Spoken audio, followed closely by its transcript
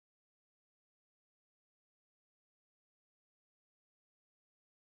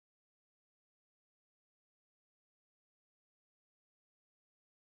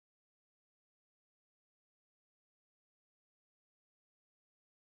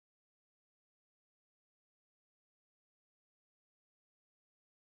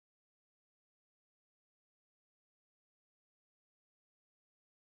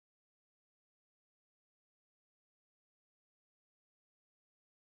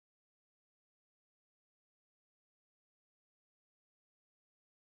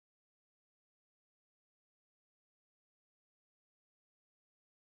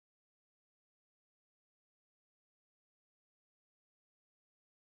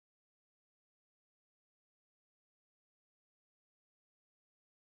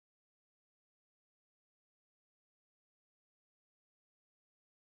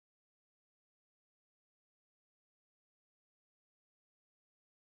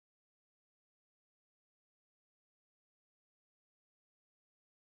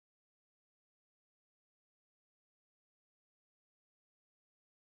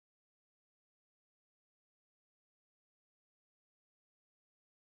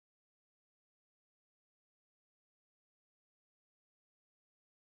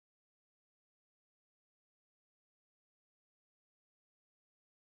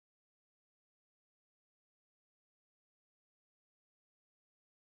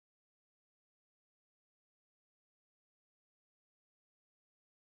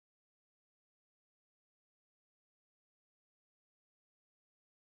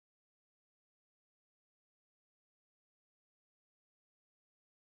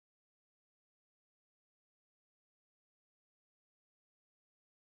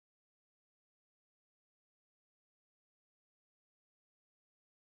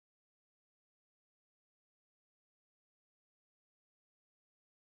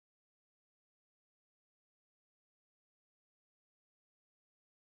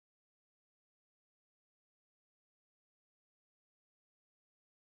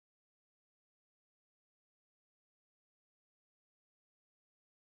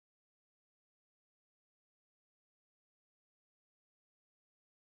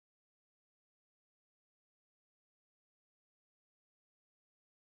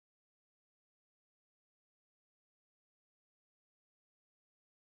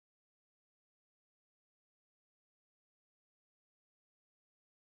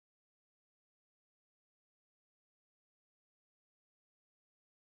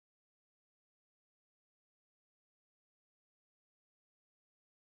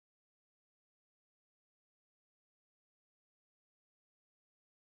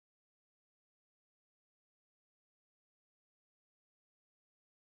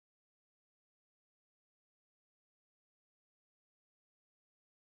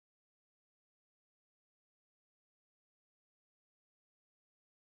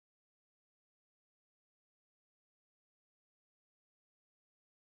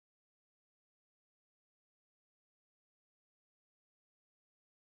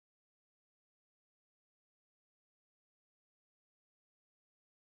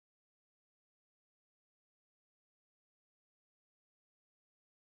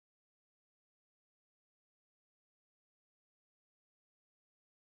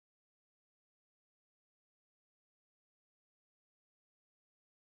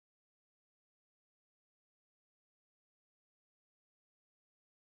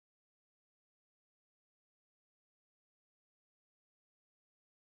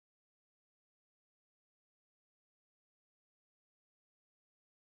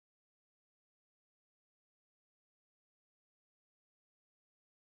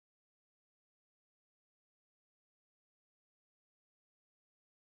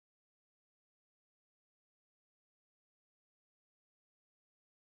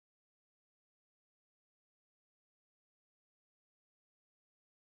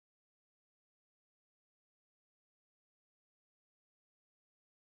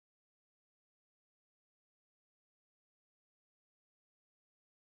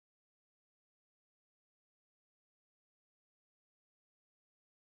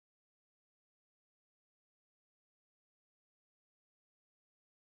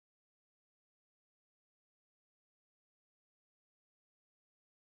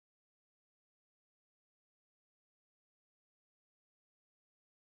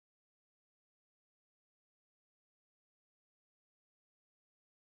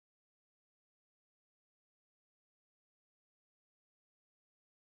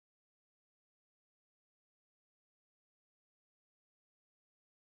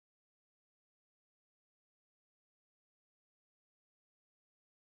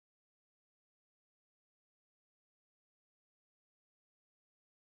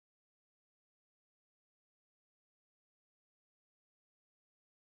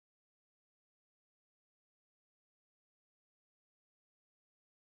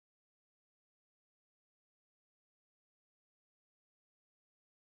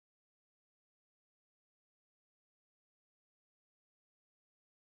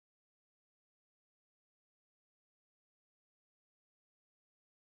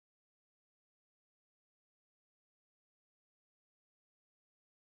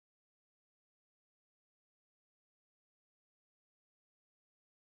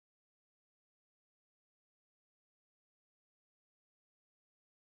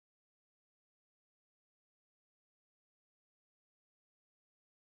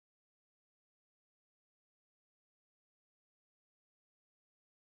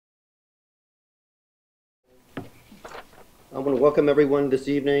I want to welcome everyone this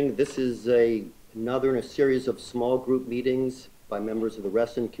evening. This is another in a series of small group meetings by members of the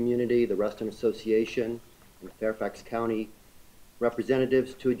Reston community, the Reston Association, and Fairfax County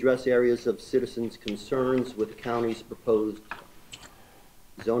representatives to address areas of citizens' concerns with the county's proposed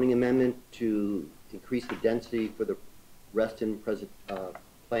zoning amendment to increase the density for the Reston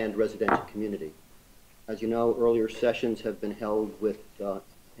planned residential community. As you know, earlier sessions have been held with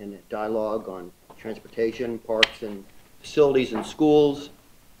in a dialogue on transportation, parks, and facilities and schools,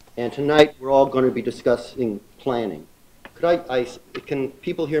 and tonight we're all going to be discussing planning. Can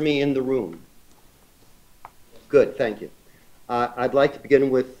people hear me in the room? Good, thank you. I'd like to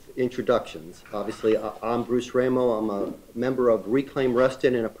begin with introductions. Obviously, I'm Bruce Ramo. I'm a member of Reclaim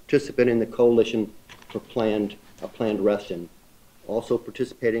Reston and a participant in the Coalition for Planned Reston. Also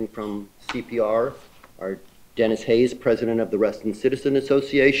participating from CPR are Dennis Hayes, President of the Reston Citizen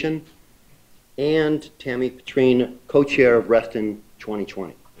Association, and Tammy Petrine, co-chair of Reston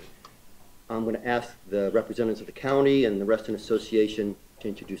 2020. I'm going to ask the representatives of the county and the Reston Association to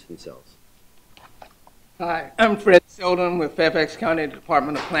introduce themselves. Hi, I'm Fred Seldon with Fairfax County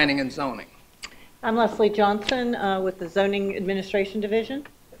Department of Planning and Zoning. I'm Leslie Johnson with the Zoning Administration Division.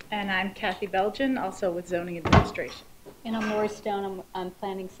 And I'm Kathy Belgian, also with Zoning Administration. And I'm Laura Stone. I'm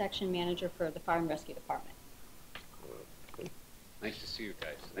Planning Section Manager for the Fire and Rescue Department. Nice to see you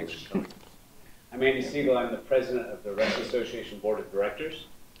guys. Thanks for coming. I'm Andy Siegel. I'm the President of the Reston Association Board of Directors.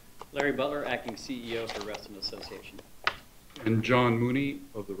 Larry Butler, Acting CEO for Reston Association. And John Mooney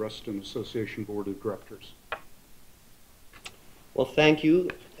of the Reston Association Board of Directors. Well, thank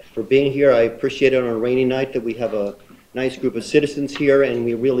you for being here. I appreciate it on a rainy night that we have a nice group of citizens here, and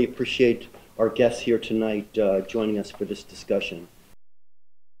we really appreciate our guests here tonight joining us for this discussion.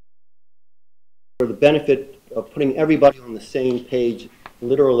 For the benefit of putting everybody on the same page,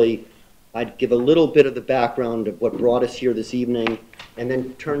 literally, I'd give a little bit of the background of what brought us here this evening, and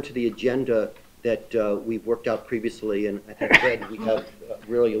then turn to the agenda that we've worked out previously. And I think, Fred, we have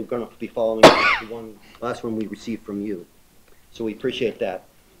really, you're going to be following the last one we received from you. So we appreciate that.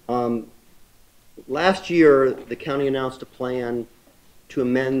 Last year, the county announced a plan to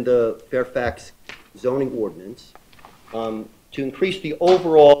amend the Fairfax zoning ordinance to increase the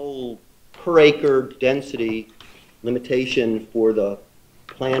overall per acre density limitation for the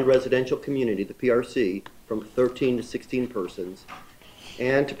planned residential community, the PRC, from 13 to 16 persons,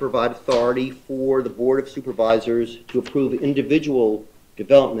 and to provide authority for the Board of Supervisors to approve individual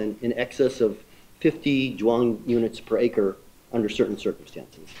development in excess of 50 dwelling units per acre under certain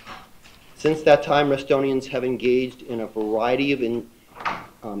circumstances. Since that time, Restonians have engaged in a variety of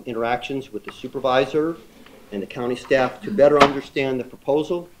interactions with the supervisor and the county staff to better understand the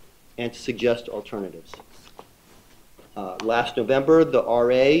proposal and to suggest alternatives. Last November, the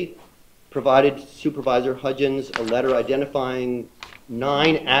RA provided Supervisor Hudgens a letter identifying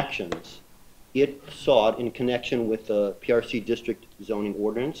 9 actions it sought in connection with the PRC district zoning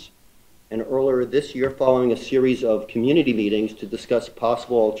ordinance. And earlier this year, following a series of community meetings to discuss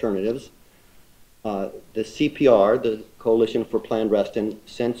possible alternatives, the CPR, the Coalition for Planned Reston,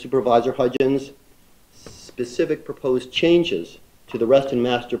 sent Supervisor Hudgens specific proposed changes to the Reston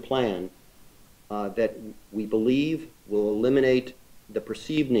Master Plan that we believe will eliminate the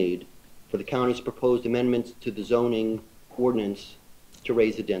perceived need for the county's proposed amendments to the zoning ordinance to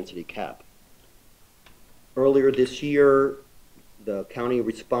raise the density cap. Earlier this year, the county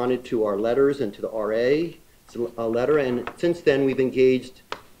responded to our letters and to the RA letter, and since then we've engaged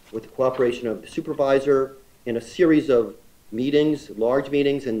with the cooperation of the supervisor in a series of meetings, large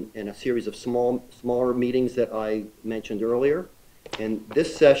meetings, and a series of smaller meetings that I mentioned earlier. And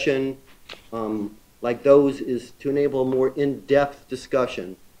this session, like those, is to enable a more in-depth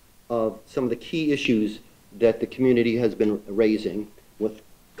discussion of some of the key issues that the community has been raising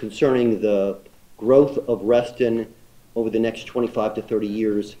concerning the growth of Reston over the next 25 to 30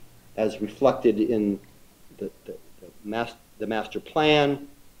 years as reflected in the master plan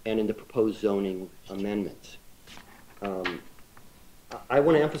and in the proposed zoning amendments. I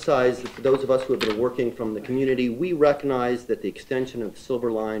want to emphasize that for those of us who have been working from the community, we recognize that the extension of the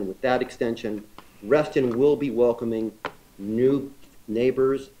Silver Line, with that extension, Reston will be welcoming new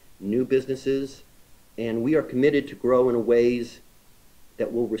neighbors, new businesses, and we are committed to grow in ways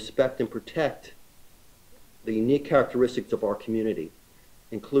that will respect and protect the unique characteristics of our community,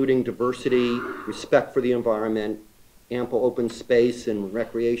 including diversity, respect for the environment, ample open space and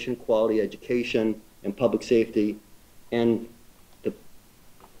recreation, quality education, and public safety, and the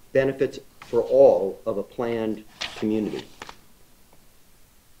benefits for all of a planned community.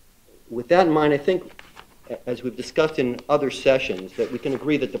 With that in mind, I think, as we've discussed in other sessions, that we can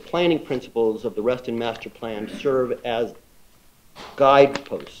agree that the planning principles of the Reston Master Plan serve as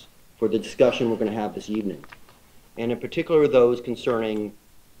guideposts for the discussion we're going to have this evening, and in particular those concerning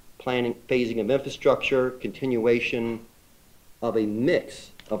planning, phasing of infrastructure, continuation of a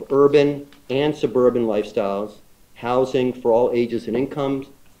mix of urban and suburban lifestyles, housing for all ages and incomes,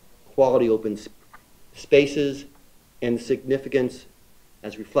 quality open spaces, and the significance,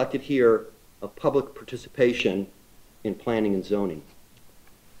 as reflected here, of public participation in planning and zoning.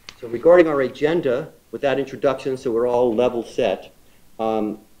 So regarding our agenda, with that introduction, so we're all level set,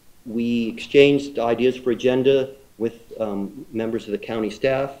 we exchanged ideas for agenda with members of the county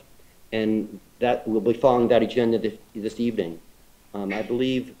staff, and that we'll be following that agenda this evening. I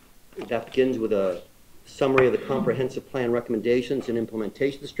believe that begins with a summary of the comprehensive plan recommendations and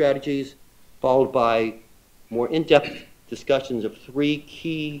implementation strategies, followed by more in-depth discussions of 3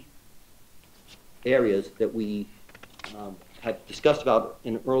 key areas that we had discussed about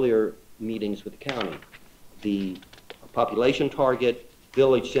in earlier meetings with the county: the population target,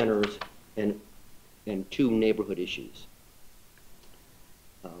 village centers, and 2 neighborhood issues.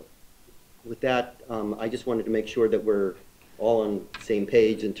 With that, I just wanted to make sure that we're all on the same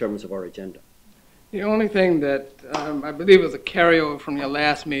page in terms of our agenda. The only thing that I believe was a carryover from your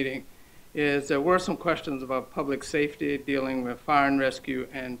last meeting is there were some questions about public safety dealing with fire and rescue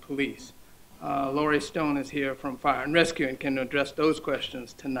and police. Lori Stone is here from Fire and Rescue and can address those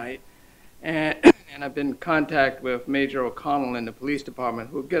questions tonight. And I've been in contact with Major O'Connell in the police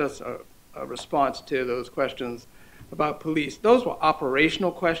department who will get us a response to those questions about police. Those were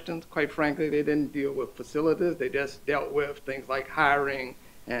operational questions. Quite frankly, they didn't deal with facilities. They just dealt with things like hiring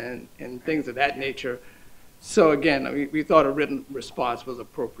and things of that nature. So again, we thought a written response was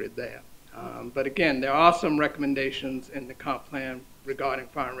appropriate there. But again, there are some recommendations in the comp plan regarding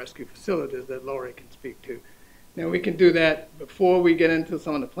fire and rescue facilities that Lori can speak to. Now, we can do that before we get into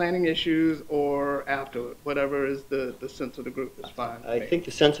some of the planning issues or after, whatever is the sense of the group is fine. I think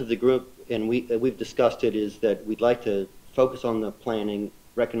the sense of the group, and we've discussed it, is that we'd like to focus on the planning,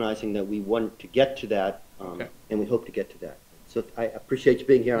 recognizing that we want to get to that, and we hope to get to that. So I appreciate you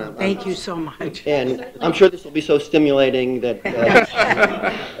being here. Thank you so much. And I'm sure this will be so stimulating that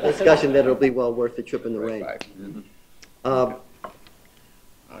a discussion that it'll be well worth the trip in the rain.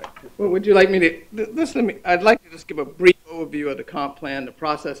 Well, would you like me to, I'd like to just give a brief overview of the comp plan, the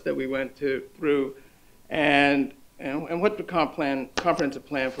process that we went through, and what the comprehensive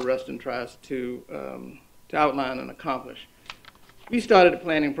plan for Reston tries to outline and accomplish. We started the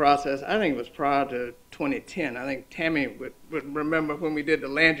planning process, I think it was prior to 2010. I think Tammy would remember when we did the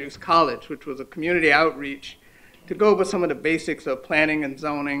Land Use College, which was a community outreach to go over some of the basics of planning and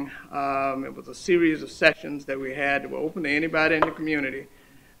zoning. It was a series of sessions that we had that were open to anybody in the community,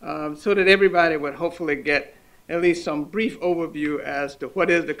 so that everybody would hopefully get at least some brief overview as to what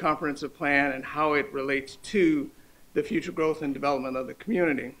is the comprehensive plan and how it relates to the future growth and development of the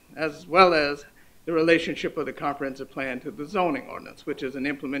community, as well as the relationship of the comprehensive plan to the zoning ordinance, which is an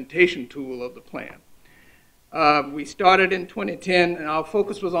implementation tool of the plan. We started in 2010, and our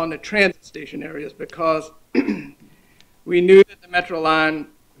focus was on the transit station areas because we knew that the Metro line,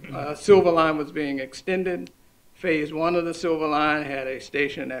 Silver Line, was being extended. Phase 1 of the Silver Line had a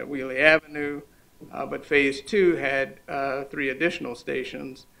station at Wheelie Avenue, but Phase 2 had 3 additional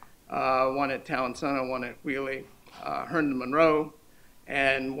stations, one at Town Center, one at Wheelie, Herndon Monroe,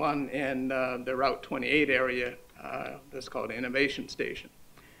 and one in the Route 28 area that's called the Innovation Station.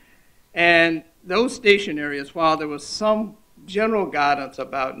 And those station areas, while there was some general guidance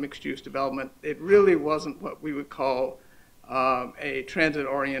about mixed-use development, it really wasn't what we would call a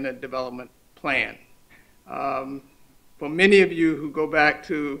transit-oriented development plan. For many of you who go back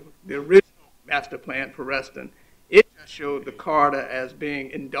to the original master plan for Reston, it just showed the corridor as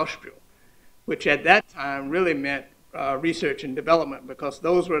being industrial, which at that time really meant research and development, because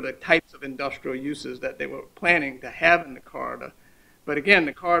those were the types of industrial uses that they were planning to have in the corridor. But again,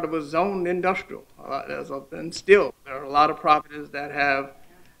 the corridor was zoned industrial, and still there are a lot of properties that have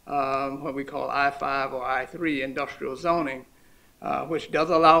what we call I-5 or I-3 industrial zoning, which does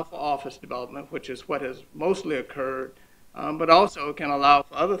allow for office development, which is what has mostly occurred, but also can allow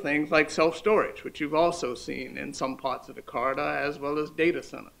for other things like self-storage, which you've also seen in some parts of the corridor, as well as data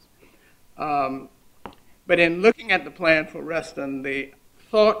centers. But in looking at the plan for Reston, the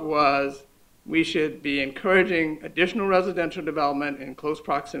thought was we should be encouraging additional residential development in close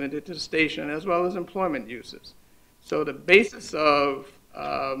proximity to the station, as well as employment uses. So the basis of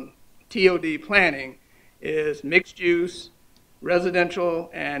TOD planning is mixed use, residential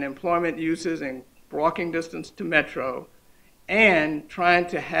and employment uses in walking distance to Metro, and trying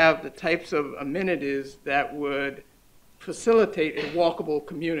to have the types of amenities that would facilitate a walkable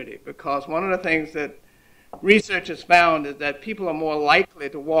community. Because one of the things that research has found is that people are more likely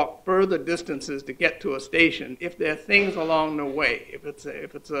to walk further distances to get to a station if there are things along the way. If it's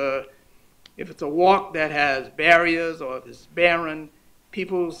a walk that has barriers or if it's barren,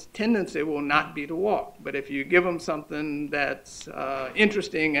 people's tendency will not be to walk. But if you give them something that's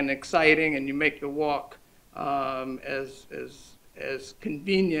interesting and exciting, and you make the walk as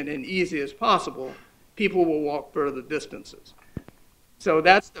convenient and easy as possible, people will walk further distances. So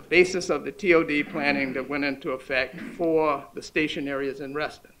that's the basis of the TOD planning that went into effect for the station areas in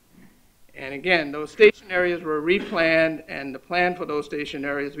Reston. And again, those station areas were replanned, and the plan for those station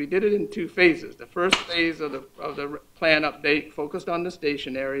areas, we did it in 2 phases. The first phase of the plan update focused on the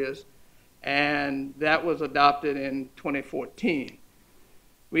station areas, and that was adopted in 2014.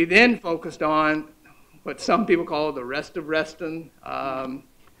 We then focused on what some people call the rest of Reston,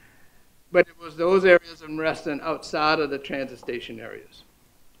 but it was those areas in Reston outside of the transit station areas.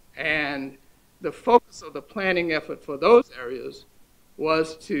 And the focus of the planning effort for those areas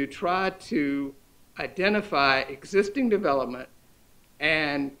was to try to identify existing development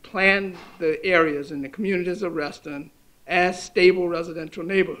and plan the areas in the communities of Reston as stable residential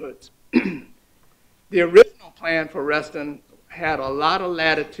neighborhoods. The original plan for Reston had a lot of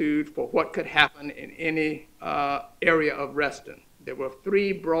latitude for what could happen in any area of Reston. There were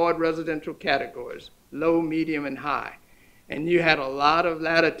 3 broad residential categories: low, medium, and high. And you had a lot of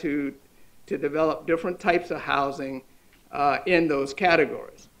latitude to develop different types of housing in those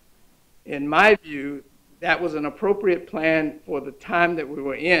categories. In my view, that was an appropriate plan for the time that we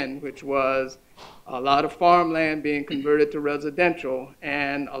were in, which was a lot of farmland being converted to residential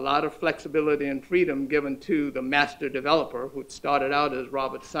and a lot of flexibility and freedom given to the master developer, who started out as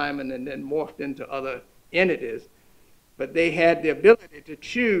Robert Simon and then morphed into other entities. But they had the ability to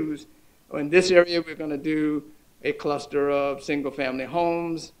choose, in this area we're going to do a cluster of single-family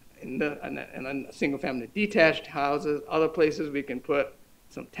homes and single-family detached houses. Other places we can put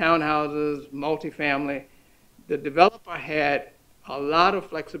some townhouses, multifamily. The developer had a lot of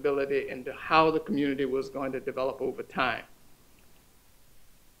flexibility into how the community was going to develop over time.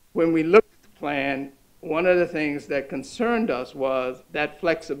 When we looked at the plan, one of the things that concerned us was that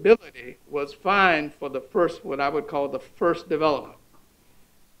flexibility was fine for the first, what I would call the first development.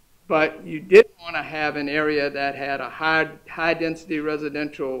 But you didn't want to have an area that had a high density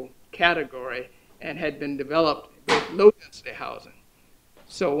residential category and had been developed with low density housing.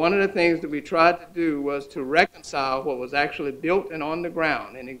 So one of the things that we tried to do was to reconcile what was actually built and on the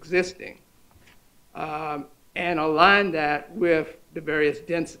ground and existing, and align that with the various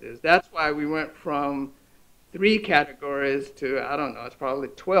densities. That's why we went from 3 categories to, I don't know, it's probably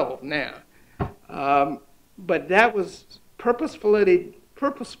 12 now. But that was purposefully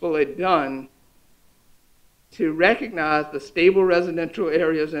done to recognize the stable residential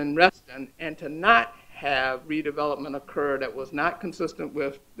areas in Reston and to not have redevelopment occur that was not consistent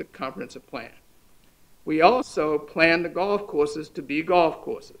with the comprehensive plan. We also planned the golf courses to be golf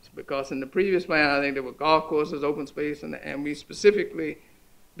courses, because in the previous plan, I think there were golf courses, open space, and we specifically,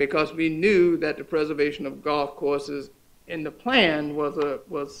 because we knew that the preservation of golf courses in the plan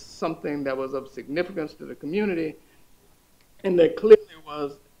was something that was of significance to the community, and there clearly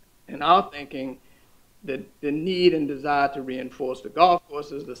was, in our thinking, the need and desire to reinforce the golf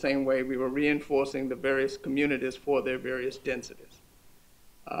courses the same way we were reinforcing the various communities for their various densities.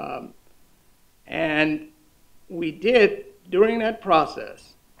 And we did, during that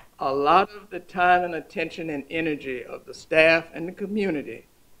process, a lot of the time and attention and energy of the staff and the community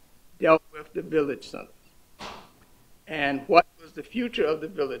dealt with the village centers. And what was the future of the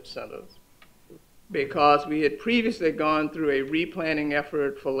village centers? Because we had previously gone through a replanning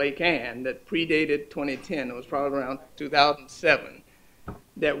effort for Lake Ann that predated 2010. It was probably around 2007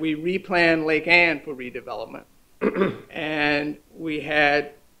 that we replanned Lake Ann for redevelopment. And we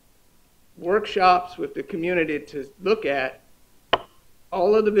had workshops with the community to look at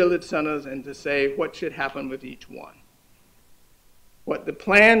all of the village centers and to say what should happen with each one. What the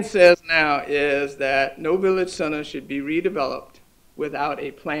plan says now is that no village center should be redeveloped without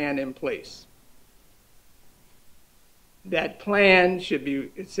a plan in place. That plan should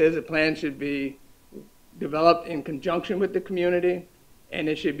be, it says the plan should be developed in conjunction with the community, and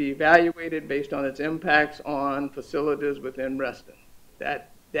it should be evaluated based on its impacts on facilities within Reston.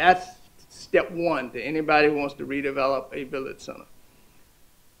 That's step 1 to anybody who wants to redevelop a village center.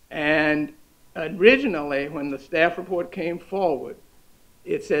 And originally, when the staff report came forward,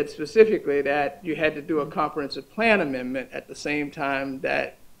 it said specifically that you had to do a comprehensive plan amendment at the same time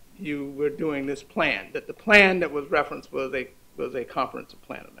that you were doing this plan, that the plan that was referenced was a comprehensive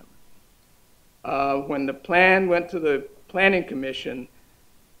plan amendment. When the plan went to the Planning Commission,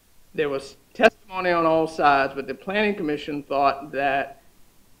 there was testimony testimony on all sides, but the Planning Commission thought that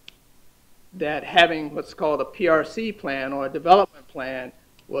having what's called a PRC plan or a development plan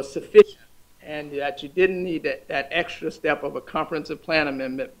was sufficient, and that you didn't need that extra step of a comprehensive plan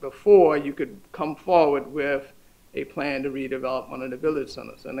amendment before you could come forward with a plan to redevelop one of the village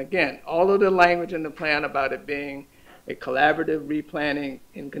centers. And again, all of the language in the plan about it being a collaborative replanning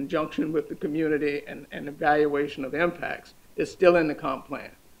in conjunction with the community and evaluation of impacts is still in the comp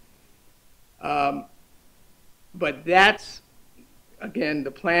plan. But that's, again,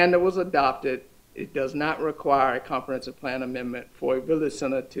 the plan that was adopted. It does not require a comprehensive plan amendment for a village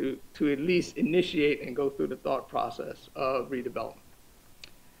center to at least initiate and go through the thought process of redevelopment.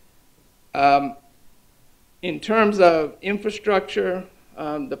 In terms of infrastructure,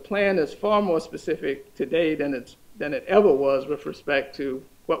 the plan is far more specific today than it ever was with respect to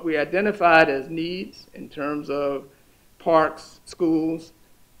what we identified as needs in terms of parks, schools,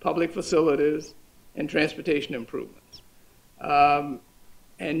 public facilities, and transportation improvements.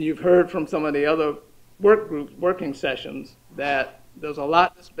 And you've heard from some of the other work groups, working sessions, that there's a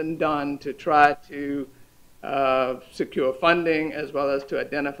lot that's been done to try to secure funding as well as to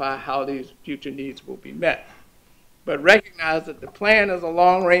identify how these future needs will be met. But recognize that the plan is a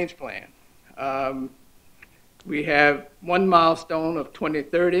long-range plan. We have one milestone of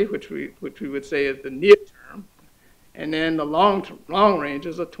 2030, which we would say is the near term, and then the long range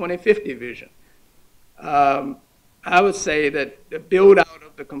is a 2050 vision. I would say that the build out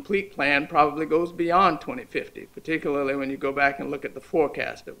of the complete plan probably goes beyond 2050, particularly when you go back and look at the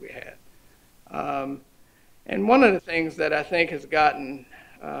forecast that we had. And one of the things that I think has gotten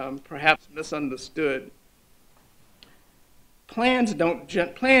perhaps misunderstood, plans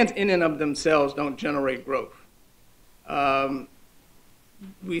in and of themselves don't generate growth.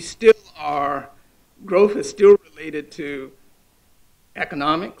 Growth is still related to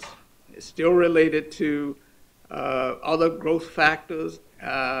economics. It's still related to other growth factors.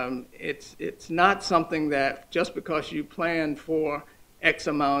 It's not something that just because you plan for X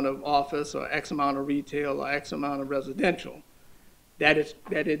amount of office or X amount of retail or X amount of residential, that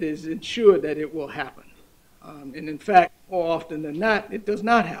it is ensured that it will happen. And in fact, more often than not, it does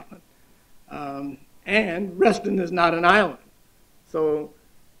not happen. And Reston is not an island. So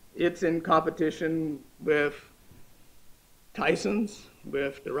it's in competition with Tyson's,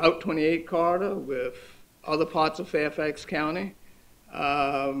 with the Route 28 corridor, with other parts of Fairfax County,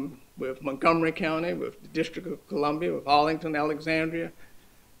 with Montgomery County, with the District of Columbia, with Arlington, Alexandria.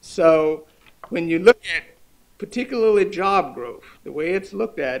 So when you look at particularly job growth, the way it's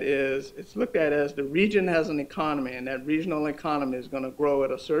looked at is it's looked at as the region has an economy, and that regional economy is going to grow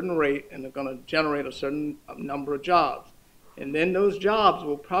at a certain rate, and they're going to generate a certain number of jobs. And then those jobs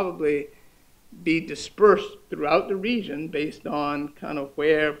will probably be dispersed throughout the region based on kind of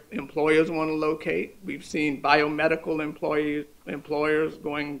where employers want to locate. We've seen biomedical employers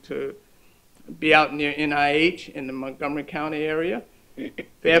going to be out near NIH in the Montgomery County area.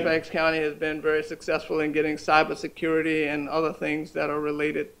 Fairfax County has been very successful in getting cybersecurity and other things that are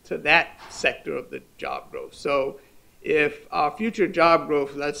related to that sector of the job growth. So if our future job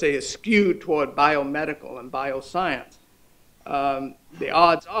growth, let's say, is skewed toward biomedical and bioscience, the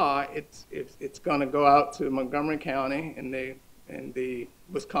odds are it's going to go out to Montgomery County in the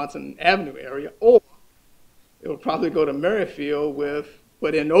Wisconsin Avenue area, or it will probably go to Merrifield with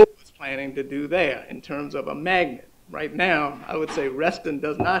what Innova is planning to do there in terms of a magnet. Right now, I would say Reston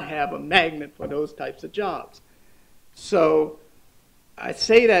does not have a magnet for those types of jobs. So I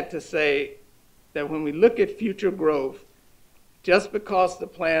say that to say that when we look at future growth, just because the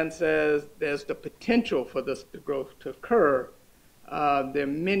plan says there's the potential for this growth to occur, there are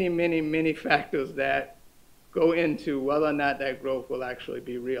many, many, many factors that go into whether or not that growth will actually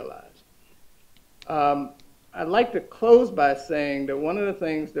be realized. I'd like to close by saying that one of the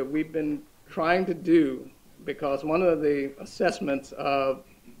things that we've been trying to do, because one of the assessments of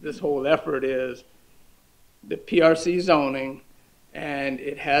this whole effort is the PRC zoning, and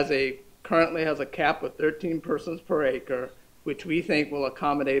it currently has a cap of 13 persons per acre, which we think will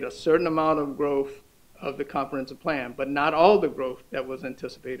accommodate a certain amount of growth of the comprehensive plan, but not all the growth that was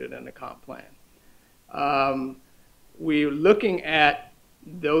anticipated in the comp plan. We're looking at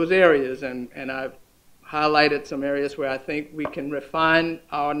those areas, and I've highlighted some areas where I think we can refine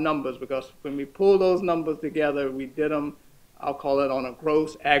our numbers, because when we pull those numbers together, we did them, I'll call it on a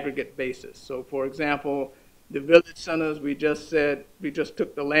gross aggregate basis. So for example, the village centers, we just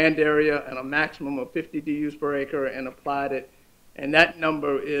took the land area and a maximum of 50 DUs per acre and applied it. And that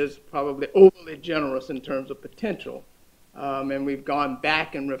number is probably overly generous in terms of potential. And we've gone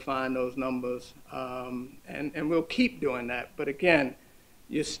back and refined those numbers. And we'll keep doing that. But again,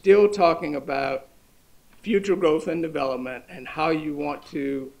 you're still talking about future growth and development and how you want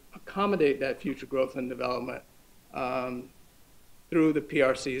to accommodate that future growth and development through the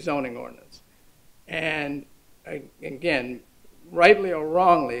PRC zoning ordinance. And again, rightly or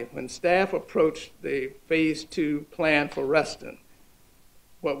wrongly, when staff approached the Phase 2 plan for Reston,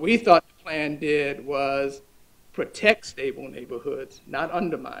 what we thought the plan did was protect stable neighborhoods, not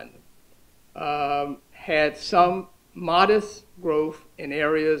undermine them. Had some modest growth in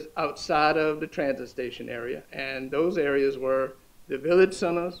areas outside of the transit station area, and those areas were the village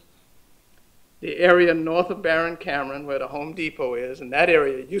centers, the area north of Barron Cameron where the Home Depot is, and that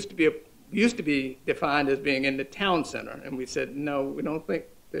area used to be defined as being in the town center, and we said no, we don't think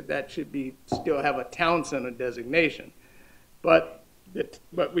that should be still have a town center designation, but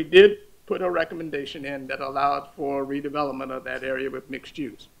we did put a recommendation in that allowed for redevelopment of that area with mixed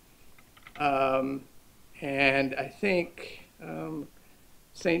use. And I think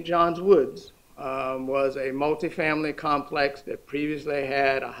St. John's Woods was a multifamily complex that previously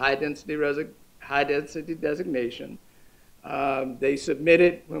had a high density designation. They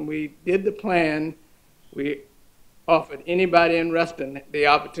submitted, when we did the plan, we offered anybody in Reston the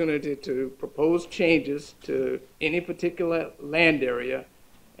opportunity to propose changes to any particular land area,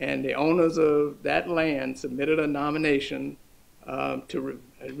 and the owners of that land submitted a nomination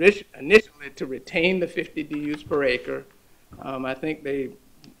initially to retain the 50 DUs per acre. I think they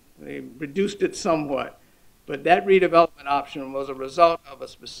reduced it somewhat, but that redevelopment option was a result of a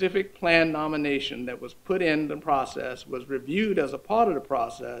specific plan nomination that was put in the process, was reviewed as a part of the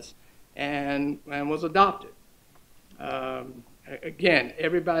process, and was adopted. Again,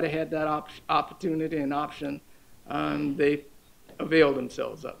 everybody had that opportunity and option. They availed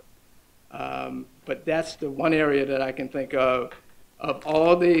themselves of it. But that's the one area that I can think of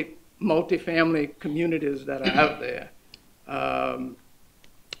all the multifamily communities that are out there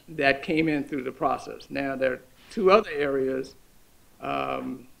that came in through the process. Now, there are two other areas,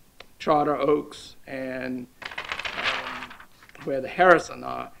 Charter Oaks and where the Harrison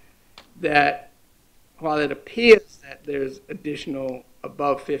are, that while it appears that there's additional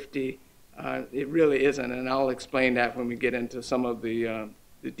above 50, it really isn't, and I'll explain that when we get into some of the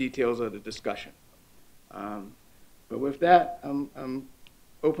details of the discussion. But with that, I'm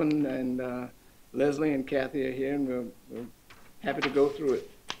open, and Leslie and Kathy are here, and we're happy to go through it.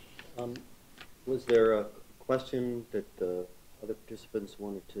 Was there a question that the other participants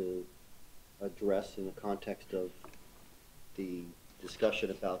wanted to address in the context of the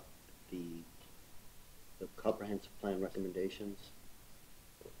discussion about the comprehensive plan recommendations?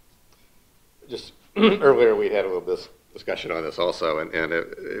 Just earlier we had a little discussion on this also, and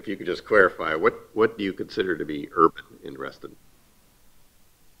if you could just clarify, what do you consider to be urban in Reston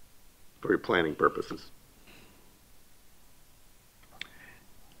for your planning purposes?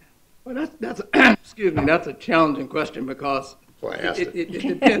 Well, that's excuse me, that's a challenging question because it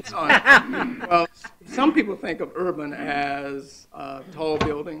depends on, well, some people think of urban as tall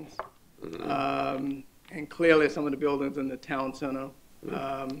buildings, and clearly some of the buildings in the town center,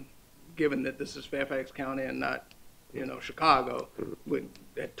 given that this is Fairfax County and not, Chicago,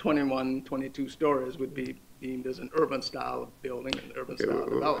 at 21, 22 stories would be deemed as an urban style of building and urban style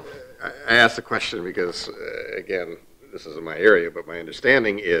development. I asked the question because, again, this isn't my area, but my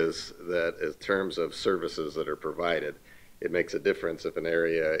understanding is that in terms of services that are provided, it makes a difference if an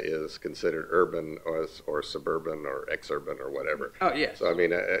area is considered urban or suburban or exurban or whatever. Oh, yes. So, I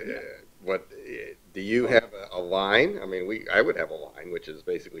mean, what do you have a line? I mean, I would have a line, which is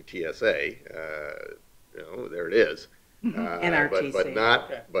basically TSA. There it is. NRTC.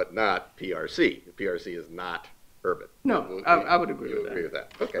 But not PRC. The PRC is not urban. No, I would agree with that. You agree with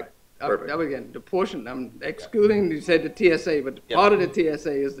that? Okay. Right. Perfect. Again, the portion, I'm excluding, you said the TSA, but part of the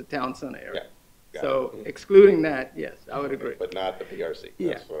TSA is the town center area. Yeah. So excluding that, yes, I would agree. But not the PRC.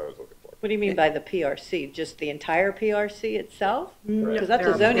 Yeah. That's what I was looking for. What do you mean by the PRC? Just the entire PRC itself? Mm, Because that's a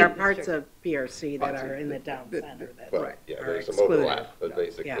there zoning are parts district. of PRC that are in the town center that Well, Right. yeah, are there's some excluded. overlap, but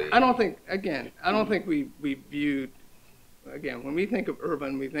basically. Yeah. I don't think we viewed, again, when we think of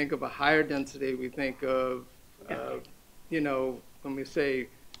urban, we think of a higher density, we think of, when we say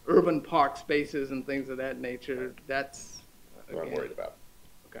urban park spaces and things of that nature, that's, What I'm worried about.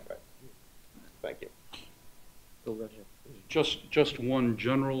 Okay. Right. Thank you. Go right ahead. Just one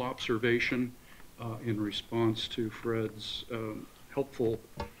general observation in response to Fred's helpful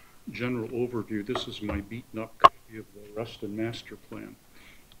general overview. This is my beaten-up copy of the Reston Master Plan.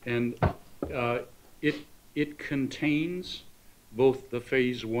 And it contains both the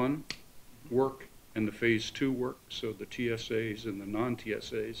Phase 1 work and the Phase 2 work, so the TSAs and the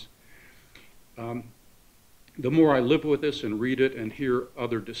non-TSAs. the more I live with this and read it and hear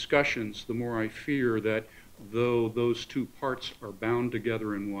other discussions, the more I fear that though those two parts are bound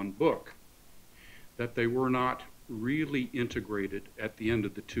together in one book, that they were not really integrated at the end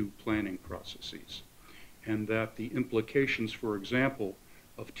of the two planning processes, and that the implications, for example,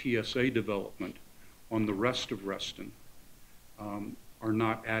 of TSA development on the rest of Reston are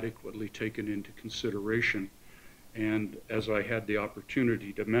not adequately taken into consideration. And as I had the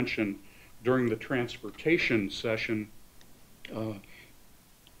opportunity to mention during the transportation session,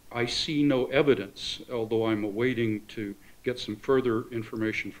 I see no evidence, although I'm awaiting to get some further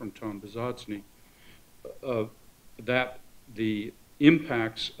information from Tom Bezodzny, that the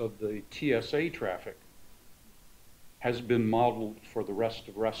impacts of the TSA traffic has been modeled for the rest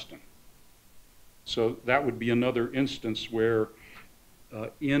of Reston. So that would be another instance where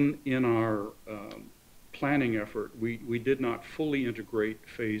in our planning effort, we did not fully integrate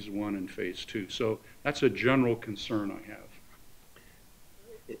phase 1 and phase 2. So that's a general concern I have.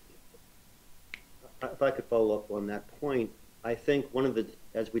 If I could follow up on that point, I think one of the,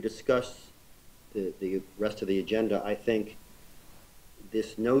 as we discuss the rest of the agenda, I think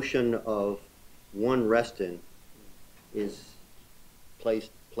this notion of one Reston plays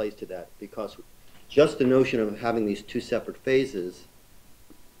to that, because just the notion of having these two separate phases,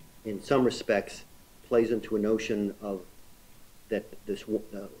 in some respects, plays into a notion of that this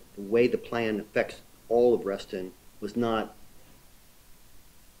the way the plan affects all of Reston was not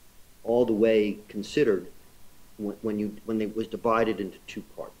all the way considered when it was divided into two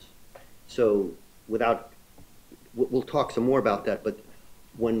parts. So we'll talk some more about that, but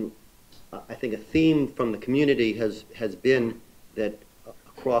when I think a theme from the community has been that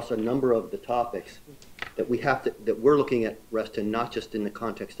across a number of the topics that we're looking at Reston not just in the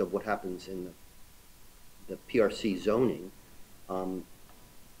context of what happens in the PRC zoning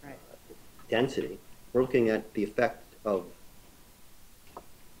density. We're looking at the effect of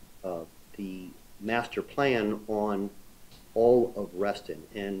the master plan on all of Reston,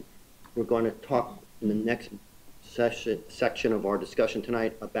 and we're going to talk in the next section of our discussion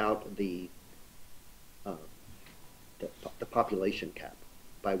tonight about the population cap,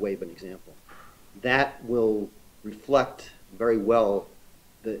 by way of an example. That will reflect very well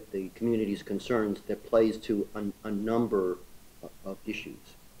the community's concerns that plays to a number of issues.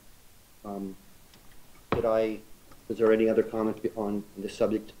 Was there any other comments on this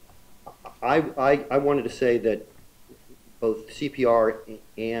subject? I wanted to say that both CPR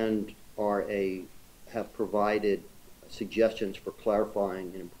and RA have provided suggestions for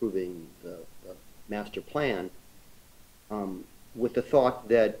clarifying and improving the master plan, with the thought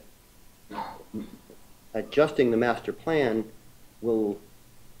that adjusting the master plan will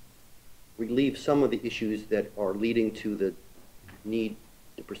relieve some of the issues that are leading to the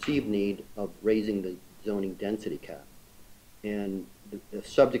perceived need of raising the zoning density cap. And the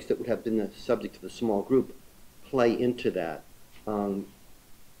subjects that would have been the subject of the small group play into that.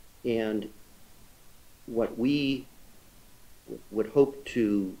 And what we would hope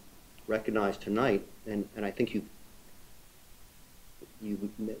to recognize tonight, and I think you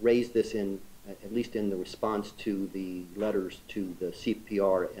raised this at least in the response to the letters to the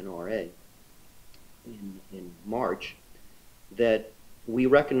CPR and RA in March, that we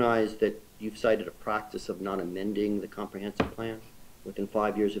recognize that you've cited a practice of not amending the comprehensive plan within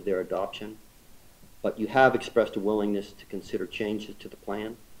 5 years of their adoption, but you have expressed a willingness to consider changes to the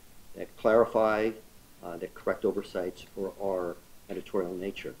plan that clarify, that correct oversights or are editorial in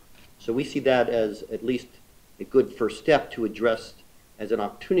nature. So we see that as at least a good first step to address, as an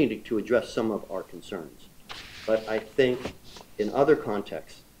opportunity to address some of our concerns. But I think in other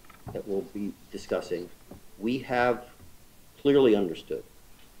contexts that we'll be discussing, we have clearly understood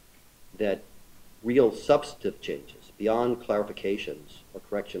that real substantive changes beyond clarifications or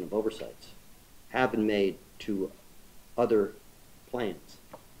correction of oversights have been made to other plans.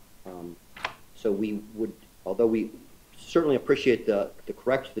 So we would, although we certainly appreciate the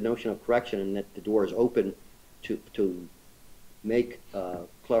notion of correction and that the door is open to make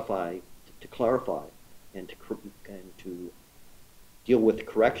clarify and to deal with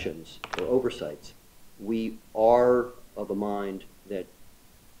corrections or oversights, we are of a mind that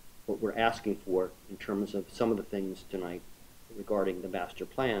what we're asking for in terms of some of the things tonight regarding the master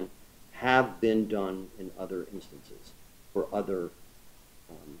plan have been done in other instances for other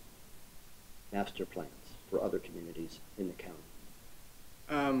master plans for other communities in the county.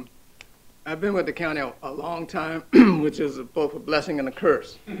 I've been with the county a long time, which is both a blessing and a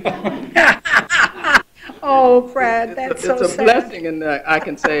curse. Oh, Brad, that's so sad. It's a blessing in that I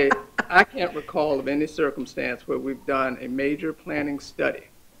can say I can't recall of any circumstance where we've done a major planning study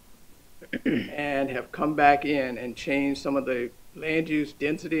and have come back in and changed some of the land use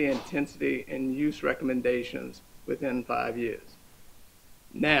density, intensity, and use recommendations within 5 years.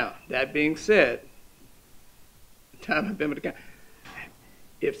 Now, that being said, the time I've been with the county,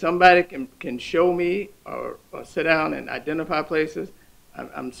 if somebody can show me or sit down and identify places,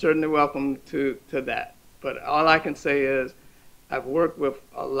 I'm certainly welcome to that. But all I can say is I've worked with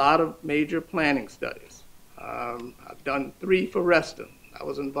a lot of major planning studies. I've done 3 for Reston. I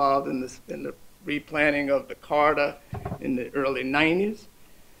was involved in the replanning of the corridor in the early 90s.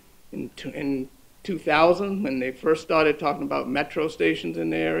 In 2000, when they first started talking about metro stations in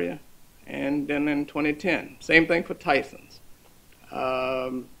the area, and then in 2010. Same thing for Tyson's.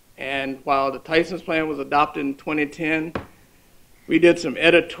 And while the Tyson's plan was adopted in 2010, we did some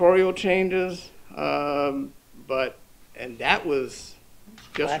editorial changes, and that was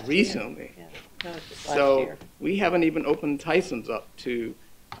just Last year. recently. Yeah, that was just last So year. we haven't even opened Tyson's up to,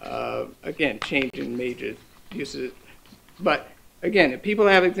 again, changing major uses. But again, if people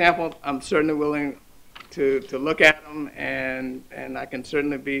have examples, I'm certainly willing to look at them, and I can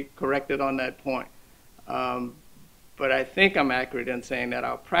certainly be corrected on that point. But I think I'm accurate in saying that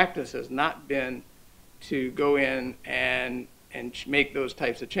our practice has not been to go in and make those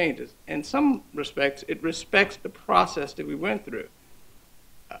types of changes. In some respects, it respects the process that we went through.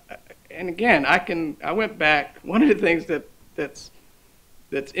 And again, I went back. One of the things that's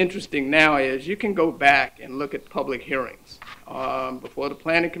interesting now is you can go back and look at public hearings before the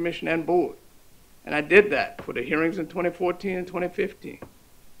Planning Commission and Board. And I did that for the hearings in 2014 and 2015.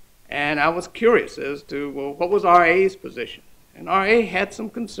 And I was curious as to, well, what was RA's position? And RA had some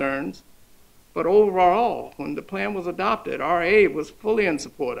concerns, but overall, when the plan was adopted, RA was fully in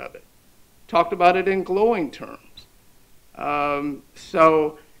support of it. Talked about it in glowing terms.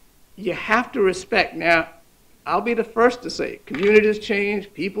 So you have to respect. Now, I'll be the first to say, communities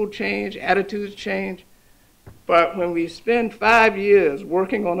change, people change, attitudes change. But when we spend 5 years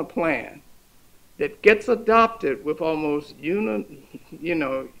working on a plan that gets adopted with almost unanimous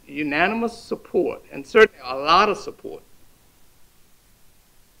support, and certainly a lot of support,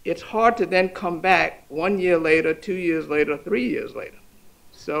 it's hard to then come back 1 year later, 2 years later, 3 years later.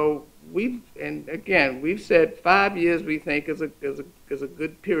 So we've said 5 years we think is a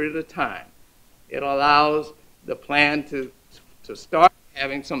good period of time. It allows the plan to start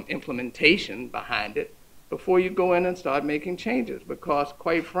having some implementation behind it before you go in and start making changes. Because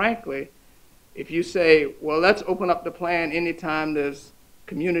quite frankly, if you say, well, let's open up the plan anytime there's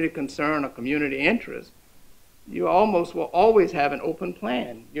community concern or community interest, you almost will always have an open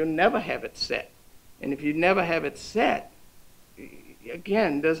plan. You'll never have it set. And if you never have it set,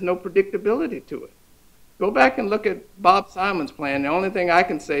 again, there's no predictability to it. Go back and look at Bob Simon's plan. The only thing I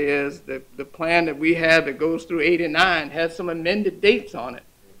can say is that the plan that we have that goes through 89 has some amended dates on it.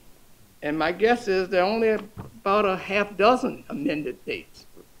 And my guess is there are only about a half dozen amended dates.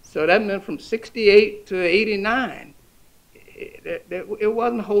 So that meant from 68 to 89, it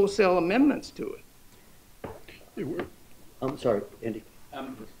wasn't wholesale amendments to it. I'm sorry, Andy. I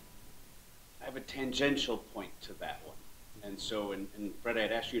have a tangential point to that one. And so, and Fred,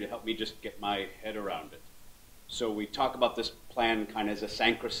 I'd ask you to help me just get my head around it. So we talk about this plan kind of as a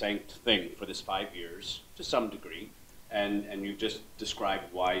sacrosanct thing for this 5 years, to some degree. And you just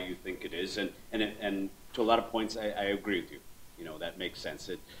described why you think it is. And to a lot of points, I agree with you. You know, that makes sense.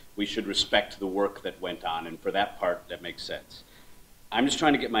 We should respect the work that went on, and for that part, that makes sense. I'm just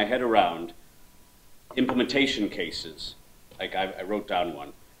trying to get my head around implementation cases. Like I wrote down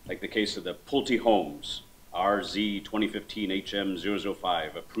one, like the case of the Pulte Homes, RZ 2015 HM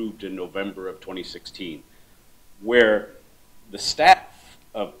 005, approved in November of 2016, where the staff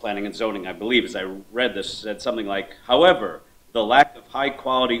of Planning and Zoning, I believe, as I read this, said something like, however, the lack of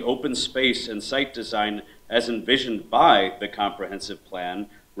high-quality open space and site design as envisioned by the comprehensive plan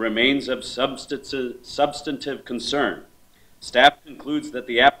remains of substantive concern. Staff concludes that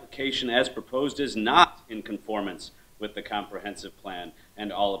the application as proposed is not in conformance with the comprehensive plan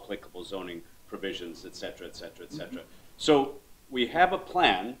and all applicable zoning provisions, et cetera, et cetera, et cetera. So we have a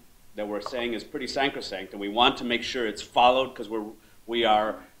plan that we're saying is pretty sacrosanct, and we want to make sure it's followed because we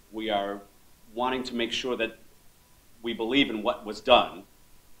are wanting to make sure that we believe in what was done,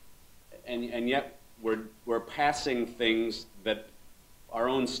 and yet we're passing things that our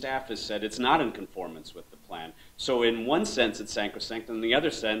own staff has said it's not in conformance with the plan. So in one sense it's sacrosanct, and in the other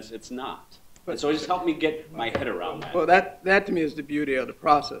sense it's not. And so just help me get my head around that. Well, that to me is the beauty of the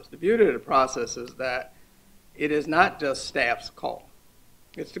process. The beauty of the process is that it is not just staff's call.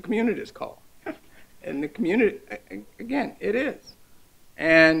 It's the community's call. And the community, again, it is.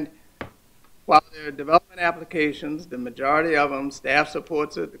 And while there are development applications, the majority of them, staff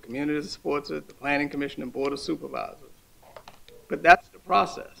supports it, the community supports it, the Planning Commission and Board of Supervisors. But that's the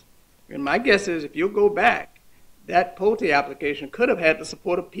process. And my guess is if you go back, that Pulte application could have had the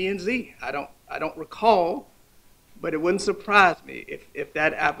support of P&Z. I don't recall, but it wouldn't surprise me if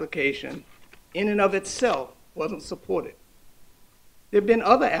that application in and of itself wasn't supported. There have been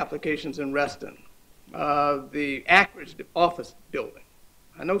other applications in Reston, the Acridge office building.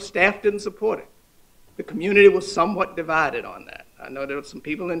 I know staff didn't support it. The community was somewhat divided on that. I know there were some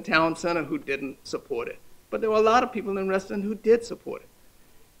people in Town Center who didn't support it, but there were a lot of people in Reston who did support it.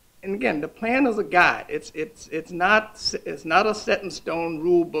 And again, the plan is a guide. It's not a set in stone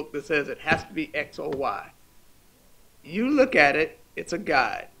rule book that says it has to be X or Y. You look at it, it's a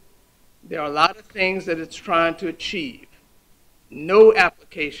guide. There are a lot of things that it's trying to achieve. No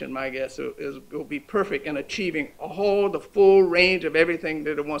application, my guess, will be perfect in achieving the full range of everything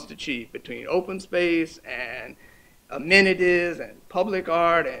that it wants to achieve between open space and amenities and public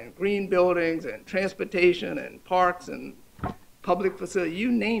art and green buildings and transportation and parks and public facility, you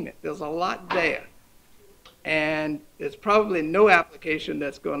name it. There's a lot there. And there's probably no application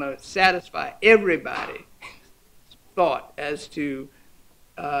that's going to satisfy everybody's thought as to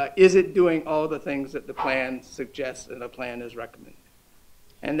is it doing all the things that the plan suggests and the plan is recommending.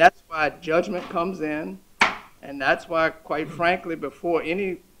 And that's why judgment comes in, and that's why, quite frankly, before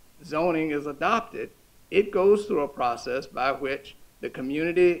any zoning is adopted, it goes through a process by which the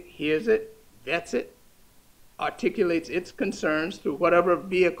community hears it, vets it, articulates its concerns through whatever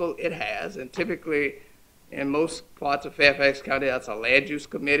vehicle it has, and typically in most parts of Fairfax County, that's a land use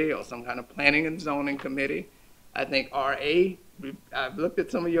committee or some kind of planning and zoning committee. I think RA, I've looked at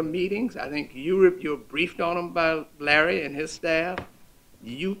some of your meetings. I think you were briefed on them by Larry and his staff.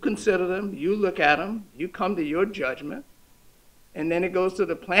 You consider them, you look at them, you come to your judgment, and then it goes to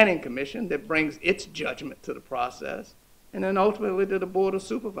the Planning Commission that brings its judgment to the process, and then ultimately to the Board of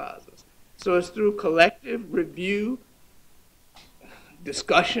Supervisors. So it's through collective review,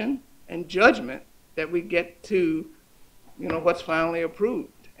 discussion, and judgment that we get to, what's finally approved.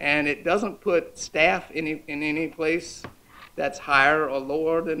 And it doesn't put staff in any place that's higher or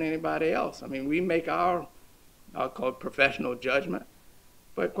lower than anybody else. I mean, we make I'll call it professional judgment,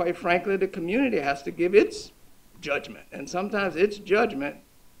 but quite frankly, the community has to give its judgment. And sometimes its judgment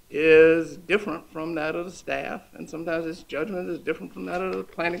is different from that of the staff, and sometimes its judgment is different from that of the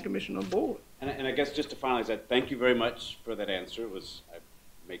Planning Commission or Board. And I guess just to finalize that, thank you very much for that answer. It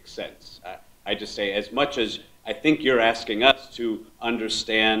makes sense. I just say, as much as I think you're asking us to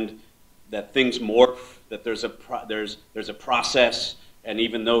understand that things morph, that there's a process, and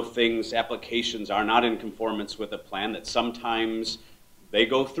even though applications are not in conformance with a plan, that sometimes they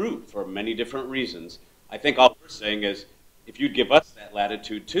go through for many different reasons. I think all we're saying is, if you'd give us that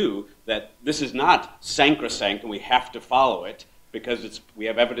latitude too, that this is not sacrosanct and we have to follow it because we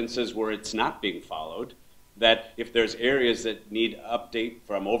have evidences where it's not being followed, that if there's areas that need update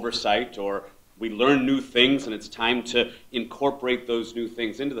from oversight or we learn new things and it's time to incorporate those new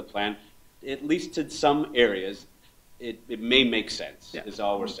things into the plan, at least in some areas, it may make sense, is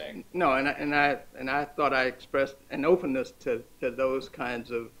all we're saying. No, and I thought I expressed an openness to those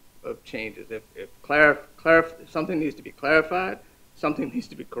kinds of changes. If something needs to be clarified, something needs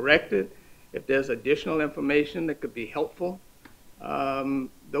to be corrected, if there's additional information that could be helpful,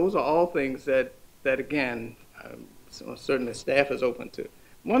 those are all things that again, certainly staff is open to.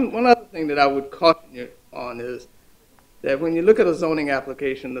 One other thing that I would caution you on is that when you look at a zoning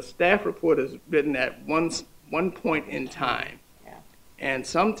application, the staff report is written at one point in time. Yeah. And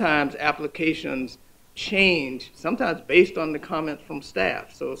sometimes applications change, sometimes based on the comments from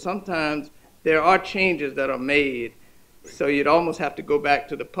staff. So sometimes there are changes that are made, so you'd almost have to go back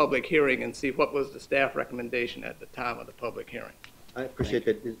to the public hearing and see what was the staff recommendation at the time of the public hearing. I appreciate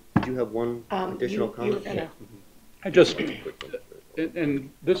that. Did you have one additional comment? I just,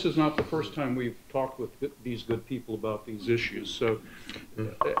 and this is not the first time we've talked with these good people about these issues. So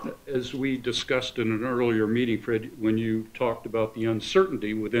as we discussed in an earlier meeting, Fred, when you talked about the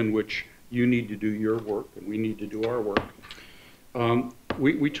uncertainty within which you need to do your work and we need to do our work,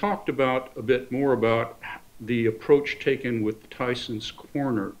 we talked about a bit more about the approach taken with Tyson's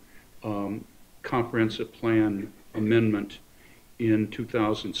Corner comprehensive plan amendment in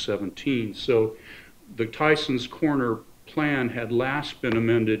 2017. So the Tyson's Corner plan had last been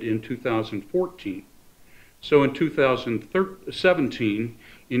amended in 2014. So in 2017,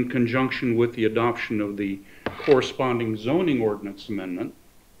 in conjunction with the adoption of the corresponding zoning ordinance amendment,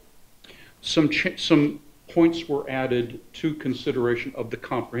 some points were added to consideration of the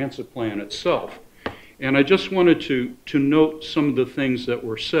comprehensive plan itself. And I just wanted to note some of the things that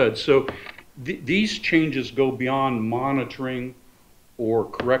were said. So these changes go beyond monitoring or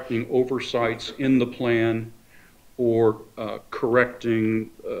correcting oversights in the plan or correcting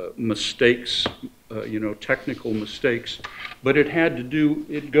mistakes, technical mistakes, but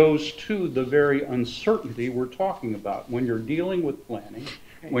it goes to the very uncertainty we're talking about. When you're dealing with planning,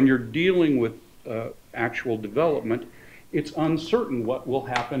 when you're dealing with actual development, it's uncertain what will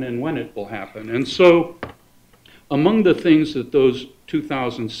happen and when it will happen. And so among the things that those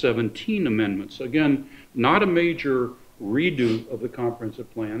 2017 amendments, again, not a major redo of the comprehensive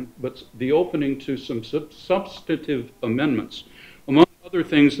plan, but the opening to some substantive amendments. Among other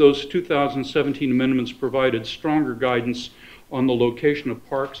things, those 2017 amendments provided stronger guidance on the location of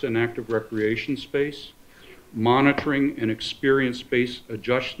parks and active recreation space, monitoring and experience-based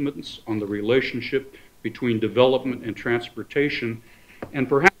adjustments on the relationship between development and transportation, and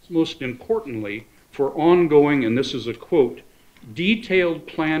perhaps most importantly, for ongoing, and this is a quote, detailed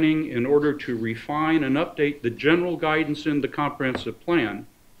planning in order to refine and update the general guidance in the comprehensive plan,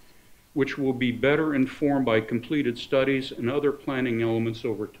 which will be better informed by completed studies and other planning elements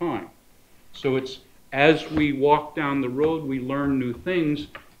over time. So it's as we walk down the road, we learn new things,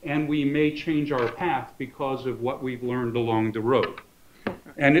 and we may change our path because of what we've learned along the road.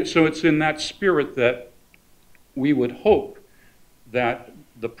 And so it's in that spirit that we would hope that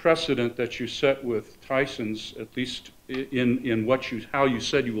the precedent that you set with Tyson's, at least in how you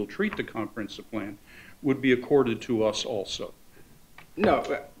said you will treat the comprehensive plan, would be accorded to us also. No,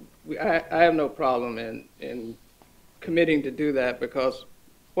 I have no problem in committing to do that, because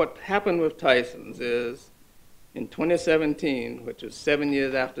what happened with Tyson's is in 2017, which is 7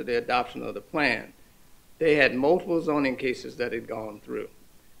 years after the adoption of the plan, they had multiple zoning cases that had gone through.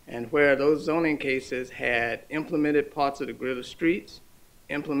 And where those zoning cases had implemented parts of the grid of streets,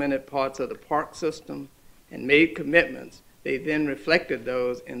 implemented parts of the park system, and made commitments, they then reflected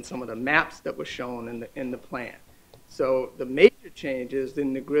those in some of the maps that were shown in the plan. So the major change is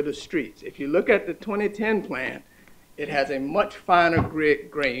in the grid of streets. If you look at the 2010 plan, it has a much finer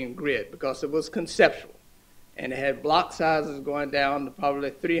grain grid because it was conceptual. And it had block sizes going down to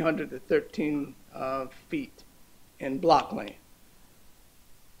probably 300 to 13 feet in block length.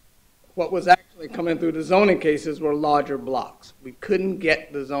 What was actually coming through the zoning cases were larger blocks. We couldn't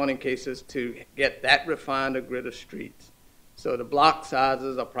get the zoning cases to get that refined a grid of streets. So the block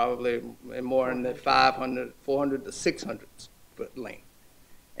sizes are probably more in the 500, 400 to 600 foot length.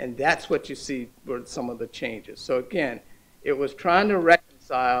 And that's what you see were some of the changes. So again, it was trying to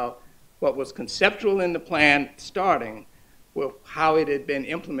reconcile what was conceptual in the plan starting with how it had been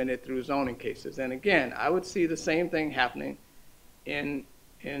implemented through zoning cases. And again, I would see the same thing happening in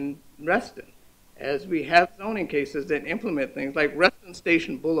Reston, as we have zoning cases that implement things like Reston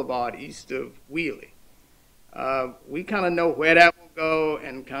Station Boulevard east of Wheelie. We kind of know where that will go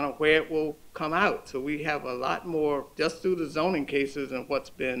and kind of where it will come out. So we have a lot more just through the zoning cases and what's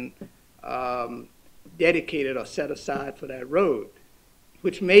been dedicated or set aside for that road,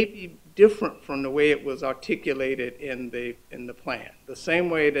 which may be different from the way it was articulated in the plan. The same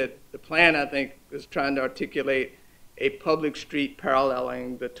way that the plan, I think, is trying to articulate a public street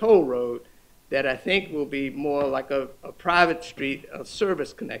paralleling the toll road that I think will be more like a private street, a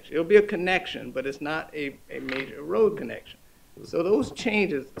service connection. It'll be a connection, but it's not a major road connection. So those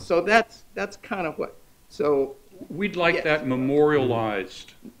changes, so that's kind of what, so. We'd like that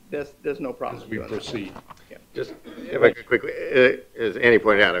memorialized. There's no problem. As we proceed. Yeah. Just if I could quickly, as Annie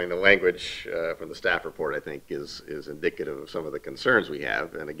pointed out, I mean, the language from the staff report, I think, is indicative of some of the concerns we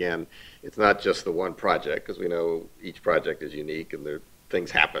have. And again, it's not just the one project, because we know each project is unique and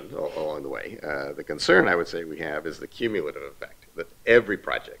things happen along the way. The concern I would say we have is the cumulative effect, that every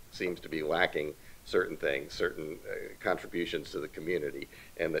project seems to be lacking certain things, certain contributions to the community,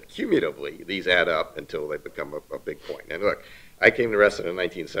 and that cumulatively these add up until they become a big point. And look, I came to Reston in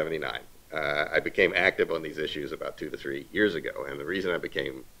 1979. I became active on these issues about 2 to 3 years ago, and the reason I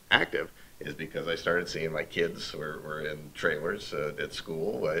became active is because I started seeing my kids were in trailers at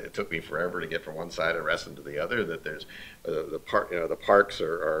school. It took me forever to get from one side of Reston to the other. That there's the parks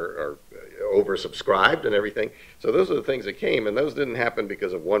are oversubscribed and everything. So those are the things that came, and those didn't happen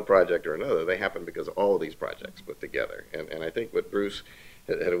because of one project or another. They happened because of all of these projects put together. And I think what Bruce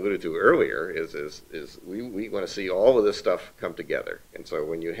had alluded to earlier is we want to see all of this stuff come together. And so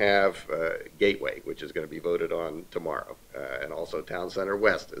when you have Gateway, which is going to be voted on tomorrow, and also Town Center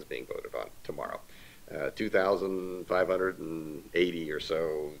West is being voted on tomorrow, 2,580 or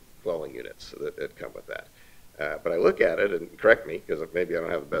so dwelling units that come with that. But I look at it, and correct me, because maybe I don't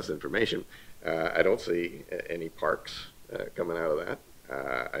have the best information, I don't see any parks coming out of that.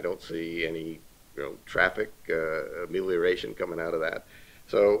 I don't see any traffic amelioration coming out of that.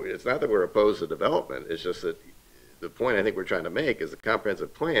 So it's not that we're opposed to development, it's just that the point I think we're trying to make is the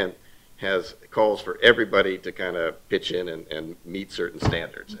comprehensive plan has calls for everybody to kind of pitch in and meet certain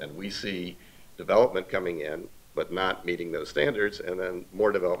standards. And we see development coming in, but not meeting those standards, and then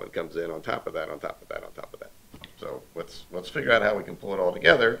more development comes in on top of that, on top of that, on top of that. So let's figure out how we can pull it all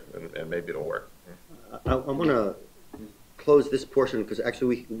together, and maybe it'll work. I want to close this portion because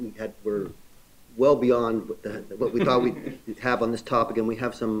actually we're well beyond what we thought we'd have on this topic, and we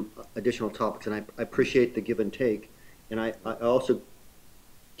have some additional topics, and I appreciate the give and take. And I also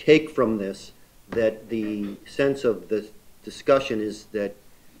take from this that the sense of the discussion is that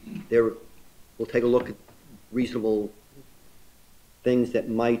we'll take a look at reasonable things that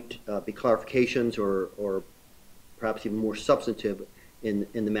might be clarifications or perhaps even more substantive in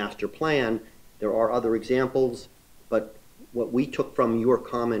the master plan. There are other examples, but what we took from your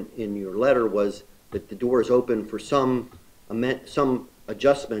comment in your letter was that the door is open for some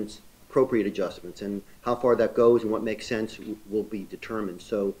adjustments, appropriate adjustments, and how far that goes and what makes sense will be determined.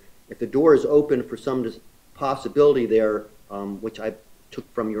 So if the door is open for some possibility there, which I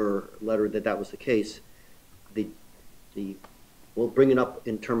took from your letter that was the case, we'll bring it up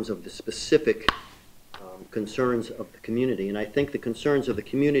in terms of the specific concerns of the community. And I think the concerns of the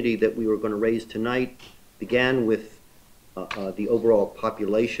community that we were going to raise tonight began with the overall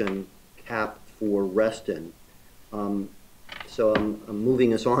population cap for Reston. So I'm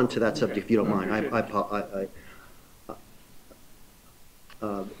moving us on to that subject, if you don't mind.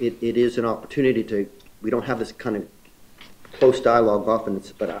 It is an opportunity we don't have this kind of close dialogue often,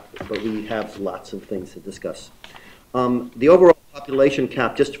 but we have lots of things to discuss. The overall population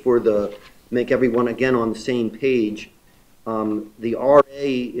cap, just make everyone again on the same page, the RA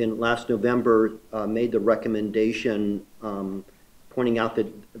in last November made the recommendation pointing out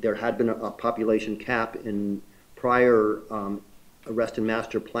that there had been a population cap in prior Reston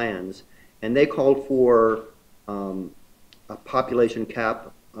master plans, and they called for a population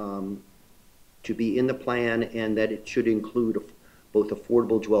cap to be in the plan, and that it should include both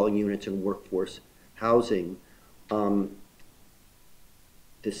affordable dwelling units and workforce housing. The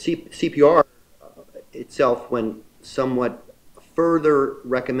CPR itself went somewhat further,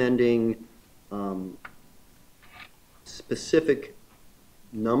 recommending specific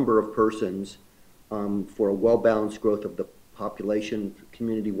number of persons for a well-balanced growth of the population,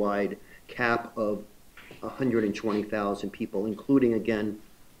 community-wide cap of 120,000 people, including, again,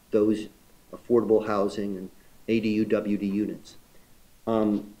 those affordable housing and ADU, WD units.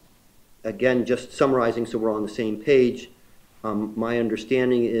 Again, just summarizing so we're on the same page, my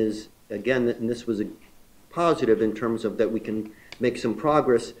understanding is, again, and this was a positive in terms of that we can make some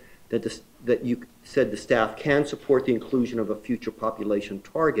progress, that you said the staff can support the inclusion of a future population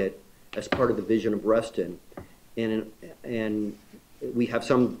target as part of the vision of Reston. And we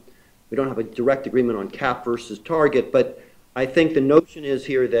don't have a direct agreement on cap versus target, but I think the notion is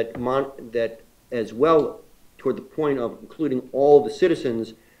here that as well, toward the point of including all the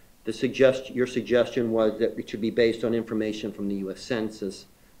citizens, your suggestion was that it should be based on information from the U.S. Census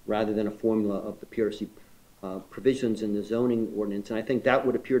rather than a formula of the PRC provisions in the zoning ordinance. And I think that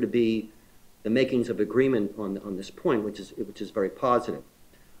would appear to be the makings of agreement on this point, which is very positive.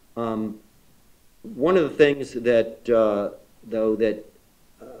 One of the things that, though, that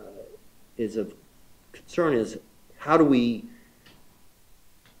is of concern is how do we,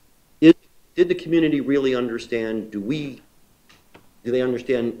 did the community really understand, do they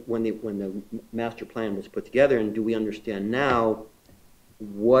understand when the master plan was put together, and do we understand now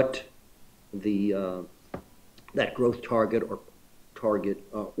what that growth target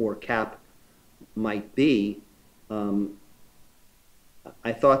or cap might be?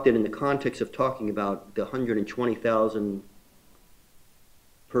 I thought that in the context of talking about the 120,000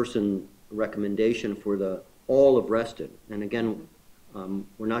 person recommendation for all of Reston, and again,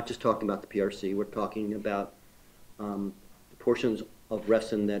 we're not just talking about the PRC, we're talking about the portions of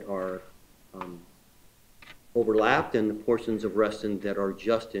Reston that are overlapped and the portions of Reston that are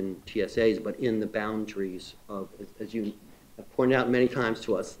just in TSAs, but in the boundaries of, as you have pointed out many times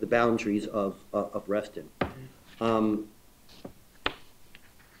to us, the boundaries of Reston.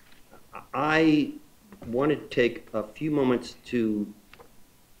 I wanted to take a few moments to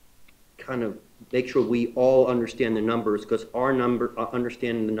kind of make sure we all understand the numbers, because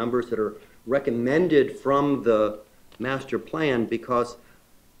understanding the numbers that are recommended from the master plan, because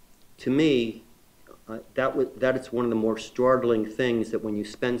to me, that is one of the more startling things, that when you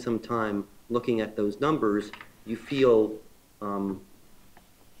spend some time looking at those numbers, you feel a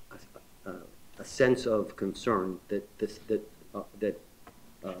sense of concern that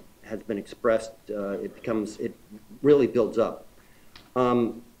has been expressed. It really builds up.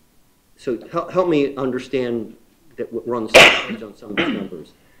 So help me understand that we're on the same page on some of these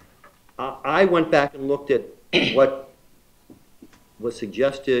numbers. I went back and looked at what was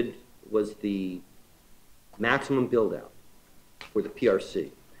suggested was the maximum build-out for the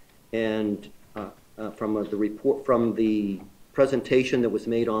PRC. And from the report, from the presentation that was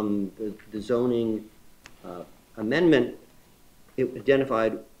made on the zoning amendment, it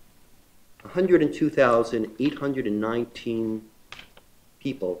identified 102,819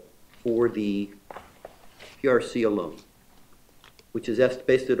 people for the PRC alone, which is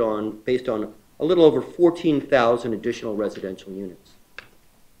based on a little over 14,000 additional residential units.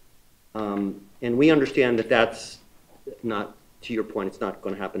 And we understand that that's not, to your point, it's not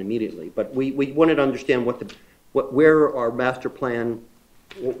going to happen immediately. But we wanted to understand where our master plan,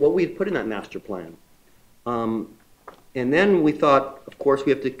 what we had put in that master plan. And then we thought, of course,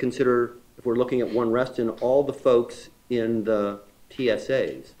 we have to consider, if we're looking at One Reston, all the folks in the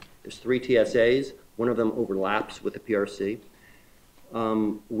TSAs. There's 3 TSAs. One of them overlaps with the PRC.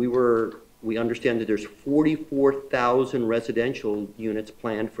 We understand that there's 44,000 residential units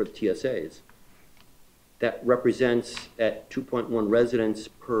planned for the TSAs. That represents, at 2.1 residents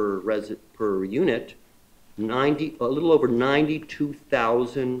per unit, a little over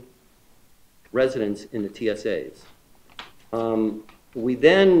 92,000 residents in the TSAs. We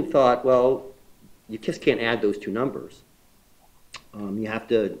then thought, well, you just can't add those two numbers. You have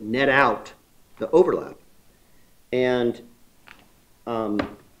to net out the overlap. And the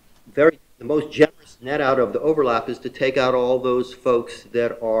most generous net out of the overlap is to take out all those folks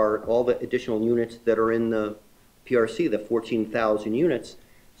that are, all the additional units that are in the PRC, the 14,000 units.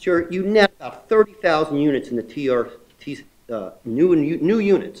 So you net about 30,000 units in the new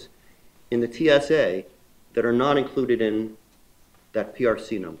units in the TSA that are not included in that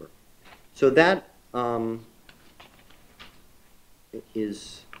PRC number. So that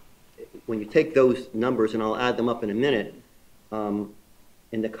is, when you take those numbers, and I'll add them up in a minute, in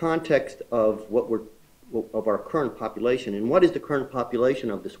the context of of our current population, and what is the current population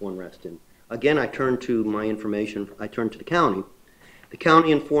of this One Reston? Again, I turn to my information. I turn to the county. The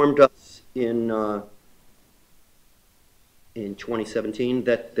county informed us in 2017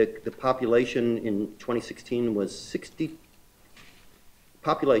 that the population in 2016 was 60.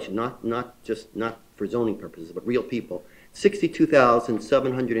 Population, not for zoning purposes, but real people.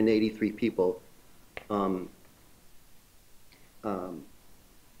 62,783 people.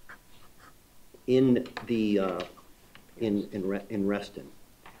 In Reston.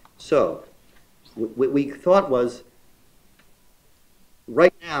 So what we thought was,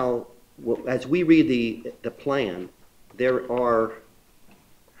 right now, as we read the plan, there are,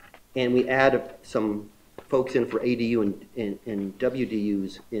 and we add some folks in for ADU and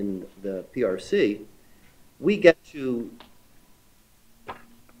WDUs in the PRC, we get to,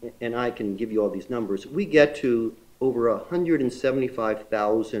 and I can give you all these numbers, we get to over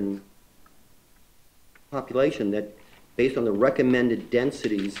 175,000 population that, based on the recommended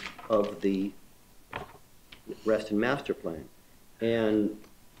densities of the Reston master plan. And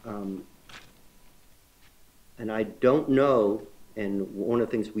I don't know, and one of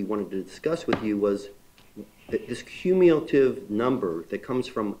the things we wanted to discuss with you was that this cumulative number that comes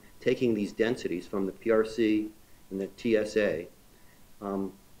from taking these densities from the PRC and the TSA,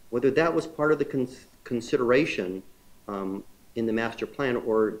 whether that was part of the consideration in the master plan,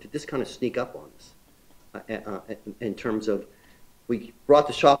 or did this kind of sneak up on us? In terms of, we brought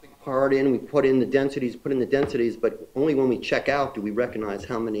the shopping cart in, we put in the densities, but only when we check out do we recognize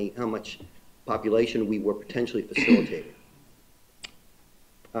how much population we were potentially facilitating.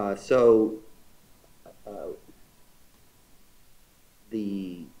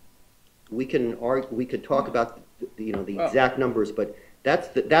 We could talk about the exact numbers, but that's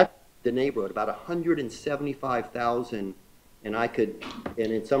the neighborhood, about 175,000, and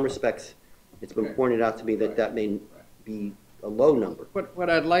in some respects, it's been pointed out to me that may be a low number. What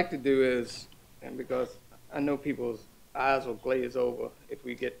I'd like to do is, and because I know people's eyes will glaze over if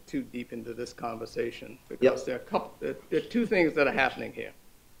we get too deep into this conversation, because there are two things that are happening here.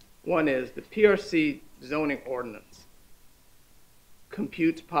 One is the PRC zoning ordinance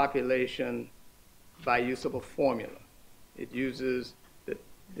computes population by use of a formula. It uses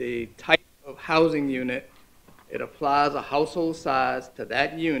the type of housing unit, it applies a household size to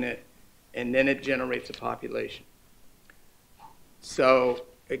that unit, and then it generates a population. So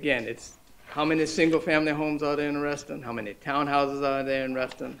again, it's how many single-family homes are there in Reston, how many townhouses are there in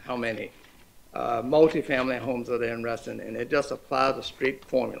Reston, how many multifamily homes are there in Reston, and it just applies a straight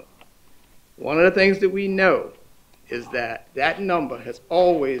formula. One of the things that we know is that that number has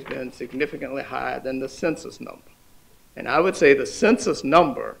always been significantly higher than the census number. And I would say the census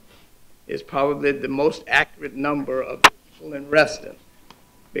number is probably the most accurate number of people in Reston.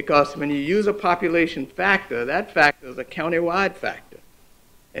 Because when you use a population factor, that factor is a county-wide factor.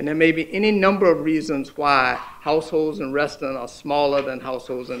 And there may be any number of reasons why households in Reston are smaller than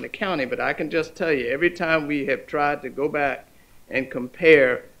households in the county, but I can just tell you, every time we have tried to go back and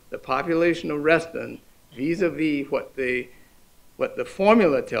compare the population of Reston vis-a-vis what the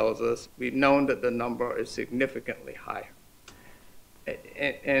formula tells us, we've known that the number is significantly higher.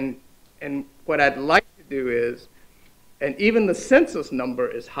 And what I'd like to do is, and even the census number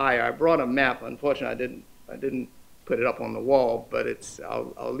is higher. I brought a map. Unfortunately, I didn't put it up on the wall, but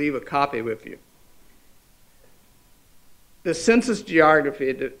I'll leave a copy with you. The census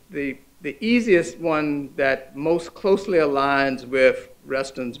geography, the easiest one that most closely aligns with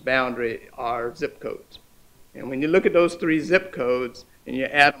Reston's boundary are zip codes. And when you look at those 3 zip codes and you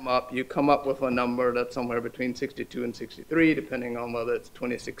add them up, you come up with a number that's somewhere between 62 and 63, depending on whether it's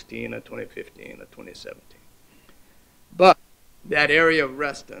 2016 or 2015 or 2017. But that area of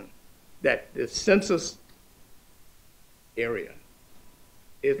Reston, that the census area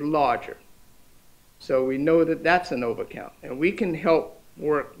is larger. So we know that that's an overcount. And we can help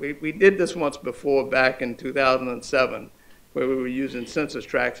work. We did this once before back in 2007 where we were using census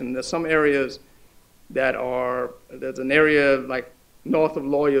tracts. And there's some areas that there's an area like north of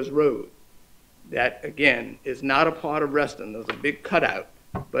Lawyers Road that, again, is not a part of Reston. There's a big cutout,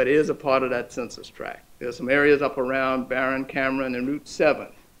 but is a part of that census tract. There's some areas up around Barron, Cameron, and Route 7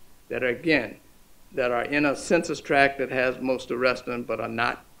 that are, again, that are in a census tract that has most of Reston, but are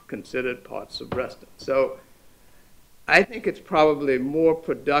not considered parts of Reston. So I think it's probably more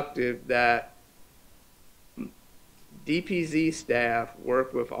productive that DPZ staff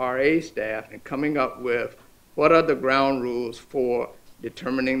work with RA staff in coming up with what are the ground rules for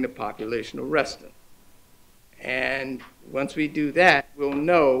determining the population of Reston. And once we do that, we'll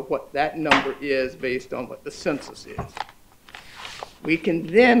know what that number is based on what the census is. We can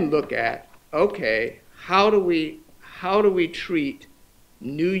then look at, okay, how do we treat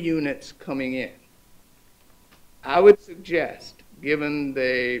new units coming in? I would suggest, given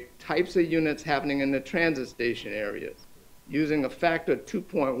the types of units happening in the transit station areas, using a factor of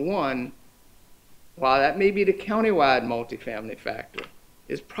 2.1, while that may be the countywide multifamily factor,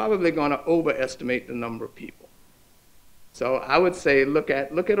 is probably going to overestimate the number of people. So I would say look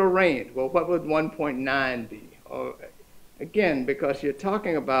at a range. Well, what would 1.9 be? Or, again, because you're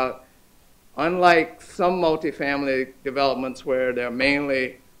talking about, unlike some multifamily developments where they're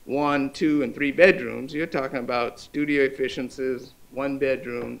mainly 1, 2, and 3 bedrooms, you're talking about studio efficiencies, 1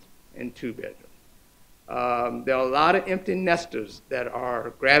 bedroom and 2 bedrooms. There are a lot of empty nesters that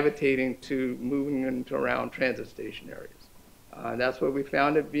are gravitating to moving into around transit station areas. That's what we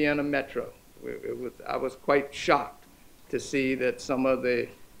found at Vienna Metro. I was quite shocked to see that some of the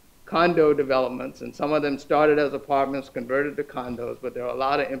condo developments, and some of them started as apartments, converted to condos, but there are a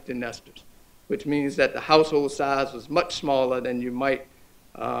lot of empty nesters, which means that the household size was much smaller than you might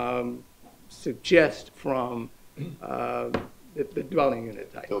suggest from the dwelling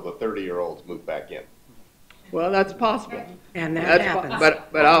unit type. So the 30-year-olds move back in. Well, that's possible, And that happens.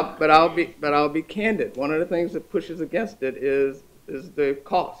 but I'll be candid. One of the things that pushes against it is the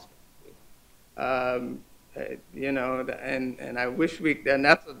cost. You know, and I wish and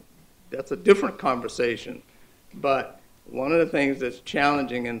that's a different conversation. But one of the things that's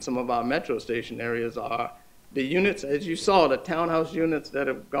challenging in some of our metro station areas are the units, as you saw, the townhouse units that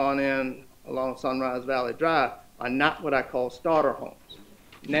have gone in along Sunrise Valley Drive are not what I call starter homes.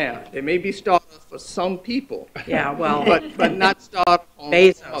 Now, they may be starters for some people. Yeah, well. But not starter homes.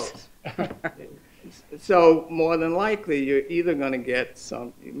 Bezos. So more than likely, you're either going to get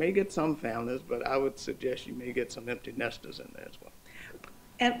some, you may get some families, but I would suggest you may get some empty nesters in there as well.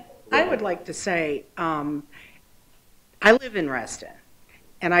 And I would like to say, I live in Reston,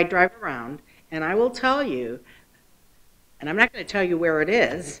 and I drive around, and I will tell you, and I'm not going to tell you where it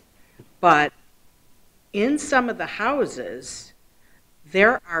is, but in some of the houses,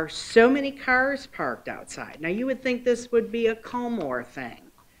 there are so many cars parked outside. Now, you would think this would be a Culmore thing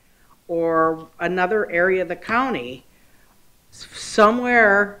or another area of the county.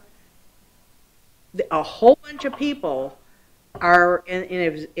 Somewhere, a whole bunch of people are,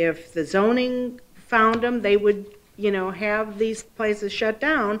 and if the zoning found them, they would, you know, have these places shut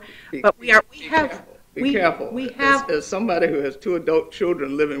down. But we have. Be careful. We have. As somebody who has 2 adult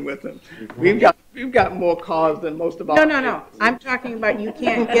children living with them, we've got more cars than most of our. No. I'm talking about you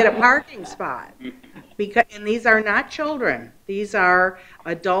can't get a parking spot and these are not children. These are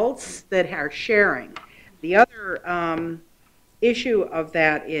adults that are sharing. The other issue of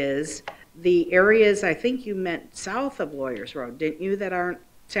that is the areas, I think you meant south of Lawyers Road, didn't you, that aren't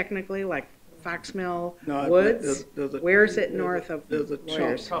technically like Fox Mill No, Woods? there's a- Where's it north of there's a chunk.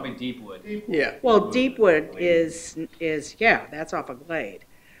 Lawyers? Probably Deepwood. Yeah. Well, Deepwood is, yeah, that's off of Glade.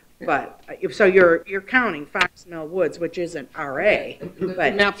 But, so you're counting Fox Mill Woods, which isn't RA, The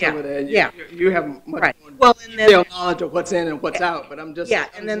but, maps yeah, over there, yeah. you have much Right. more Well, and then detailed knowledge of what's in and what's out, but I'm just. Yeah,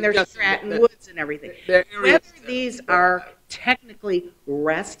 I'm and then there's suggesting Stratton that- Woods and everything. there are areas Whether these are technically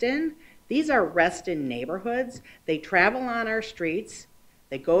Reston, these are Reston neighborhoods. They travel on our streets,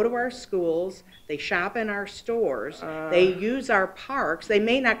 they go to our schools, they shop in our stores, they use our parks. They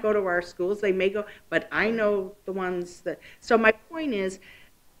may not go to our schools, they may go, but I know the ones that, so my point is,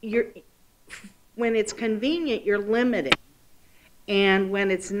 when it's convenient, you're limiting. And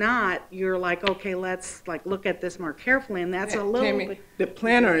when it's not, you're like, okay, let's like look at this more carefully, and that's a little Tammy, bit. the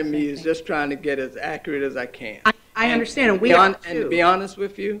planner in me is just trying to get as accurate as I can. I understand, and we be are And to too. be honest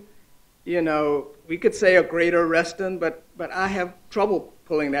with you, we could say a greater Reston, but I have trouble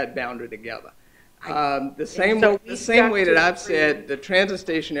pulling that boundary together. The same so we way stuck that to I've said the transit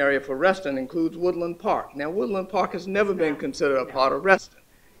station area for Reston includes Woodland Park. Now, Woodland Park has never been considered a part of Reston.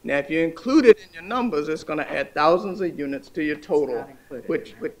 Now, if you include it in your numbers, it's going to add thousands of units to your total,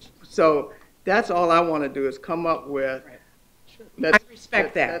 so that's all I want to do is come up with. I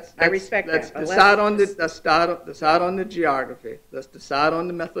respect that. I respect that. Let's But decide on decide on the geography. Let's decide on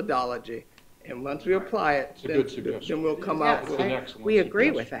the methodology, and once we apply it, It's a good suggestion. then we'll come out It's with. an excellent We agree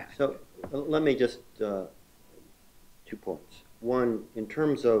with suggestion. that. So let me just, 2 points. One, in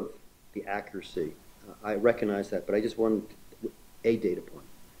terms of the accuracy, I recognize that, but I just wanted a data point.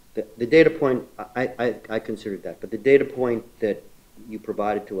 The data point, I considered that, but the data point that you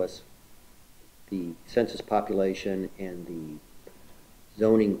provided to us, the census population and the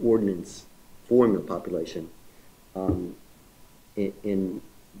zoning ordinance formula population, in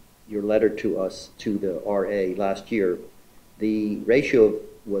your letter to us, to the RA last year, the ratio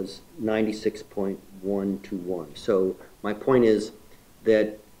was 96.1 to 1. So my point is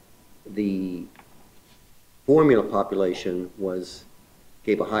that the formula population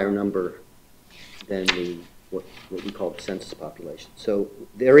gave a higher number than what we call the census population. So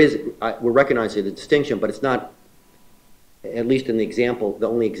we're recognizing the distinction, but it's not, at least in the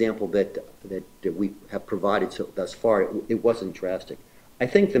only example that we have provided thus far, it wasn't drastic. I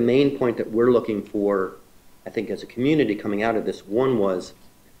think the main point that we're looking for, I think as a community coming out of this, one was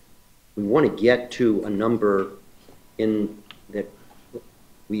we want to get to a number that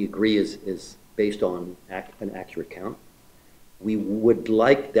we agree is based on an accurate count. We would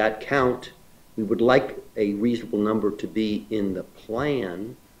like that count, we would like a reasonable number to be in the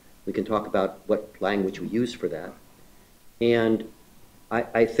plan. We can talk about what language we use for that. And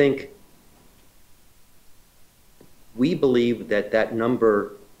I think we believe that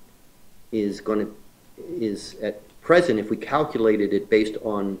number is at present, if we calculated it based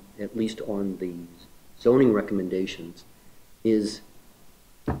on, at least on the zoning recommendations, is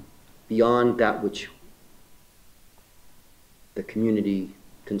beyond that which the community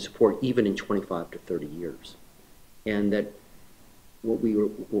can support even in 25 to 30 years. And that what we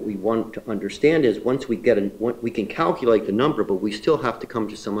want to understand is once we we can calculate the number, but we still have to come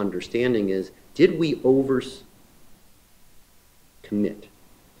to some understanding is, did we commit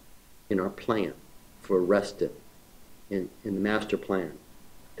in our plan for Reston, in the master plan,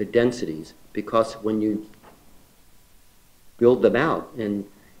 the densities? Because when you build them out, and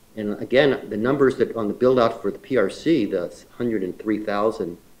again, the numbers that on the build out for the PRC, the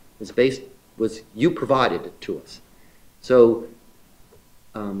 103,000 was you provided it to us. So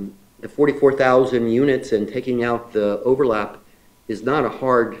the 44,000 units and taking out the overlap is not a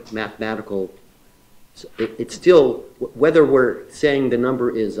hard mathematical. It's still, whether we're saying the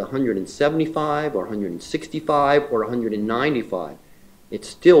number is 175 or 165 or 195, it's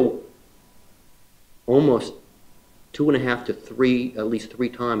still almost 2.5 to 3, at least 3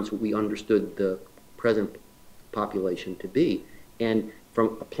 times what we understood the present population to be. And for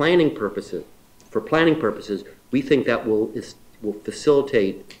planning purposes, we think that will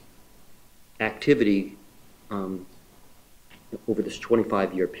facilitate activity over this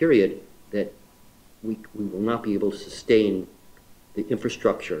 25-year period that we will not be able to sustain the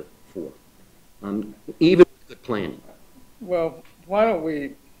infrastructure for, even with good planning. Well, why don't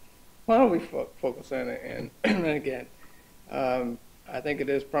we focus on it? And again, I think it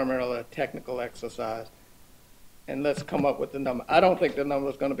is primarily a technical exercise, and let's come up with the number. I don't think the number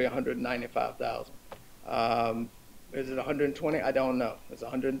is going to be 195,000. Is it 120? I don't know. It's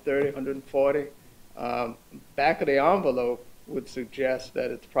 130, 140. Back of the envelope would suggest that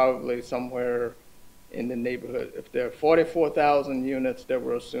it's probably somewhere in the neighborhood. If there are 44,000 units that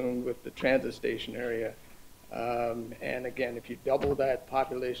were assumed with the transit station area, and again, if you double that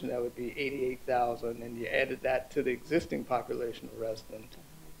population, that would be 88,000, and you added that to the existing population of Reston,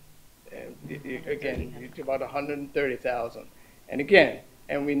 and again, it's about 130,000. And again,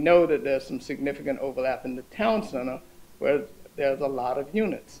 and we know that there's some significant overlap in the town center where there's a lot of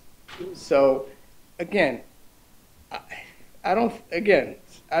units. So again, I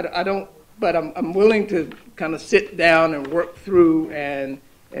don't, but I'm willing to kind of sit down and work through and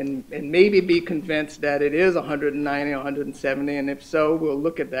maybe be convinced that it is 190 or 170, and if so, we'll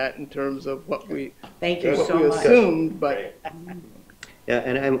look at that in terms of what we Thank you so much. assumed, but Yeah,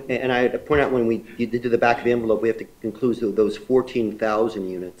 and I point out when we did the back of the envelope, we have to include those 14,000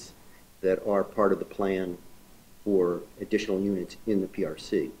 units that are part of the plan for additional units in the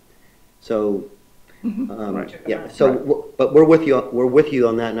PRC. So, yeah. So, but we're with you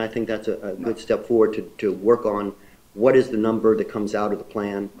on that, and I think that's a good step forward to work on what is the number that comes out of the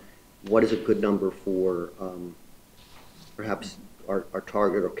plan, what is a good number for perhaps our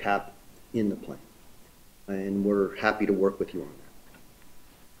target or cap in the plan, and we're happy to work with you on that.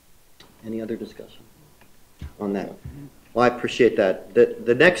 Any other discussion on that? Well, I appreciate that.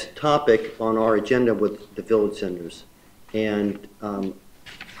 The next topic on our agenda was the village centers. And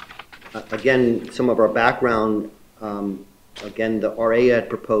again, some of our background, again, the RA had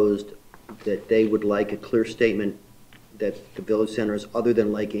proposed that they would like a clear statement that the village centers, other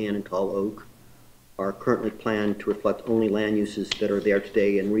than Lake Ann and Tall Oak, are currently planned to reflect only land uses that are there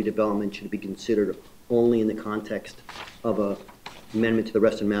today, and redevelopment should be considered only in the context of a amendment to the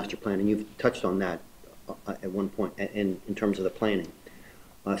Reston Master Plan, and you've touched on that at one point in terms of the planning.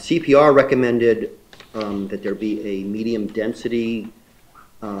 CPR recommended that there be a medium density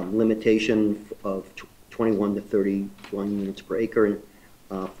limitation of 21 to 31 units per acre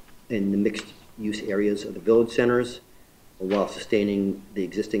in the mixed use areas of the village centers, while sustaining the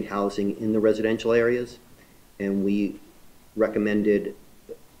existing housing in the residential areas. And we recommended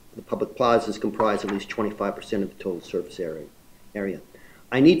the public plazas comprise at least 25% of the total surface area.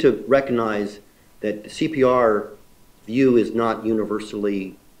 I need to recognize that the CPR view is not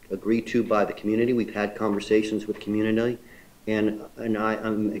universally agreed to by the community. We've had conversations with community, and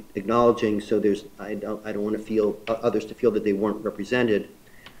I'm acknowledging, so I don't want to feel others to feel that they weren't represented,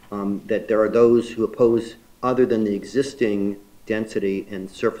 that there are those who oppose other than the existing density and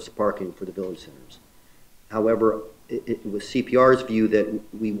surface parking for the village centers. However, it was CPR's view that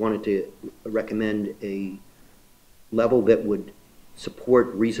we wanted to recommend a level that would support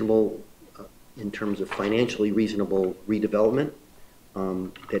reasonable, in terms of financially reasonable redevelopment,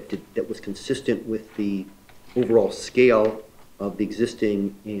 that was consistent with the overall scale of the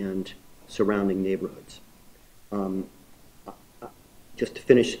existing and surrounding neighborhoods. Just to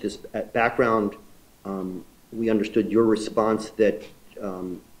finish this background, we understood your response that,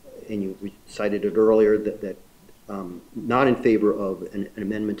 and you cited it earlier, that not in favor of an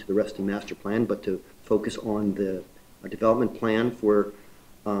amendment to the Reston Master Plan, but to focus on the development plan for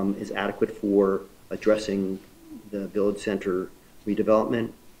is adequate for addressing the village center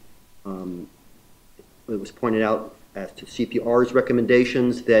redevelopment. It was pointed out as to CPR's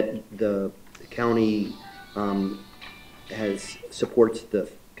recommendations that the county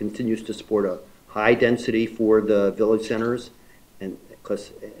continues to support a high density for the village centers, and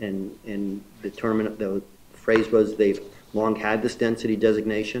determine, the phrase was they've long had this density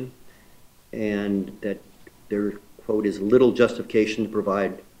designation, and that their quote is little justification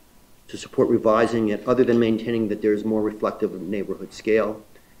to support revising it other than maintaining that there's more reflective of neighborhood scale.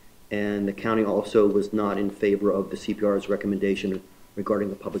 And the county also was not in favor of the CPR's recommendation regarding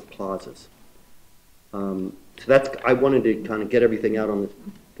the public plazas. So I wanted to kind of get everything out on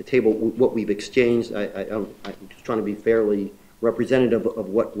the table, what we've exchanged. I'm just trying to be fairly representative of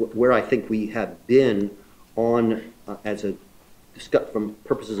where I think we have been on, from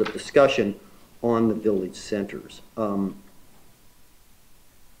purposes of discussion, on the village centers.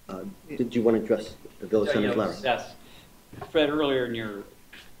 Did you want to address the village centers, Larry? Yes. Fred, earlier in your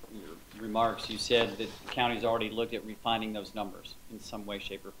remarks, you said that the county's already looked at refining those numbers in some way,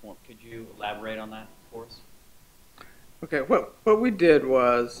 shape, or form. Could you elaborate on that for us? Okay, what we did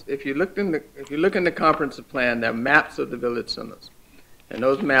was, if you look in the comprehensive plan, there are maps of the village centers, and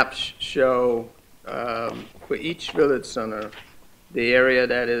those maps show for each village center the area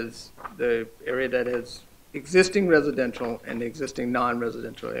that is existing residential and the existing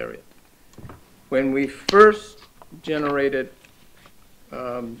non-residential area. When we first generated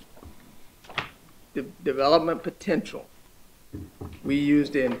the development potential, we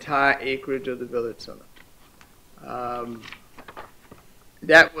used the entire acreage of the village center.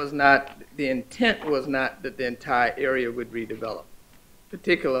 that was not, the intent was not that the entire area would redevelop.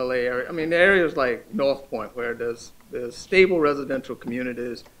 Particularly, I mean, areas like North Point where there's stable residential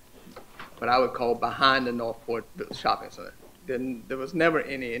communities, what I would call behind the North Point shopping center. Then there was never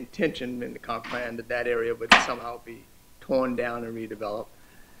any intention in the comp plan that that area would somehow be torn down and redeveloped.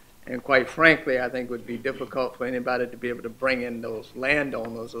 And quite frankly, I think it would be difficult for anybody to be able to bring in those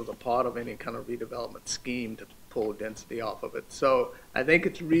landowners as a part of any kind of redevelopment scheme to pull density off of it. So I think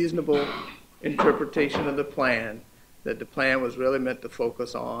it's reasonable interpretation of the plan that the plan was really meant to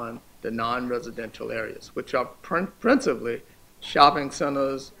focus on the non-residential areas, which are principally shopping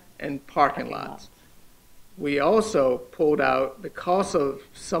centers and parking lots. We also pulled out, because of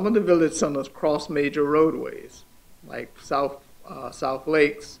some of the village centers cross major roadways, like South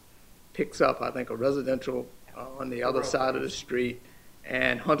Lakes picks up, I think, a residential on the other side of the street,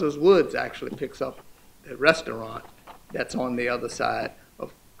 and Hunter's Woods actually picks up a restaurant that's on the other side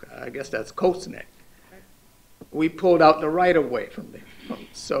of, I guess that's Coast Neck. We pulled out the right-of-way from there.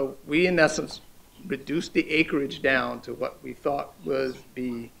 So we, in essence, reduced the acreage down to what we thought was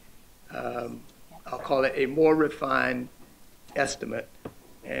the, I'll call it a more refined estimate.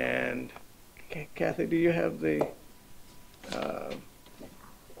 And Kathy, do you have the,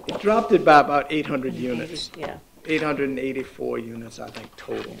 it dropped it by about 800 units. Yeah. 884 units, I think,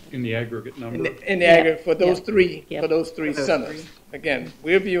 total. In the aggregate number? In the aggregate for those three, Yeah. for those three centers. Again,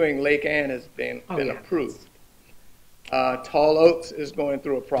 we're viewing Lake Ann as been yeah. approved. Tall Oaks is going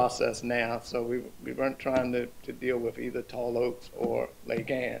through a process now, so we weren't trying to deal with either Tall Oaks or Lake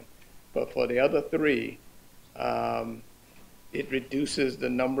Ann. But for the other three, it reduces the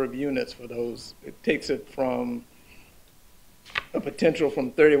number of units for those. It takes it from a potential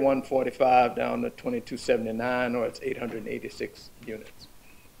from 3145 down to 2279, or it's 886 units,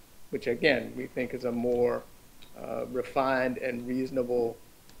 which again, we think is a more refined and reasonable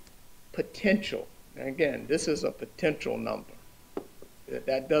potential. And again, this is a potential number.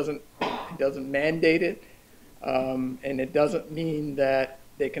 That doesn't mandate it, and it doesn't mean that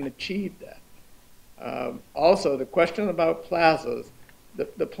they can achieve that. Also, the question about plazas,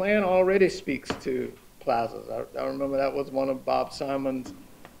 the plan already speaks to plazas. I remember that was one of Bob Simon's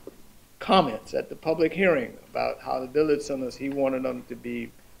comments at the public hearing about how the village centers, he wanted them to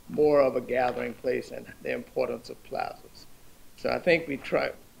be more of a gathering place and the importance of plazas. So I think we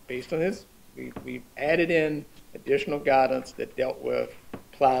tried, based on his, we added in additional guidance that dealt with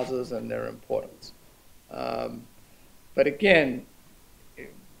plazas and their importance. But again,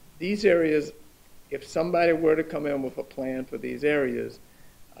 these areas, if somebody were to come in with a plan for these areas,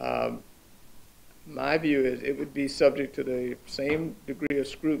 my view is it would be subject to the same degree of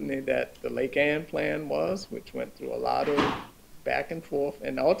scrutiny that the Lake Ann plan was, which went through a lot of back and forth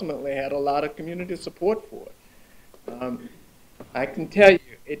and ultimately had a lot of community support for it. I can tell you,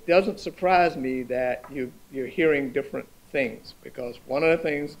 it doesn't surprise me that you're hearing different things, because one of the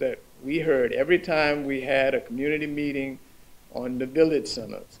things that we heard every time we had a community meeting on the village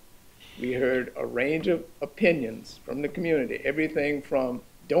centers, we heard a range of opinions from the community, everything from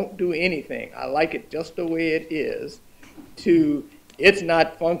don't do anything, I like it just the way it is, to it's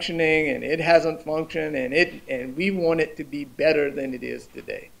not functioning and it hasn't functioned and we want it to be better than it is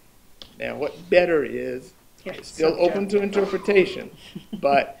today. Now, what better is, it's still open to interpretation,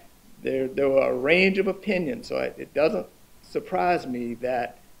 but there were a range of opinions, so it doesn't surprise me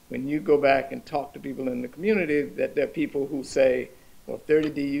that when you go back and talk to people in the community, that there are people who say, well, 30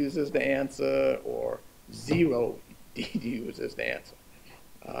 DUs is the answer, or 0 DUs is the answer.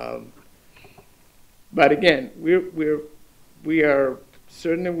 But again, we are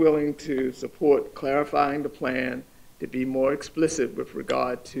certainly willing to support clarifying the plan to be more explicit with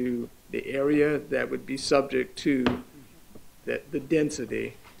regard to the area that would be subject to the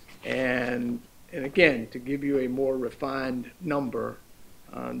density, and again, to give you a more refined number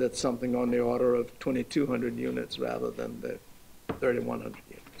that's something on the order of 2,200 units rather than the 3,100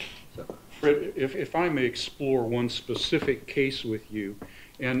 units. So. Fred, if I may explore one specific case with you,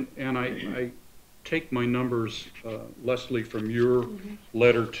 and I take my numbers, Leslie, from your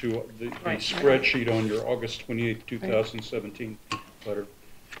letter to the spreadsheet on your August 28, 2017 letter.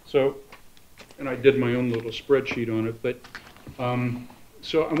 So, and I did my own little spreadsheet on it, but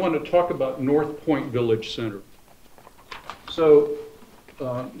so I want to talk about North Point Village Center. So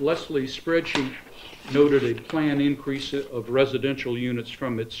Leslie's spreadsheet noted a planned increase of residential units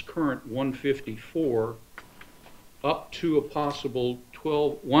from its current 154 up to a possible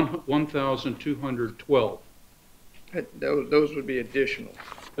 1,212. Those would be additional.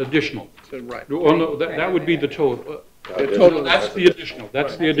 Additional. So, right. Well, no, that would be the total. The total. That's the additional,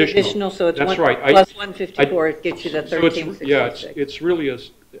 that's the additional. Additional, so it's That's one, right. plus 154, it gets you the So it's, 1366. yeah, it's really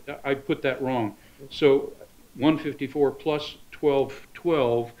I put that wrong. So 154 plus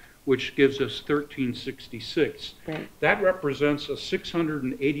 1212, which gives us 1366. Right. That represents a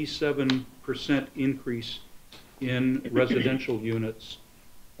 687% increase in residential units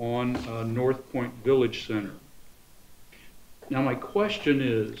on North Point Village Center. Now my question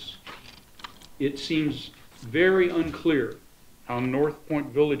is, it seems very unclear how North Point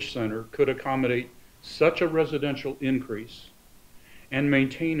Village Center could accommodate such a residential increase and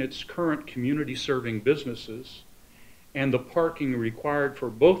maintain its current community-serving businesses and the parking required for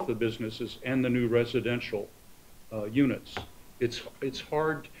both the businesses and the new residential units. It's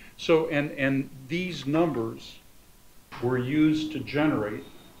hard. So, and these numbers were used to generate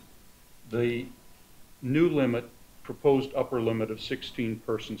the new limit, proposed upper limit of 16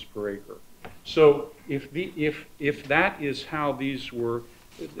 persons per acre. So if that is how these were,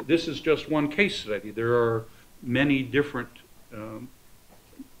 this is just one case study. There are many different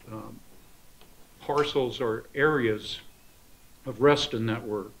parcels or areas of Reston that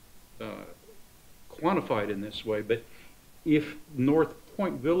were quantified in this way. But if North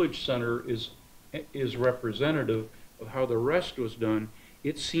Point Village Center is representative of how the rest was done,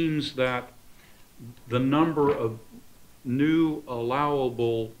 it seems that the number of new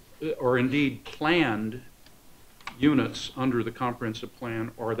allowable or indeed planned units under the comprehensive plan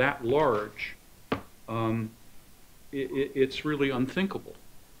are that large, it's really unthinkable.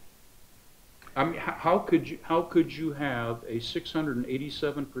 I mean, how could you have a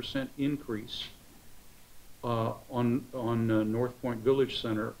 687% increase on North Point Village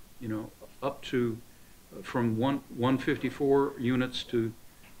Center, you know, up to from 154 units to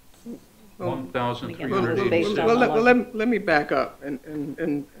 1,380. Well, let me back up,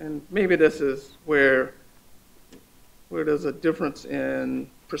 and maybe this is where there's a difference in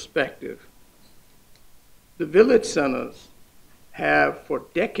perspective. The village centers have for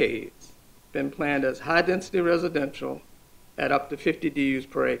decades been planned as high-density residential at up to 50 DUs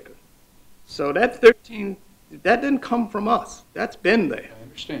per acre. So that 13, that didn't come from us. That's been there. I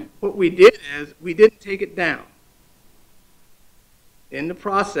understand. What we did is we didn't take it down. In the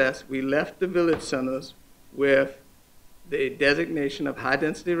process, we left the village centers with the designation of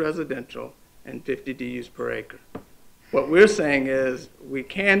high-density residential and 50 DUs per acre. What we're saying is we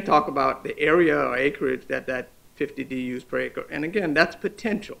can talk about the area or acreage that 50 DUs per acre. And again, that's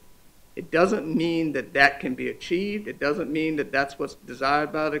potential. It doesn't mean that that can be achieved. It doesn't mean that that's what's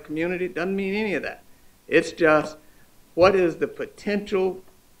desired by the community. It doesn't mean any of that. It's just what is the potential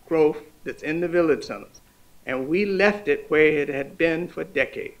growth that's in the village centers. And we left it where it had been for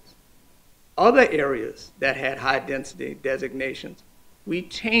decades. Other areas that had high density designations, we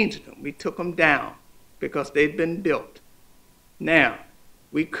changed them. We took them down because they'd been built. Now,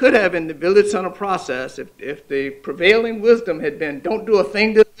 we could have in the village center process, if the prevailing wisdom had been don't do a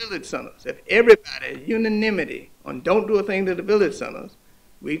thing to the village centers, if everybody, unanimity on don't do a thing to the village centers,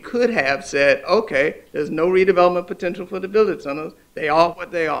 we could have said, okay, there's no redevelopment potential for the village centers. They are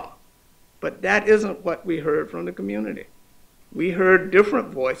what they are. But that isn't what we heard from the community. We heard different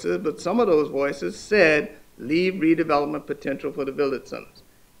voices, but some of those voices said, leave redevelopment potential for the village centers.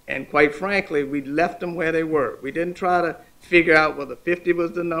 And quite frankly, we left them where they were. We didn't try to figure out whether 50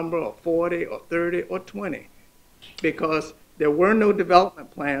 was the number, or 40, or 30, or 20, because there were no development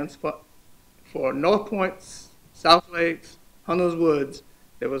plans for North Point, South Lakes, Hunters Woods.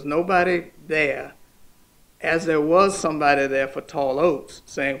 There was nobody there, as there was somebody there for Tall Oaks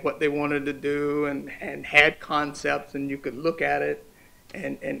saying what they wanted to do and had concepts, and you could look at it.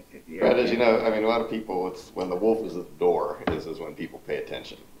 And Right, as you know, I mean, a lot of people, it's when the wolf is at the door is when people pay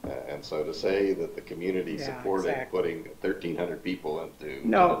attention. And so to say that the community supported putting 1,300 people into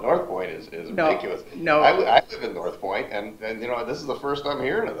North Point is ridiculous. No. I live in North Point, and you know, this is the first I'm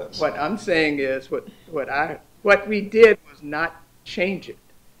hearing of this. What I'm saying is what we did was not change it.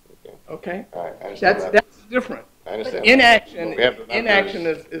 Okay? All right, I understand that's different. I understand. Inaction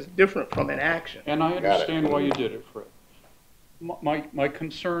is different from inaction. And I understand why you did it, Fred. My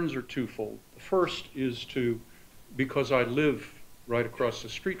concerns are twofold. The first is because I live right across the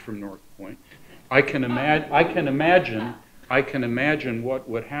street from North Point, I can imagine what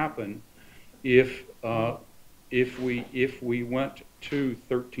would happen if we went to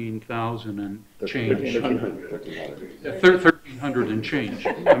 13,000 and change. 1,300 and change.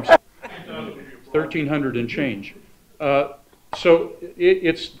 I'm sorry. 1,300 and change. So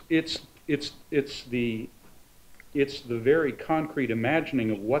it's the very concrete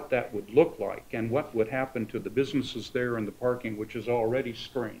imagining of what that would look like and what would happen to the businesses there and the parking, which is already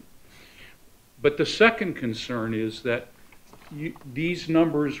strained. But the second concern is that these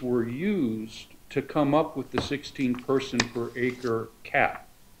numbers were used to come up with the 16 person per acre cap.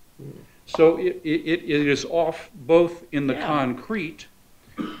 So it is off both in the concrete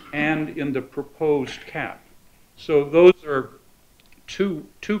and in the proposed cap. So those are two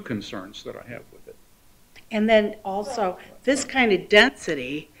concerns that I have with it. And then also, this kind of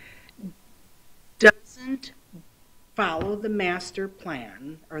density doesn't follow the master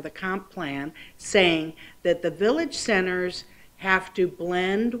plan or the comp plan saying that the village centers have to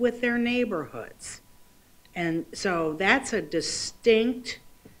blend with their neighborhoods. And so that's a distinct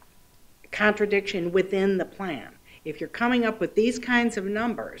contradiction within the plan. If you're coming up with these kinds of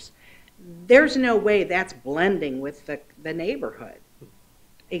numbers, there's no way that's blending with the neighborhood,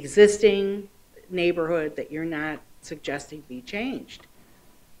 existing neighborhood that you're not suggesting be changed.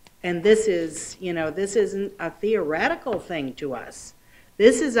 And this is, you know, this isn't a theoretical thing to us.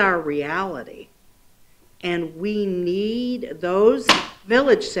 This is our reality. And we need those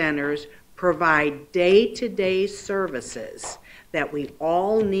village centers provide day-to-day services that we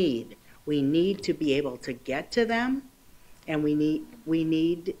all need. We need to be able to get to them, and we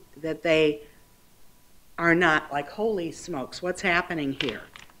need that they are not like, holy smokes, what's happening here?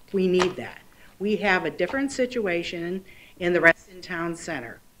 We need that. We have a different situation in the Reston Town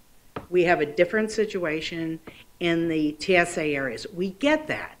Center. We have a different situation in the TSA areas. We get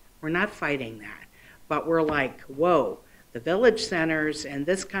that. We're not fighting that. But we're like, whoa, the village centers and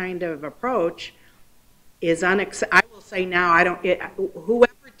this kind of approach is unacceptable. I will say now,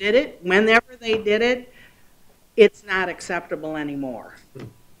 whoever did it, whenever they did it, it's not acceptable anymore.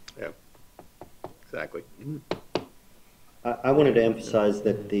 Yeah, exactly. I wanted to emphasize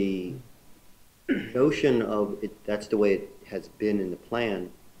that the notion of it, that's the way it has been in the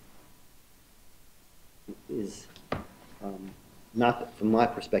plan, is not, from my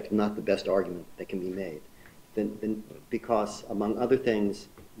perspective, not the best argument that can be made. Then because, among other things,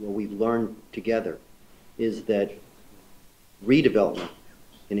 what we've learned together is that redevelopment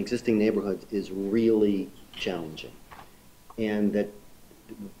in existing neighborhoods is really challenging. And that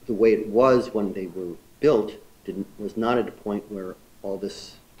the way it was when they were built was not at a point where all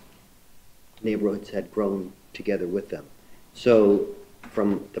this neighborhoods had grown together with them. So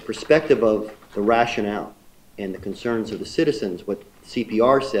from the perspective of the rationale and the concerns of the citizens, what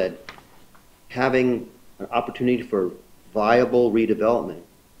CPR said, having an opportunity for viable redevelopment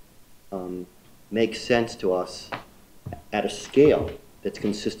makes sense to us at a scale that's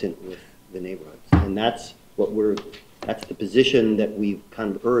consistent with the neighborhoods. And that's what that's the position that we've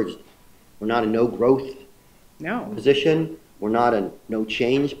kind of urged. We're not a no growth position. We're not a no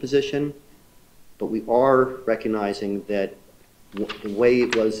change position. But we are recognizing that the way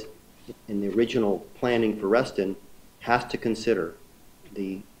it was in the original planning for Reston has to consider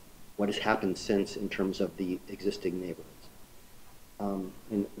what has happened since in terms of the existing neighborhoods.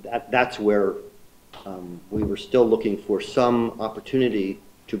 And that's where we were still looking for some opportunity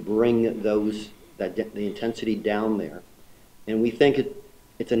to bring the intensity down there. And we think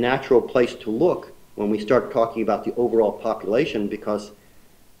it's a natural place to look when we start talking about the overall population, because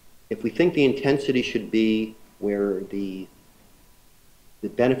if we think the intensity should be where the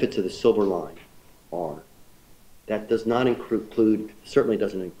benefits of the Silver Line are, that does not include, certainly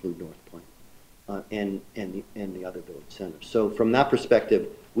doesn't include North Point and the other village centers. So from that perspective,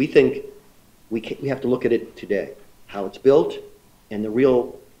 we think we have to look at it today, how it's built, and the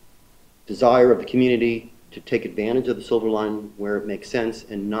real desire of the community to take advantage of the Silver Line where it makes sense,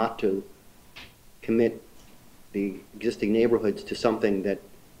 and not to commit the existing neighborhoods to something that,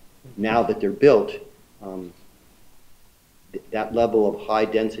 now that they're built, that level of high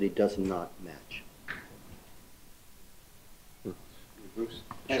density does not match. Bruce?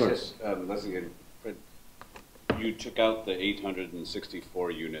 Sure. Leslie, you took out the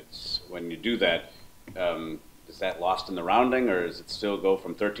 864 units. When you do that, is that lost in the rounding, or does it still go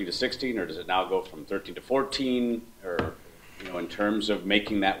from 13 to 16, or does it now go from 13 to 14? Or, you know, in terms of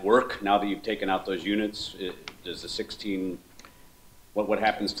making that work, now that you've taken out those units, does the 16, what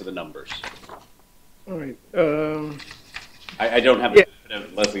happens to the numbers? All right. I don't have the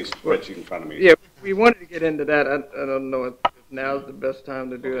Leslie's spreadsheet in front of me. Yeah, we wanted to get into that. I don't know if now's the best time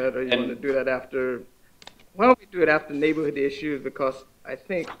to do that, or you want to do that after. Why don't we do it after neighborhood issues? Because I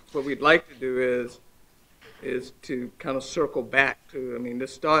think what we'd like to do is to kind of circle back to, I mean,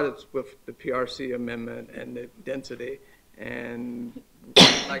 this started with the PRC amendment and the density, and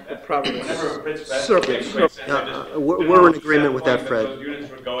like the probably circle. We're in agreement with that, Fred. Those units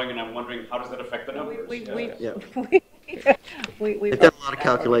were going, and I'm wondering, how does that affect the numbers? We've They've done a lot of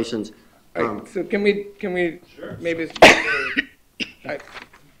calculations. So can we Sure. maybe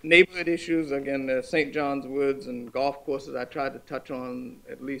neighborhood issues, again, the St. John's Woods and golf courses, I tried to touch on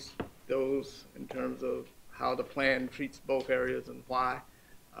at least those in terms of how the plan treats both areas and why.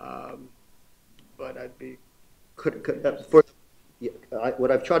 But I'd be.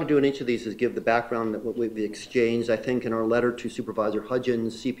 What I've tried to do in each of these is give the background that what we've exchanged. I think in our letter to Supervisor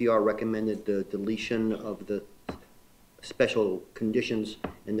Hudgens, CPR recommended the deletion of the special conditions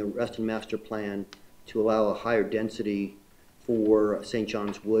in the Reston Master Plan to allow a higher density for St.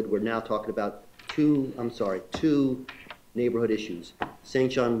 John's Wood. We're now talking about two neighborhood issues,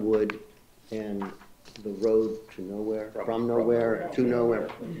 St. John Wood and the road to nowhere, from nowhere to nowhere.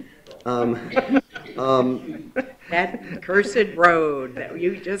 That cursed road that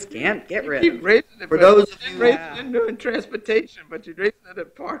you just can't get rid Keep of. raising it, For but those of you're you- raising it doing transportation, but you're raising it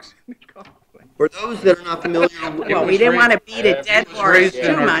at parks and golf. For those that are not familiar, Well, we didn't want to beat a dead It was horse raised in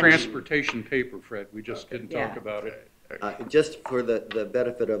too our much. transportation paper, Fred. We just didn't talk Yeah. about it. just for the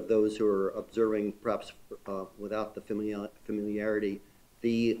benefit of those who are observing, perhaps without the familiarity,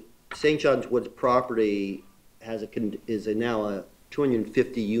 the St. John's Woods property is now a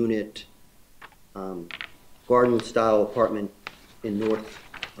 250 unit garden-style apartment in North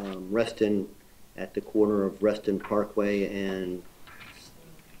Reston at the corner of Reston Parkway and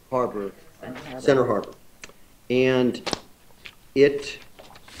Center Harbor. And it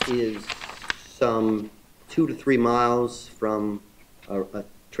is some 2 to 3 miles from a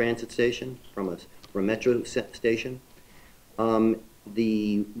transit station, from a metro station.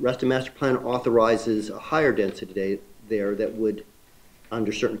 The Reston Master Plan authorizes a higher density there that would,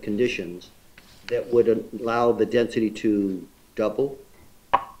 under certain conditions, that would allow the density to double,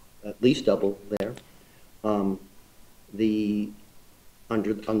 at least double there,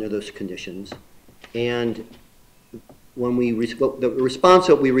 under those conditions. And when the response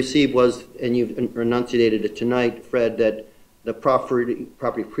that we received was, and you've enunciated it tonight, Fred, that the property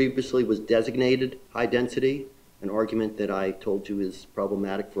previously was designated high density, an argument that I told you is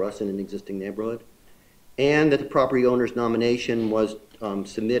problematic for us in an existing neighborhood, and that the property owner's nomination was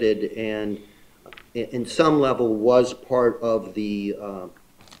submitted and in some level was part of the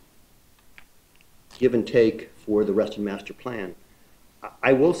give and take for the Reston Master Plan.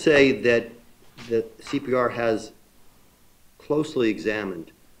 I will say that the CPR has closely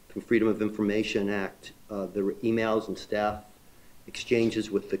examined, through Freedom of Information Act, the emails and staff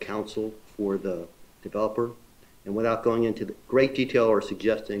exchanges with the counsel for the developer. And without going into great detail or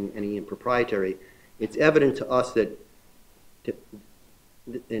suggesting any impropriety, it's evident to us that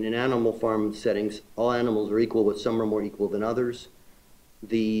in an animal farm settings, all animals are equal, but some are more equal than others.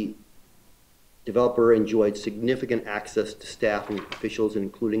 The developer enjoyed significant access to staff and officials,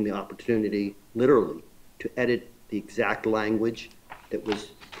 including the opportunity, literally, to edit the exact language that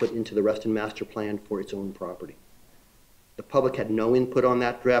was put into the Reston Master Plan for its own property. The public had no input on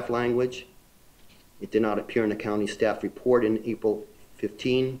that draft language. It did not appear in the county staff report in April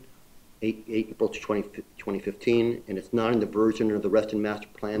 2015, and it's not in the version of the Reston Master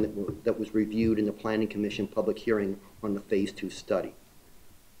Plan that was reviewed in the Planning Commission public hearing on the Phase 2 study.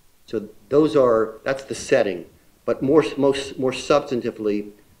 So that's the setting. But more substantively,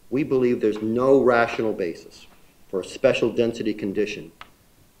 we believe there's no rational basis for a special density condition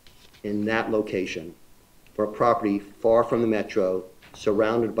in that location for a property far from the metro,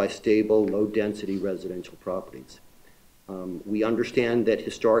 surrounded by stable, low-density residential properties. We understand that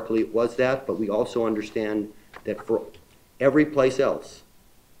historically it was that, but we also understand that for every place else,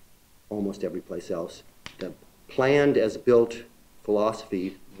 almost every place else, the planned as built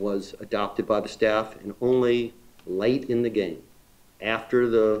philosophy was adopted by the staff, and only late in the game, after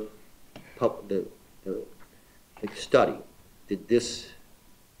the study, did this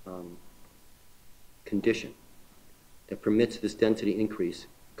condition that permits this density increase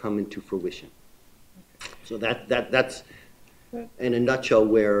come into fruition. So that's in a nutshell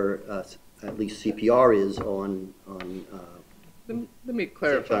where at least CPR is on Let me St.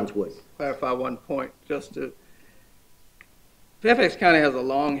 clarify John's Wood. one point. Fairfax County has a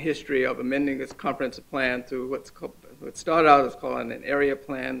long history of amending its comprehensive plan through what started out as called an area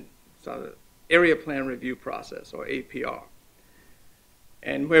plan review process, or APR,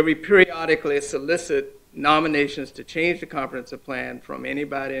 and where we periodically solicit nominations to change the comprehensive plan from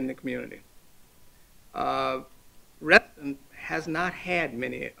anybody in the community. Reston has not had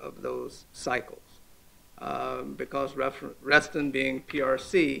many of those cycles because Reston being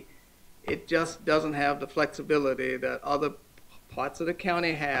PRC, it just doesn't have the flexibility that other parts of the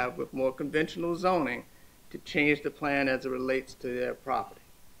county have with more conventional zoning to change the plan as it relates to their property.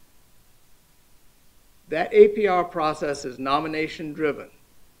 That APR process is nomination driven.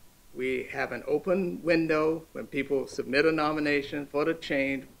 We have an open window when people submit a nomination for the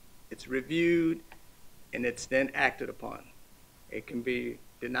change. It's reviewed, and it's then acted upon. It can be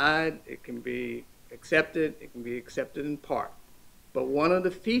denied, it can be accepted, it can be accepted in part. But one of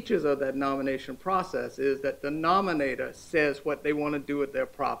the features of that nomination process is that the nominator says what they want to do with their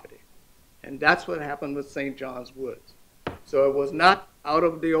property. And that's what happened with St. John's Woods. So it was not out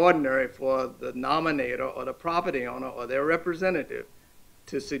of the ordinary for the nominator or the property owner or their representative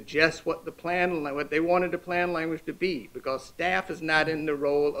to suggest what they wanted the plan language to be, because staff is not in the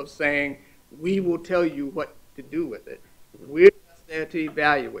role of saying, we will tell you what to do with it. We're just there to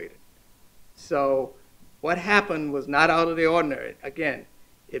evaluate it. So what happened was not out of the ordinary. Again,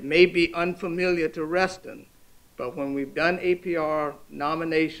 it may be unfamiliar to Reston, but when we've done APR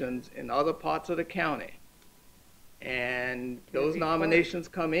nominations in other parts of the county, and those nominations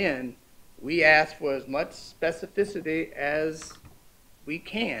come in, we ask for as much specificity as we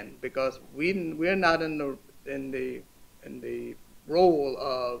can, because we're not in the role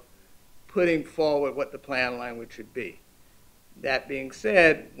of putting forward what the plan language should be. That being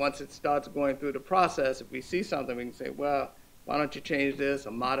said, once it starts going through the process, if we see something, we can say, well, why don't you change this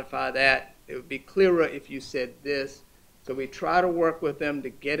or modify that? It would be clearer if you said this. So we try to work with them to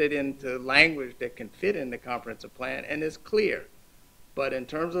get it into language that can fit in the comprehensive plan and is clear. But in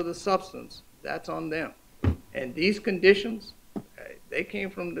terms of the substance, that's on them. And these conditions, they came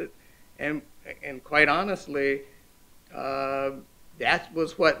from the, and quite honestly, that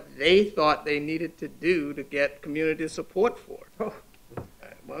was what they thought they needed to do to get community support for it.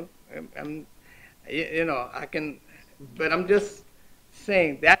 Well, but I'm just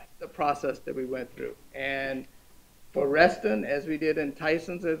saying that's the process that we went through. And for Reston, as we did in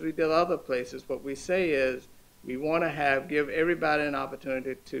Tyson's, as we did other places, what we say is we want to give everybody an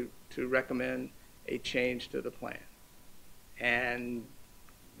opportunity to recommend a change to the plan. And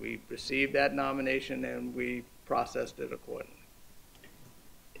we received that nomination and we processed it accordingly.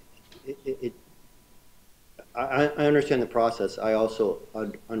 I understand the process. I also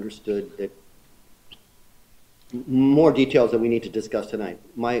understood that more details that we need to discuss tonight.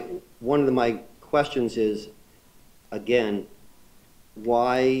 One of my questions is, again,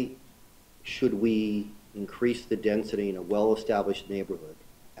 why should we increase the density in a well-established neighborhood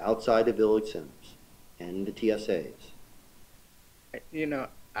outside the village centers and the TSAs?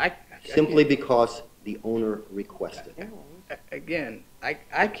 Simply because the owner requested. Again, I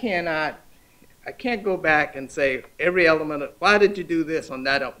can't go back and say every element of, why did you do this on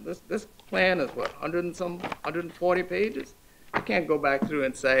that element? This plan is what, 140 pages? I can't go back through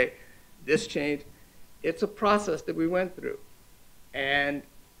and say this changed. It's a process that we went through. And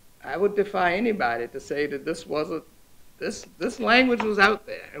I would defy anybody to say that this language was out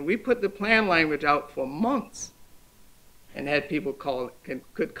there. And we put the plan language out for months and had people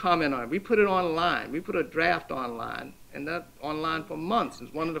could comment on it. We put it online. We put a draft online, and that online for months.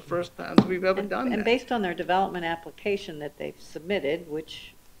 It's one of the first times we've ever done that. And based on their development application that they've submitted,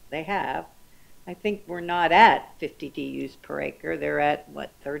 which they have, I think we're not at 50 DUs per acre. They're at,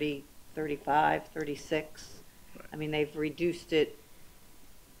 what, 30, 35, 36? Right. I mean, they've reduced it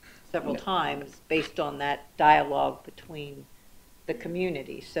several times based on that dialogue between the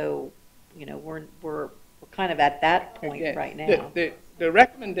community. So, we're kind of at that point again, right now. The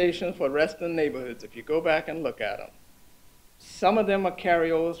recommendations for Reston neighborhoods, if you go back and look at them, some of them are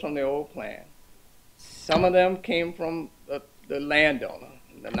carryovers from the old plan. Some of them came from the landowner,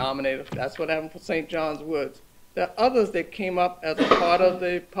 the nominator. That's what happened for St. John's Woods. There are others that came up as a part of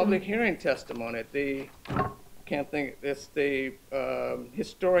the public hearing testimony. It's the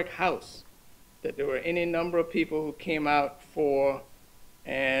historic house, that there were any number of people who came out for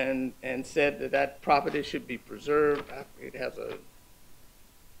and said that property should be preserved. It has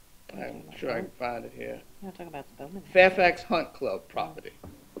I'm sure I can find it here. You're talking about the building. Fairfax Hunt Club property.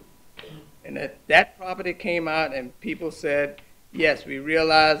 And that property came out and people said, yes, we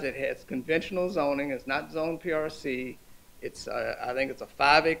realize it has conventional zoning. It's not zoned PRC. It's, I think it's a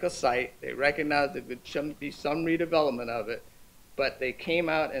 5-acre site. They recognize that there should be some redevelopment of it, but they came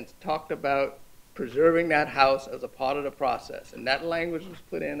out and talked about preserving that house as a part of the process. And that language was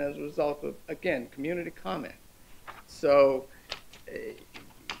put in as a result of, again, community comment. So,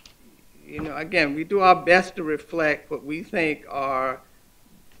 again, we do our best to reflect what we think are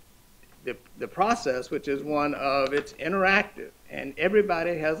the process, which is one of it's interactive, and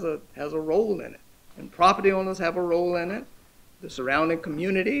everybody has a role in it. And property owners have a role in it. The surrounding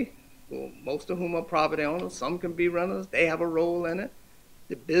community, well, most of whom are property owners, some can be renters, they have a role in it.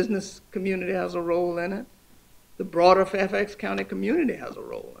 The business community has a role in it. The broader Fairfax County community has a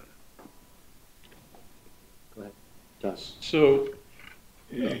role in it. Go ahead. John. So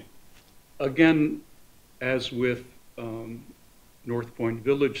again, as with North Point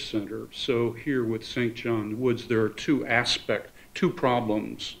Village Center, so here with St. John Woods, there are two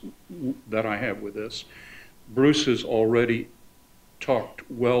problems that I have with this. Bruce has already talked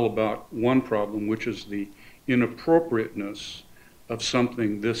well about one problem, which is the inappropriateness of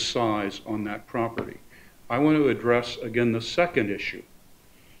something this size on that property. I want to address again the second issue,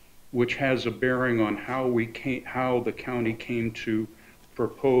 which has a bearing on how the county came to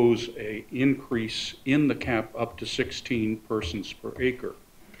propose an increase in the cap up to 16 persons per acre.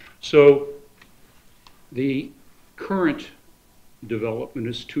 So the current development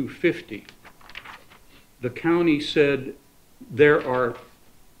is 250. The county said there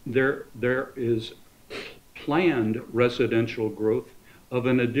is planned residential growth of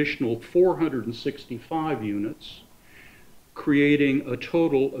an additional 465 units, creating a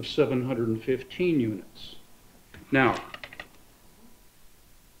total of 715 units. Now,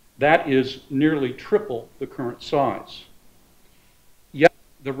 that is nearly triple the current size. Yet,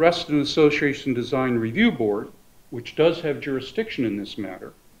 the Reston Association Design Review Board, which does have jurisdiction in this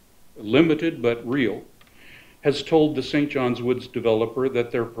matter, limited but real, has told the St. John's Woods developer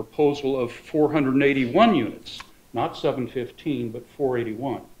that their proposal of 481 units, not 715, but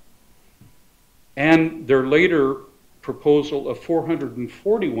 481, and their later proposal of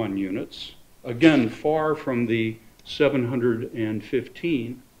 441 units, again far from the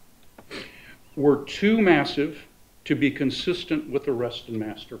 715, were too massive to be consistent with the Reston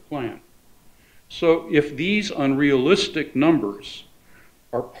Master Plan. So if these unrealistic numbers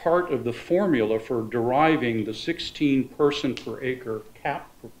are part of the formula for deriving the 16 person per acre cap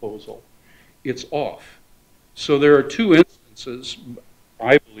proposal, it's off. So there are two instances,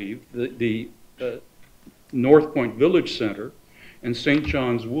 I believe, the North Point Village Center and St.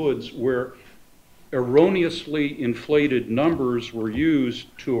 John's Woods, where erroneously inflated numbers were used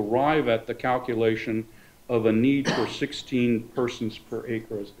to arrive at the calculation of a need for 16 persons per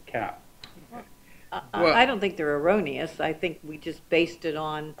acre as the cap. I don't think they're erroneous. I think we just based it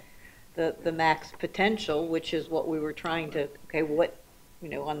on the max potential, which is what we were trying to, okay, what,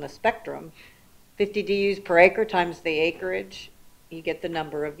 on the spectrum, 50 DUs per acre times the acreage, you get the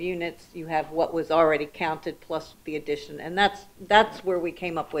number of units, you have what was already counted plus the addition, and that's where we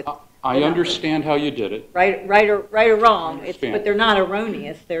came up with. I understand how you did it. Right or wrong, but they're not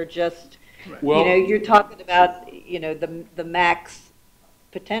erroneous. They're just, well, you're talking about, the max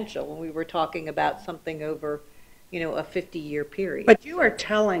potential when we were talking about something over, a 50-year period. But you are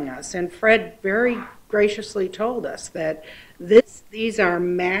telling us, and Fred very graciously told us, that these are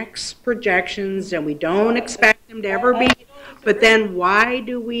max projections and we don't expect them to ever be. But then why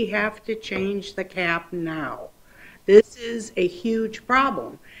do we have to change the cap now? This is a huge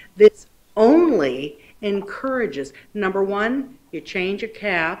problem. This only encourages, number one, you change a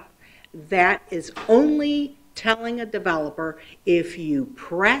cap, that is only telling a developer, if you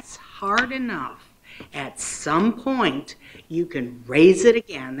press hard enough, at some point you can raise it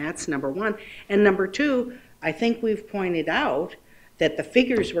again. That's number one. And number two, I think we've pointed out that the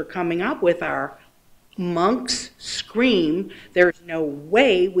figures we're coming up with are monks scream. There's no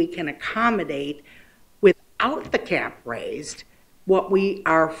way we can accommodate, without the cap raised, what we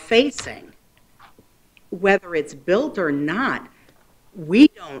are facing. Whether it's built or not, we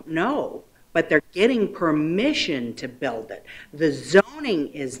don't know, but they're getting permission to build it. The zoning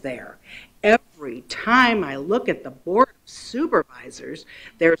is there. Every time I look at the Board of Supervisors,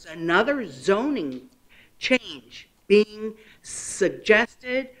 there's another zoning change being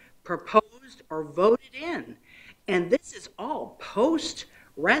suggested, proposed, or voted in. And this is all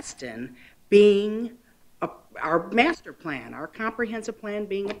post-Reston being our master plan, our comprehensive plan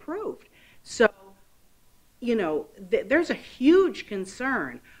being approved. So, there's a huge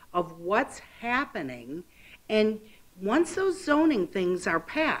concern of what's happening, and once those zoning things are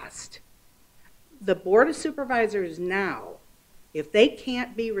passed, the Board of Supervisors now, if they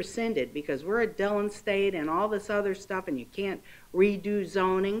can't be rescinded because we're a Dillon state and all this other stuff and you can't redo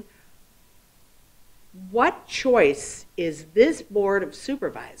zoning, what choice is this Board of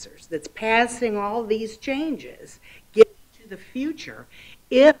Supervisors that's passing all these changes giving to the future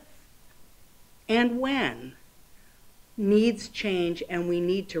if and when needs change and we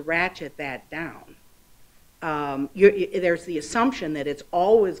need to ratchet that down? There's the assumption that it's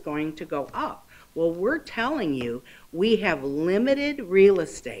always going to go up. Well, we're telling you we have limited real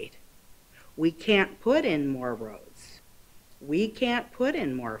estate. We can't put in more roads. We can't put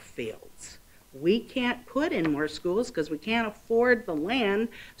in more fields. We can't put in more schools because we can't afford the land,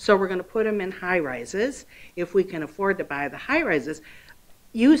 so we're going to put them in high-rises. If we can afford to buy the high-rises,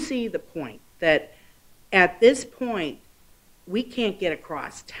 you see the point that at this point, we can't get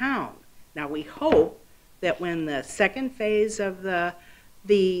across town Now, we hope that when the second phase of the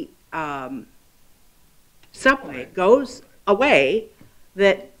subway goes away,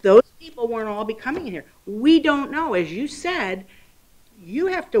 that those people won't all be coming in here. We don't know. As you said, you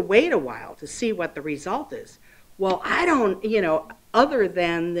have to wait a while to see what the result is. Well, I don't, other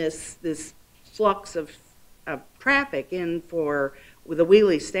than this flux of traffic in for the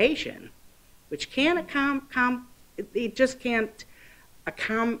Wheelie Station, which can't it just can't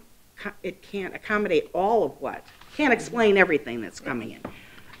it can't accommodate all of what, can't explain everything that's coming in.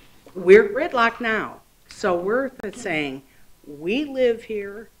 We're gridlocked now, so we're saying, we live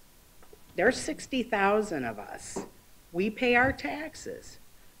here, there's 60,000 of us, we pay our taxes,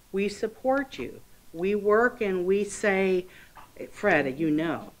 we support you, we work and we say, Fred,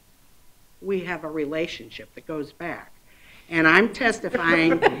 we have a relationship that goes back. And I'm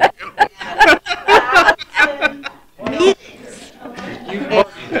testifying meetings. You've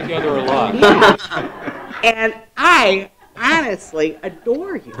worked together a lot. And I honestly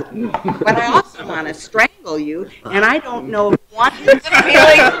adore you. But I also want to strangle you, and I don't know one instance.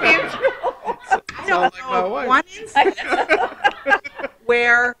 I don't know one instance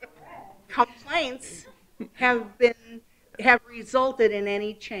where complaints have resulted in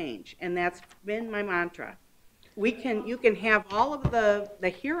any change, and that's been my mantra. You can have all of the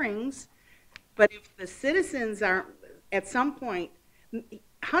hearings, but if the citizens aren't, at some point,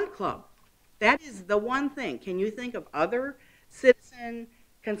 Hunt Club, that is the one thing. Can you think of other citizen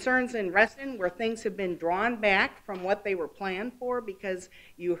concerns in Reston where things have been drawn back from what they were planned for because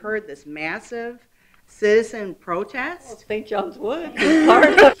you heard this massive citizen protest? Well, St. John's Wood is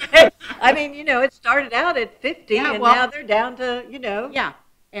part of it. I mean, it started out at 50, and now they're down to, Yeah,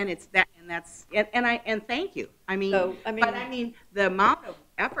 and it's that, and thank you. But the amount of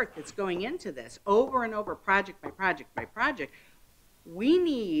effort that's going into this, over and over, project by project by project, we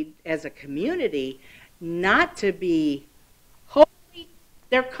need, as a community, not to be, hopefully,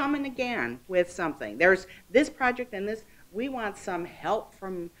 they're coming again with something. There's this project and this, we want some help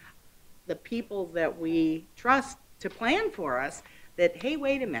from the people that we trust to plan for us that, hey,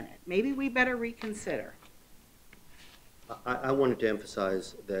 wait a minute, maybe we better reconsider. I wanted to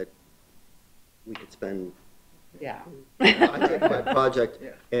emphasize that we could spend project by project,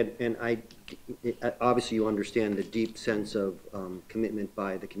 and obviously you understand the deep sense of commitment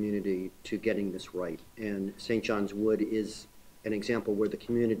by the community to getting this right. And St. John's Wood is an example where the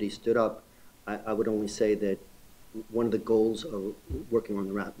community stood up. I would only say that one of the goals of working on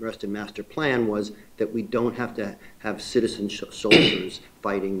the Reston Master Plan was that we don't have to have citizen soldiers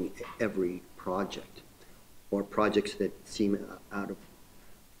fighting every project or projects that seem out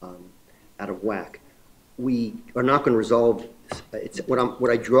of whack. We are not going to resolve. What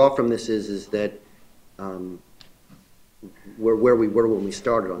I draw from this is that we're where we were when we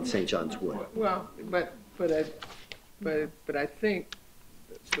started on St. John's Wood. Well, but I think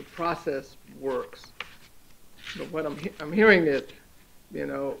the process works. But what I'm hearing is,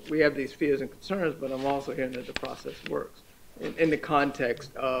 we have these fears and concerns, but I'm also hearing that the process works in the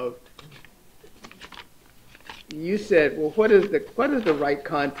context of. You said, well, what is the right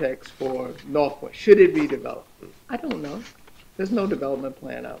context for Northwest? Should it be developed? I don't know. There's no development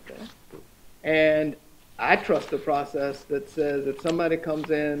plan out there. And I trust the process that says if somebody comes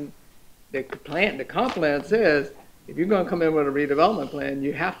in, the comp plan says, if you're going to come in with a redevelopment plan,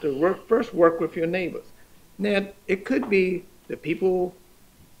 you have to first work with your neighbors. Now, it could be the people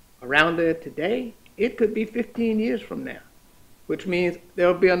around there today. It could be 15 years from now, which means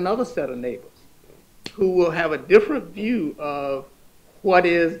there'll be another set of neighbors who will have a different view of what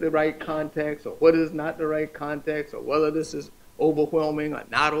is the right context or what is not the right context or whether this is overwhelming or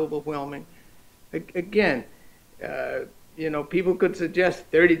not overwhelming. Again, people could suggest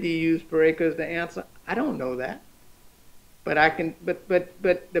 30 DUs per acre is the answer. I don't know that. But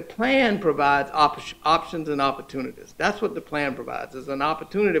the plan provides options and opportunities. That's what the plan provides, is an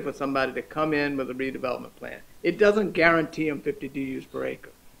opportunity for somebody to come in with a redevelopment plan. It doesn't guarantee them 50 DUs per acre.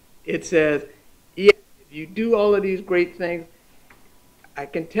 It says, yeah, if you do all of these great things, I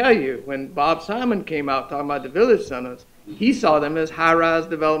can tell you, when Bob Simon came out talking about the village centers, he saw them as high-rise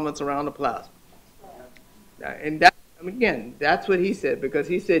developments around the plaza. And that, again, that's what he said, because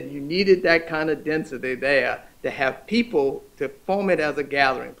he said you needed that kind of density there to have people to form it as a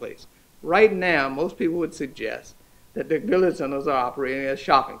gathering place. Right now, most people would suggest that the village centers are operating as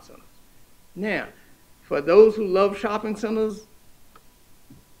shopping centers. Now, for those who love shopping centers,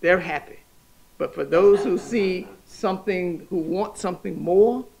 they're happy. But for those who see something, who want something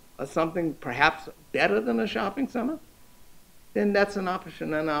more, or something perhaps better than a shopping center, then that's an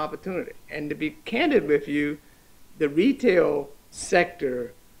option and an opportunity. And to be candid with you, the retail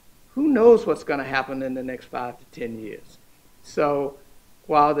sector who knows what's going to happen in the next 5 to 10 years. So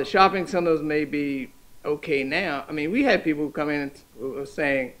while the shopping centers may be okay now, I mean, we had people who come in and were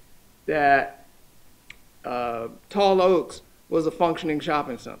saying that Tall Oaks was a functioning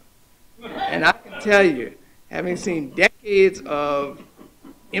shopping center. And I can tell you, having seen decades of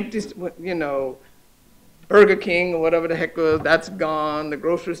empty, you know, Burger King or whatever the heck it was, that's gone, the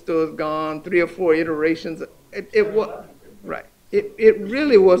grocery store is gone, 3 or 4 iterations, it was, right. It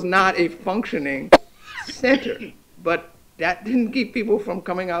really was not a functioning center, but that didn't keep people from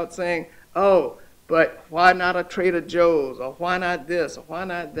coming out saying, oh, but why not a Trader Joe's, or why not this, or why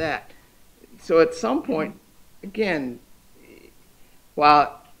not that? So at some point, again,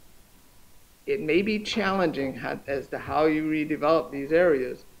 while it may be challenging as to how you redevelop these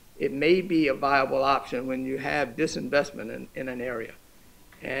areas, it may be a viable option when you have disinvestment in an area.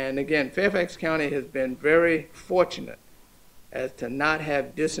 And again, Fairfax County has been very fortunate as to not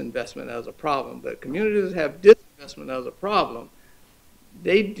have disinvestment as a problem. But communities have disinvestment as a problem.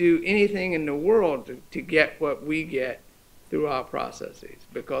 They do anything in the world to get what we get through our processes.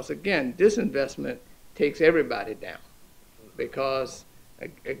 Because again, disinvestment takes everybody down. Because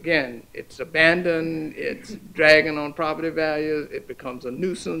again, it's abandoned, it's dragging on property values, it becomes a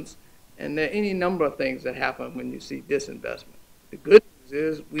nuisance, and there are any number of things that happen when you see disinvestment. The good news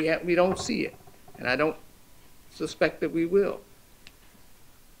is we don't see it, and I don't suspect that we will.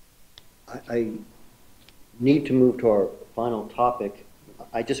 I need to move to our final topic.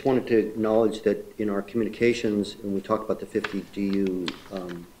 I just wanted to acknowledge that in our communications, when we talked about the 50 DU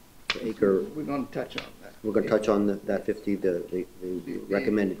per acre, We're going to touch on that. we're going to touch on that 50, the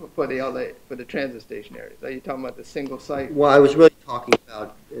recommended. For the transit station areas. Are you talking about the single site? Well, I was really talking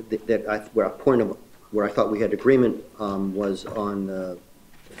about where a point of where I thought we had agreement was on the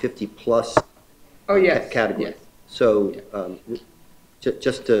 50 plus Oh, yes. category. Yes. So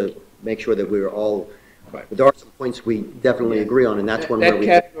just to make sure that we're all, Right. there are some points we definitely agree on, and that's one where That we.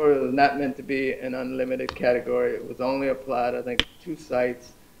 category was not meant to be an unlimited category. It was only applied, I think, to 2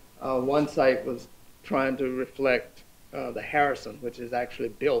 sites. One site was trying to reflect the Harrison, which is actually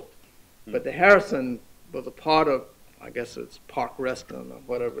built. But the Harrison was a part of, I guess it's Park Reston or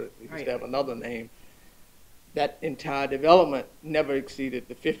whatever, it used to have another name. That entire development never exceeded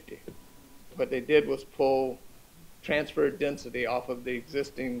the 50. What they did was transfer density off of the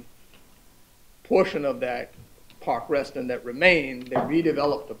existing portion of that Park Reston that remained. They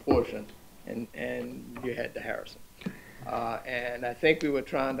redeveloped a portion, and you had the Harrison. And I think we were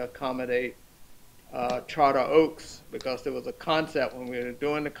trying to accommodate Charter Oaks, because there was a concept when we were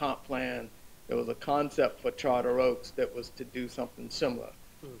doing the comp plan, there was a concept for Charter Oaks that was to do something similar.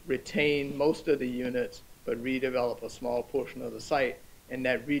 Retain most of the units, but redevelop a small portion of the site, and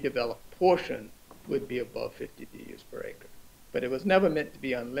that redeveloped portion would be above 50 DUs per acre. But it was never meant to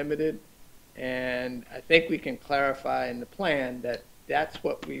be unlimited, and I think we can clarify in the plan that that's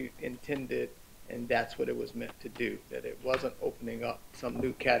what we intended, and that's what it was meant to do, that it wasn't opening up some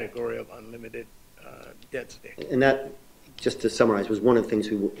new category of unlimited density. And that, just to summarize, was one of the things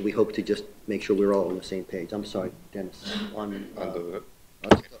we hope to just make sure we're all on the same page. I'm sorry, Dennis.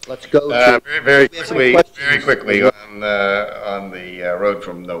 Let's go to very quickly on the road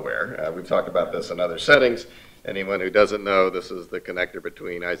from nowhere. We've talked about this in other settings. Anyone who doesn't know, this is the connector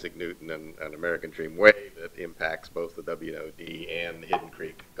between Isaac Newton and American Dream Way that impacts both the WNOD and the Hidden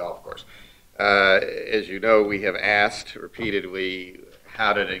Creek Golf Course. As you know, we have asked repeatedly,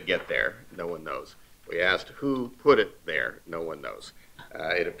 how did it get there? No one knows. We asked who put it there. No one knows.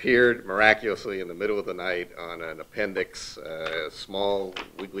 It appeared miraculously in the middle of the night on an appendix, small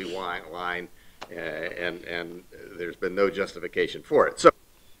wiggly line, and there's been no justification for it. So,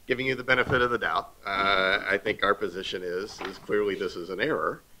 giving you the benefit of the doubt, I think our position is clearly this is an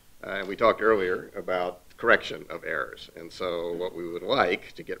error. And we talked earlier about correction of errors. And so what we would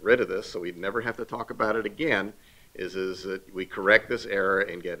like to get rid of this so we'd never have to talk about it again is that we correct this error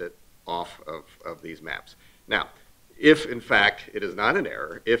and get it off of these maps. Now, if in fact it is not an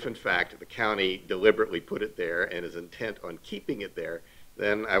error, if in fact the county deliberately put it there and is intent on keeping it there,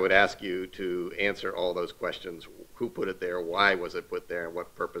 then I would ask you to answer all those questions. Who put it there? Why was it put there? And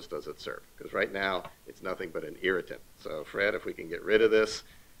what purpose does it serve? Because right now, it's nothing but an irritant. So Fred, if we can get rid of this,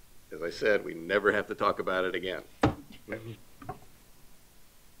 as I said, we never have to talk about it again.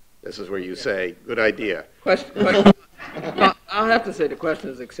 This is where you say, good idea. Question. I'll have to say the question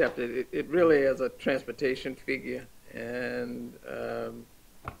is accepted. It really is a transportation figure, and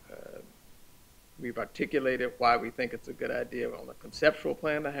we've articulated why we think it's a good idea on a conceptual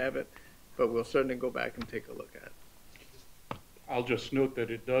plan to have it, but we'll certainly go back and take a look at it. I'll just note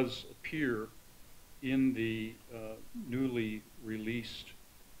that it does appear in the newly released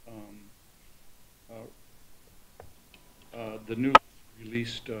the newly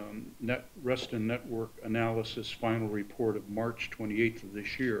released Reston Network Analysis final report of March 28th of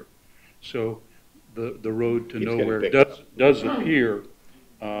this year. So the road to Keeps getting nowhere picked up. does appear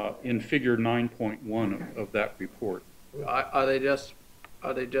in figure 9.1 of that report. Are they just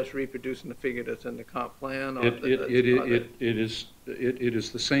reproducing the figure that's in the comp plan? Or It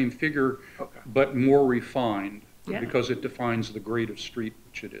is the same figure, Okay. but more refined, Yeah. because it defines the grade of street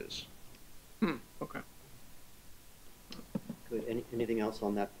which it is. Okay. Good. Anything else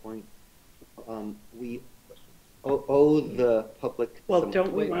on that point? We owe the public. Well, some-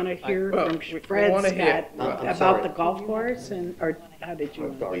 don't we want to hear Well, from we Fred wanna hear- Scott I'm about sorry. the golf course, or how did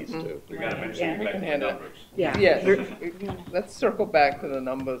you? Please do. We gotta mention Yeah. the We can handle it. numbers. Yeah. Yes, let's circle back to the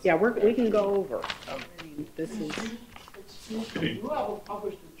numbers. Yeah, we can go over. I mean, this is. Excuse me, you have a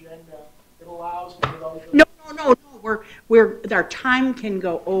published agenda that allows for those. No, our time can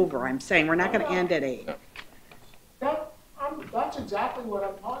go over, I'm saying, we're not gonna end at 8. That's exactly what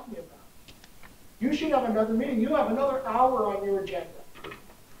I'm talking about. You should have another meeting. You have another hour on your agenda.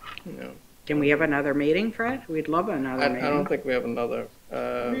 No. Can we have another meeting, Fred? We'd love another I meeting. don't think we have another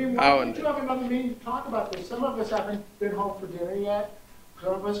I mean, why hour. don't you have another meeting to talk about this? Some of us haven't been home for dinner yet.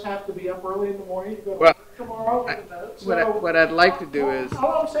 Some of us have to be up early in the morning to go to Well, work tomorrow. What I'd like to do is,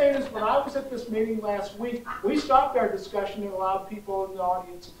 All I'm saying is, when I was at this meeting last week, we stopped our discussion and allowed people in the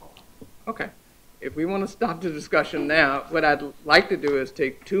audience to talk. okay, if we want to stop the discussion now, what I'd like to do is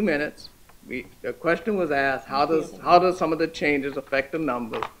take 2 minutes. The question was asked, how does some of the changes affect the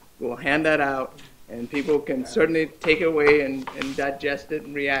numbers? We'll hand that out, and people can certainly take it away and digest it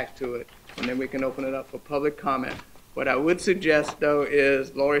and react to it, and then we can open it up for public comment. What I would suggest, though,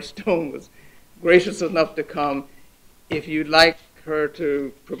 is Lori Stone was gracious enough to come. If you'd like her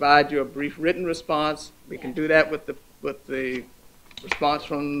to provide you a brief written response, we can do that with the response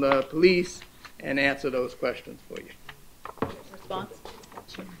from the police and answer those questions for you. Response?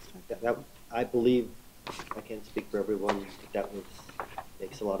 I believe, I can't speak for everyone, but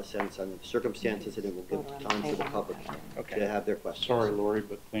makes a lot of sense on the circumstances, and it will give time for the public to have their questions. Sorry, Lori,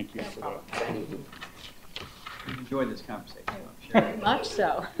 but thank you for that. Enjoy this conversation, I'm Very sure. much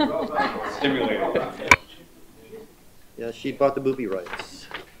so. Stimulating. Yeah, she bought the movie rights.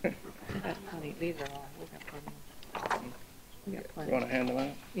 We got plenty, these are all, we got plenty. We got You plenty. want to hand them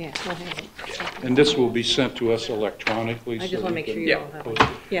out? Yeah, we'll have it. And this will be sent to us electronically. I so just want to we make sure can you all have post it.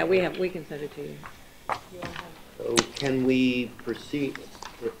 it. Yeah, we can send it to you. So can we proceed,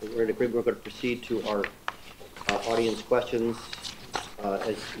 we're in agreement, we're going to proceed to our audience questions.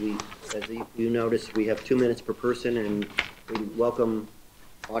 As you noticed, we have 2 minutes per person, and we welcome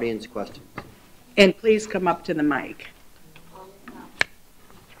audience questions. And please come up to the mic.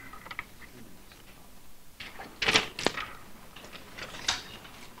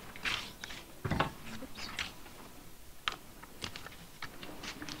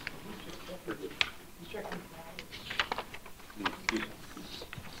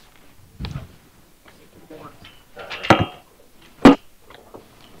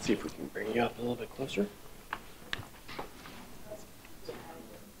 See if we can bring you up a little bit closer.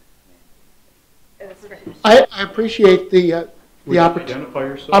 I appreciate the Would you opportunity. identify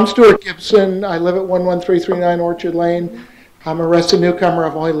yourself? I'm Stuart Gibson. I live at 11339 Orchard Lane. I'm a Reston newcomer.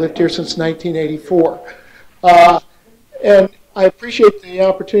 I've only lived here since 1984. And I appreciate the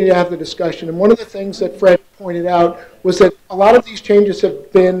opportunity to have the discussion. And one of the things that Fred pointed out was that a lot of these changes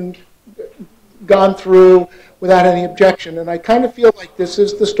have been gone through without any objection. And I kind of feel like this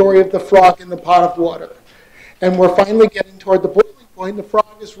is the story of the frog in the pot of water. And we're finally getting toward the boiling point. The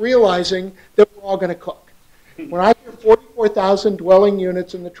frog is realizing that we're all going to cook. When I hear 44,000 dwelling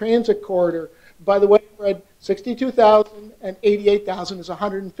units in the transit corridor, by the way, Fred, 62,000 and 88,000 is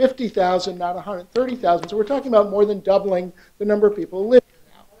 150,000, not 130,000. So we're talking about more than doubling the number of people who live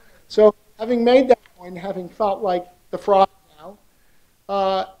here now. So having made that point, having felt like the frog now,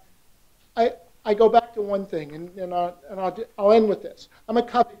 I go back to one thing, and I'll end with this. I'm a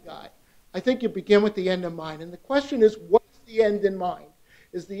Cubby guy. I think you begin with the end in mind. And the question is, what's the end in mind?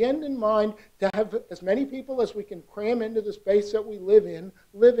 Is the end in mind to have as many people as we can cram into the space that we live in,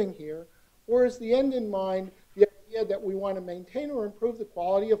 living here? Or is the end in mind the idea that we want to maintain or improve the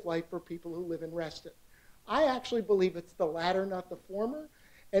quality of life for people who live in Reston? I actually believe it's the latter, not the former.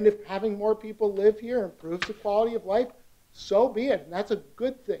 And if having more people live here improves the quality of life, so be it. And that's a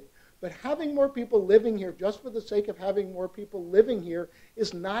good thing. But having more people living here just for the sake of having more people living here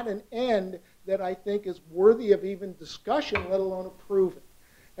is not an end that I think is worthy of even discussion, let alone approving.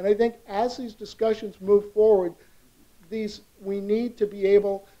 And I think as these discussions move forward, we need to be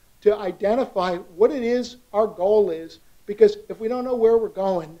able to identify what it is our goal is Because if we don't know where we're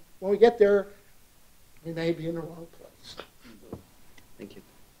going, when we get there, we may be in the wrong place. Thank you.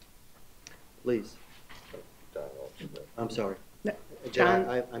 Please. I'm sorry. No, John,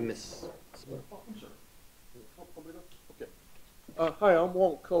 John. I miss. Hi, I'm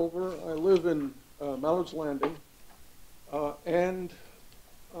Walt Culver. I live in Mallard's Landing. When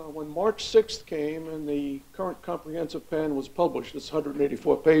March 6th came and the current comprehensive plan was published, it's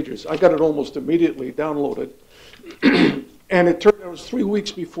 184 pages, I got it almost immediately downloaded. And it turned out it was 3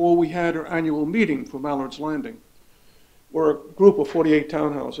 weeks before we had our annual meeting for Mallard's Landing. We're a group of 48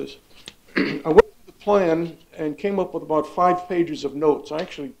 townhouses. I went through the plan and came up with about 5 pages of notes. I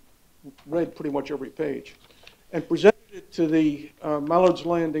actually read pretty much every page and presented it to the Mallard's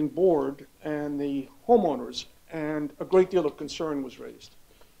Landing board and the homeowners, and a great deal of concern was raised.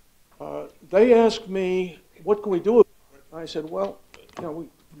 They asked me, what can we do about it? I said, well, you know,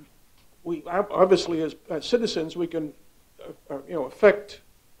 we obviously as citizens, we can affect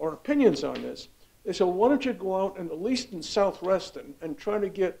our opinions on this. They said, well, why don't you go out and at least in South Reston and try to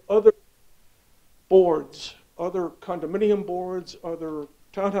get other boards, other condominium boards, other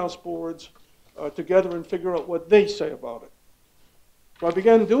townhouse boards together and figure out what they say about it. So I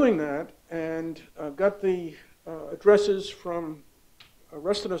began doing that and got the addresses from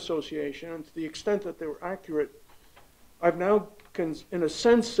Reston Association, and to the extent that they were accurate, I've now, in a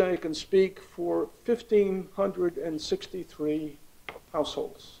sense, I can speak for 1,563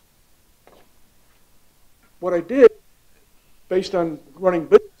 households. What I did, based on running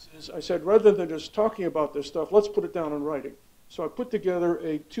businesses, I said, rather than just talking about this stuff, let's put it down in writing. So I put together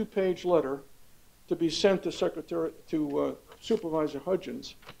a 2-page letter to be sent to Supervisor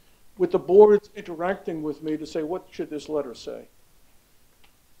Hudgens, with the boards interacting with me to say, what should this letter say?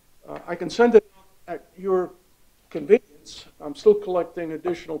 I can send it at your convenience. I'm still collecting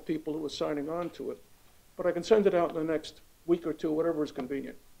additional people who are signing on to it, but I can send it out in the next week or two, whatever is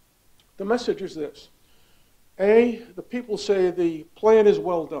convenient. The message is this. A, the people say the plan is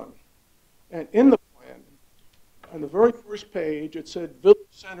well done. And in the plan, on the very first page, it said village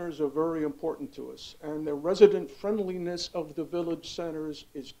centers are very important to us, and the resident friendliness of the village centers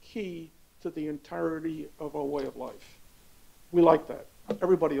is key to the entirety of our way of life. We like that.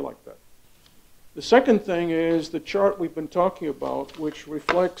 Everybody liked that. The second thing is the chart we've been talking about, which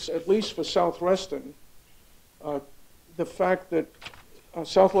reflects, at least for South Reston, the fact that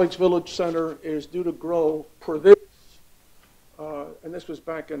South Lakes Village Center is due to grow per this, and this was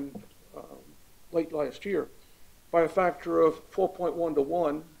back in late last year, by a factor of 4.1 to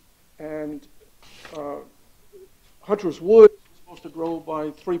 1, and Hunter's Wood is supposed to grow by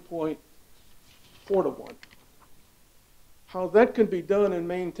 3.4 to 1. How that can be done and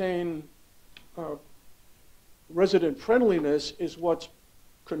maintain resident friendliness is what's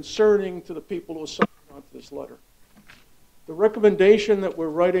concerning to the people who are signing on to this letter. The recommendation that we're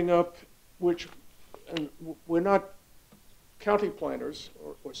writing up, which and we're not county planners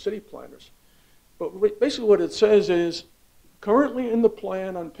or city planners, but basically what it says is, currently in the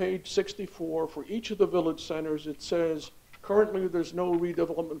plan on page 64 for each of the village centers, it says, currently there's no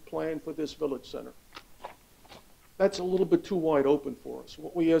redevelopment plan for this village center. That's a little bit too wide open for us.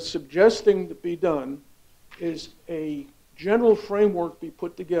 What we are suggesting to be done is a general framework be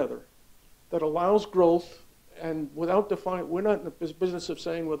put together that allows growth, and without defining, we're not in the business of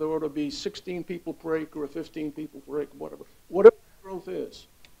saying whether there ought to be 16 people per acre or 15 people per acre, whatever. Whatever growth is,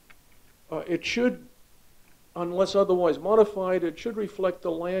 it should, unless otherwise modified, it should reflect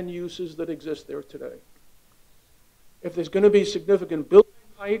the land uses that exist there today. If there's going to be significant building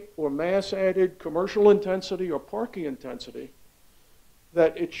height or mass added commercial intensity or parking intensity,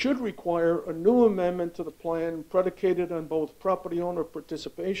 that it should require a new amendment to the plan predicated on both property owner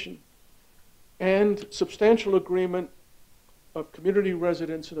participation and substantial agreement of community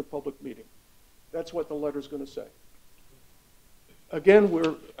residents in a public meeting. That's what the letter's going to say. Again,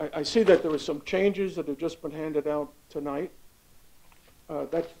 I see that there are some changes that have just been handed out tonight.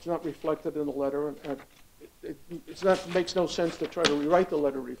 That's not reflected in the letter, and it makes no sense to try to rewrite the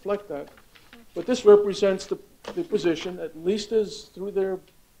letter to reflect that. But this represents the position, at least as through their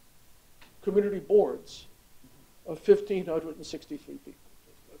community boards, of 1,563 people.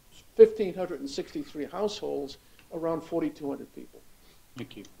 1,563 households, around 4,200 people.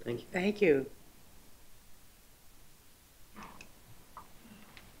 Thank you. Thank you. Thank you.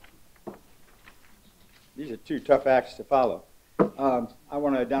 These are two tough acts to follow. I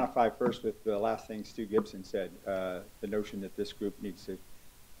want to identify first with the last thing Stu Gibson said, the notion that this group needs to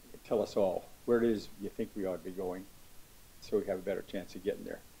tell us all where it is you think we ought to be going so we have a better chance of getting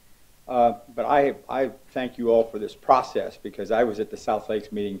there. But I thank you all for this process, because I was at the South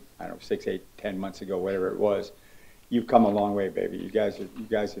Lakes meeting, I don't know, 6, 8, 10 months ago, whatever it was, you've come a long way, baby. You guys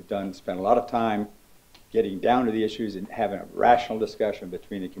have spent a lot of time getting down to the issues and having a rational discussion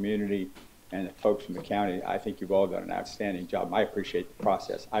between the community and the folks from the county. I think you've all done an outstanding job. I appreciate the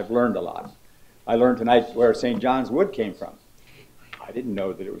process. I've learned a lot. I learned tonight where St. John's Wood came from. I didn't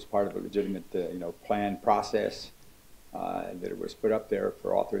know that it was part of a legitimate, planned process, that it was put up there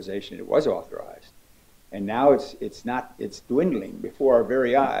for authorization. It was authorized. And now it's dwindling before our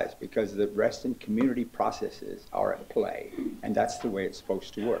very eyes because the Reston community processes are at play, and that's the way it's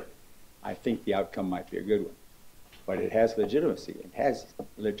supposed to work. I think the outcome might be a good one, but it has legitimacy. It has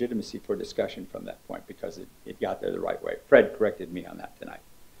legitimacy for discussion from that point because it got there the right way. Fred corrected me on that tonight.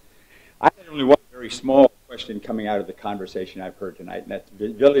 I had only one very small question coming out of the conversation I've heard tonight, and that's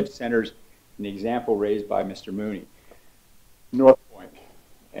village centers and the example raised by Mr. Mooney. North Point,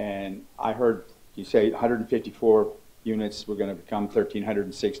 and I heard you say 154 units were going to become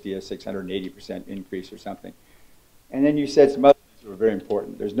 1,360, a 680% increase or something. And then you said some other things that were very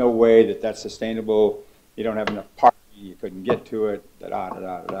important. There's no way that that's sustainable. You don't have enough parking. You couldn't get to it. And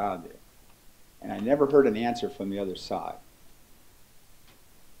I never heard an answer from the other side.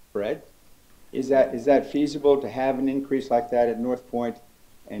 Fred, is that feasible to have an increase like that at North Point?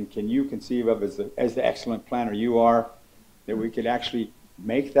 And can you conceive of, as the excellent planner you are, that we could actually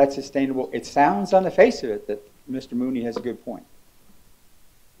make that sustainable? It sounds on the face of it that Mr. Mooney has a good point.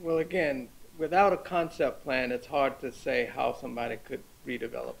 Well, again, without a concept plan, it's hard to say how somebody could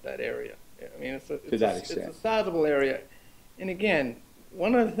redevelop that area. I mean, it's a sizable area. And again,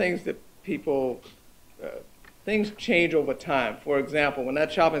 one of the things that people, things change over time. For example, when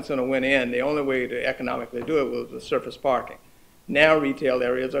that shopping center went in, the only way to economically do it was the surface parking. Now retail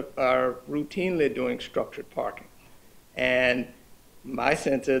areas are routinely doing structured parking. And my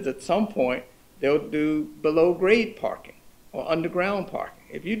sense is at some point, they'll do below grade parking or underground parking.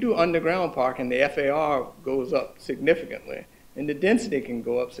 If you do underground parking, the FAR goes up significantly, and the density can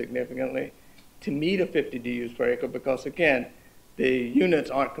go up significantly to meet a 50 DUs per acre because, again, the units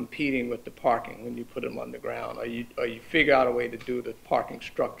aren't competing with the parking when you put them underground or you figure out a way to do the parking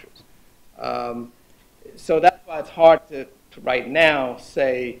structures. So that's why it's hard to right now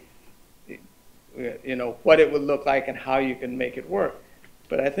say, what it would look like and how you can make it work.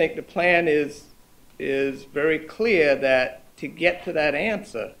 But I think the plan is very clear that to get to that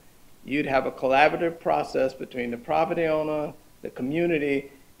answer, you'd have a collaborative process between the property owner, the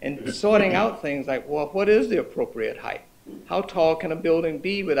community, and sorting out things like, well, what is the appropriate height? How tall can a building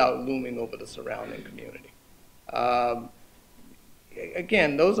be without looming over the surrounding community?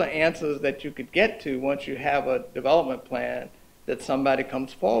 Again, those are answers that you could get to once you have a development plan that somebody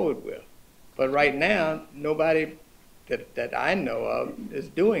comes forward with. But right now, nobody that I know of is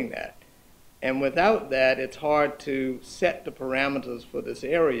doing that. And without that, it's hard to set the parameters for this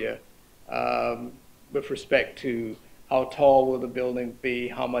area with respect to how tall will the building be,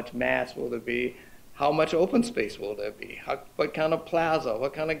 how much mass will there be, how much open space will there be, what kind of plaza,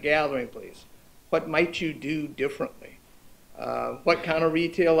 what kind of gathering place, what might you do differently, what kind of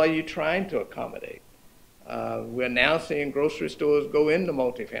retail are you trying to accommodate. We're now seeing grocery stores go into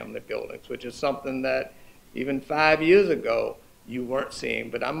multifamily buildings, which is something that even 5 years ago you weren't seeing,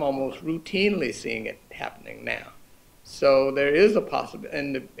 but I'm almost routinely seeing it happening now. So there is a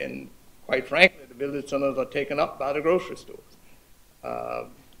possibility, and quite frankly, the village centers are taken up by the grocery stores.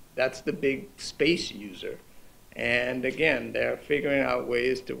 That's the big space user. And again, they're figuring out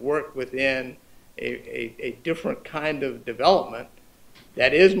ways to work within a different kind of development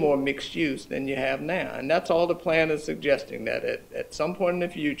that is more mixed use than you have now. And that's all the plan is suggesting, that at some point in the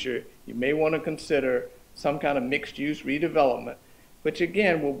future, you may want to consider some kind of mixed use redevelopment, which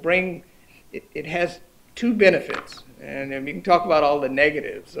again will bring, it has two benefits. And we can talk about all the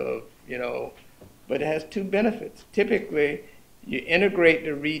negatives of, but it has two benefits. Typically, you integrate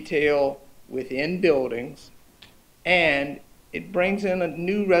the retail within buildings, and it brings in a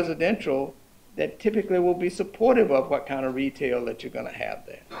new residential that typically will be supportive of what kind of retail that you're going to have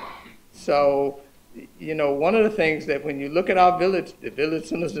there. So, one of the things that when you look at our village, the village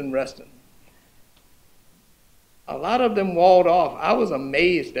centers in Reston, a lot of them walled off. I was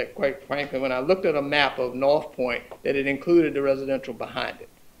amazed that, quite frankly, when I looked at a map of North Point, that it included the residential behind it.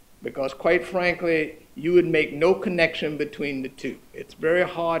 Because quite frankly, you would make no connection between the two. It's very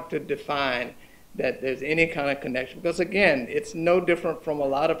hard to define that there's any kind of connection. Because again, it's no different from a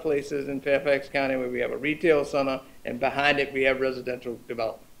lot of places in Fairfax County where we have a retail center and behind it we have residential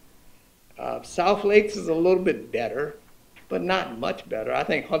development. South Lakes is a little bit better, but not much better. I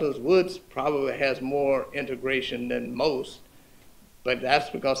think Hunter's Woods probably has more integration than most, but that's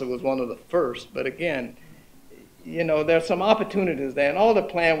because it was one of the first. But again, there's some opportunities there, and all the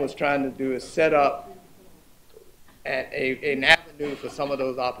plan was trying to do is set up an avenue for some of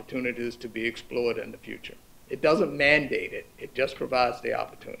those opportunities to be explored in the future. It doesn't mandate it, it just provides the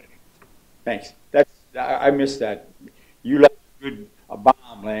opportunity. Thanks. I missed that. You left a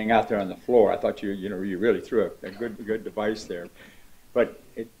bomb laying out there on the floor. I thought you really threw a good device there. But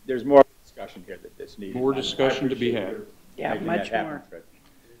there's more discussion here that's needed. More discussion to be had. Yeah, much more.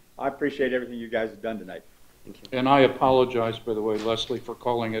 I appreciate everything you guys have done tonight. Thank you. And I apologize, by the way, Leslie, for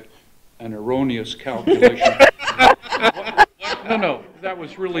calling it an erroneous calculation. No, that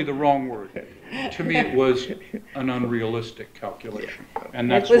was really the wrong word. To me, it was an unrealistic calculation,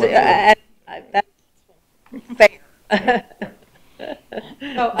 and that's what. That's fair.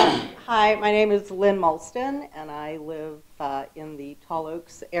 So, hi, my name is Lynn Mulston, and I live in the Tall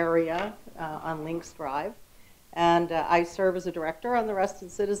Oaks area on Links Drive. And I serve as a director on the Reston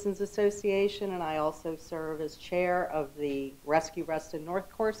Citizens Association, and I also serve as chair of the Rescue Reston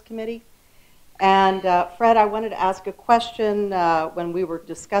North Course Committee. And Fred, I wanted to ask a question when we were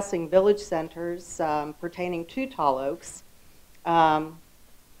discussing village centers pertaining to Tall Oaks.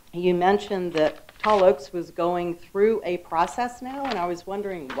 You mentioned that Tall Oaks was going through a process now, and I was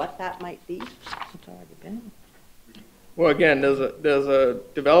wondering what that might be. It's already been. Well, again, there's a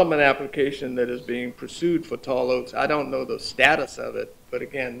development application that is being pursued for Tall Oaks. I don't know the status of it, but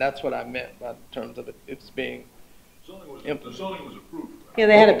again, that's what I meant by terms of it's being implemented. The zoning was approved. Yeah,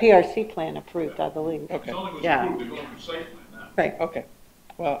 they had a PRC plan approved, I believe. Okay. Zoning was Yeah. approved, they're going through site plan now. Right. Okay.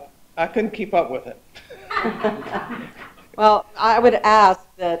 Well, I couldn't keep up with it. Well, I would ask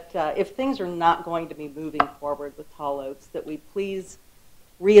that if things are not going to be moving forward with Tall Oaks, that we please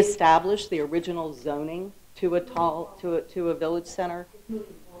reestablish the original zoning to a village center.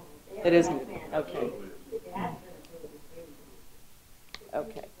 It is moving. Okay.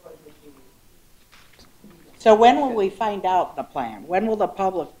 Okay. So when will we find out the plan? When will the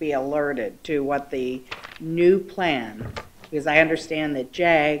public be alerted to what the new plan, because I understand that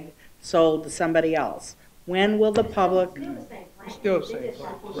JAG sold to somebody else. When will the public? Still the same.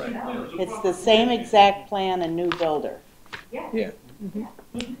 Right. It's the same exact plan, a new builder. Yeah.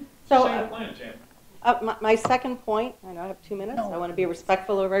 So my second point, I know I have 2 minutes. I want to be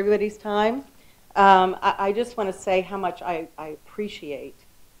respectful of everybody's time. I just want to say how much I appreciate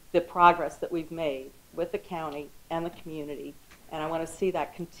the progress that we've made with the county and the community, and I want to see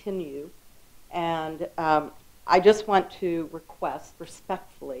that continue. And I just want to request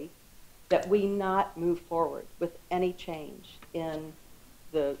respectfully that we not move forward with any change in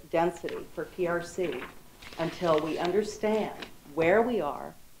the density for PRC until we understand where we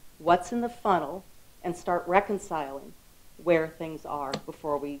are, what's in the funnel, and start reconciling where things are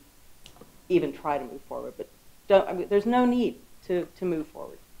before we even try to move forward. But there's no need to move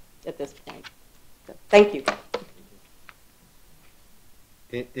forward at this point. So, thank you.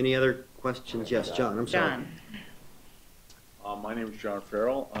 Any other questions? Yes, John, I'm sorry. John. My name is John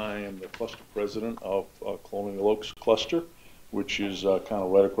Farrell. I am the cluster president of Colonial Oaks Cluster, which is kind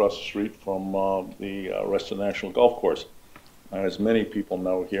of right across the street from the Reston National Golf Course. As many people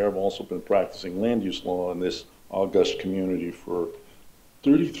know here, I've also been practicing land use law in this august community for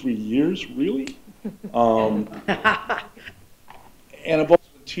 33 years, really. And I've also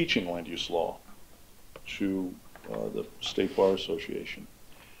been teaching land use law to the State Bar Association.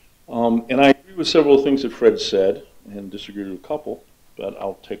 And I agree with several things that Fred said, and disagree with a couple, but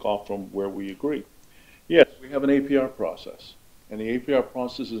I'll take off from where we agree. Yes, we have an APR process, and the APR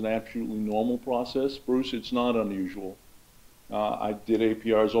process is an absolutely normal process. Bruce, it's not unusual. I did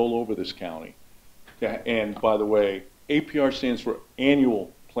APRs all over this county. And by the way, APR stands for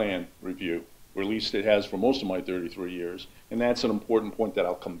Annual Plan Review, or at least it has for most of my 33 years, and that's an important point that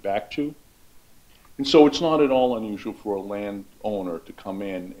I'll come back to. And so it's not at all unusual for a landowner to come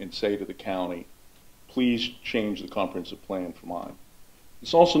in and say to the county, please change the comprehensive plan for mine.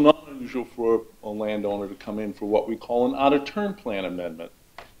 It's also not unusual for a landowner to come in for what we call an out-of-turn plan amendment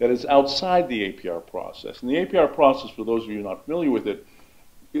that is outside the APR process. And the APR process, for those of you not familiar with it,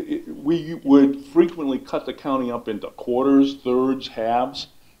 we would frequently cut the county up into quarters, thirds, halves,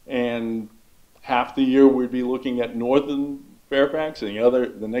 and half the year we'd be looking at northern Fairfax, and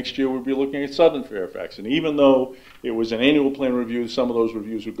the next year we'd be looking at southern Fairfax. And even though it was an annual plan review, some of those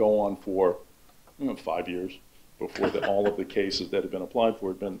reviews would go on for 5 years before all of the cases that have been applied for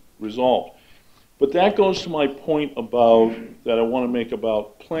had been resolved. But that goes to my point about, that I want to make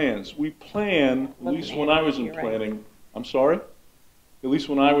about plans. We plan, at least when I was in planning, I'm sorry? At least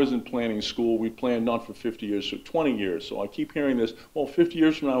when I was in planning school, we planned not for 50 years, so 20 years. So I keep hearing this, well, 50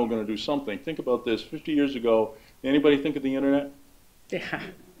 years from now we're going to do something. Think about this, 50 years ago, anybody think of the internet? Yeah. I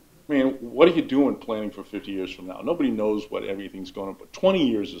mean, what are you doing planning for 50 years from now? Nobody knows what everything's going to, but 20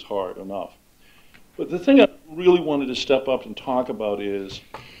 years is hard enough. But the thing I really wanted to step up and talk about is,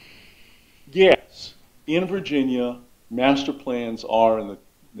 yes, in Virginia, master plans are,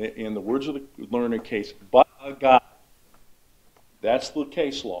 in the words of the learner case, but a guide. That's the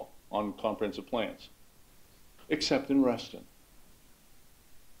case law on comprehensive plans, except in Reston.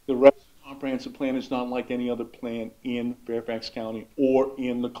 The Reston comprehensive plan is not like any other plan in Fairfax County or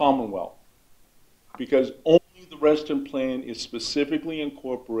in the Commonwealth, because only the Reston plan is specifically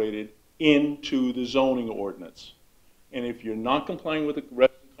incorporated into the zoning ordinance. And if you're not complying with the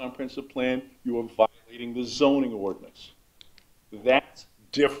Reston comprehensive plan, you are violating the zoning ordinance. That's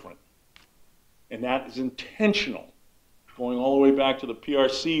different. And that is intentional, going all the way back to the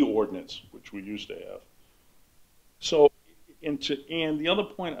PRC ordinance, which we used to have. So, and the other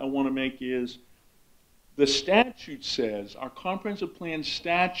point I want to make is, the statute says, our comprehensive plan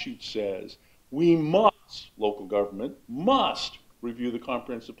statute says, we must, local government, must review the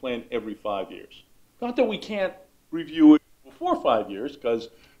comprehensive plan every 5 years. Not that we can't review it before 5 years, because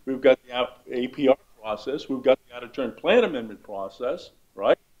we've got the APR process, we've got the out-of-turn plan amendment process,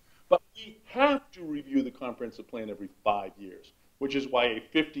 right? But we have to review the comprehensive plan every 5 years, which is why a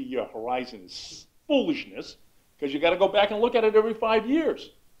 50-year horizon is foolishness, because you got to go back and look at it every 5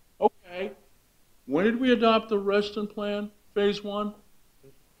 years. Okay, when did we adopt the Reston plan, phase 1?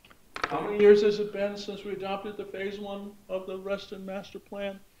 How many years has it been since we adopted the phase 1 of the Reston master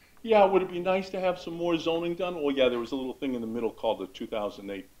plan? Yeah, would it be nice to have some more zoning done? Well, yeah, there was a little thing in the middle called the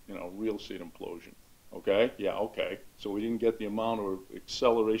 2008, real estate implosion. Okay, yeah, okay. So we didn't get the amount of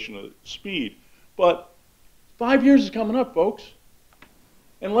acceleration of speed. But 5 years is coming up, folks.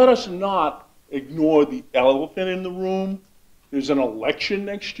 And let us not ignore the elephant in the room. There's an election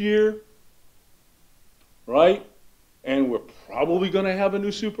next year, right? And we're probably going to have a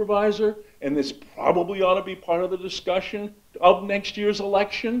new supervisor, and this probably ought to be part of the discussion of next year's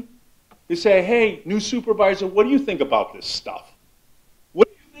election. They say, hey, new supervisor, what do you think about this stuff? What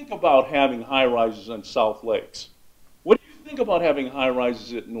do you think about having high-rises on South Lakes? What do you think about having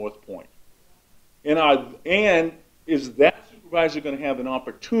high-rises at North Point? And is that supervisor going to have an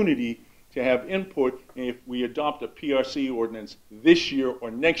opportunity to have input if we adopt a PRC ordinance this year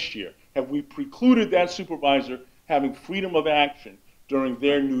or next year? Have we precluded that supervisor having freedom of action during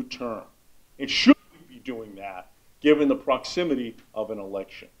their new term? And should we be doing that given the proximity of an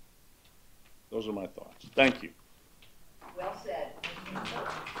election? Those are my thoughts. Thank you. Well said.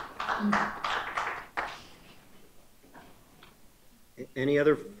 Any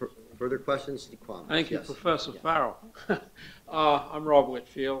other further questions? Thank you, Yes. Professor Farrell. I'm Rob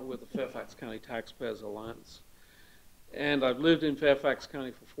Whitfield with the Fairfax County Taxpayers Alliance, and I've lived in Fairfax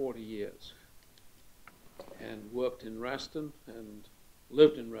County for 40 years and worked in Reston and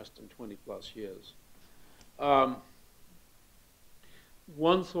lived in Reston 20 plus years.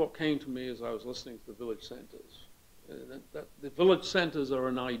 One thought came to me as I was listening to the village centers, that the village centers are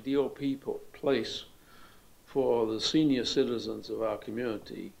an ideal place for the senior citizens of our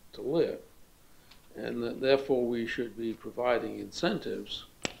community to live, and that therefore we should be providing incentives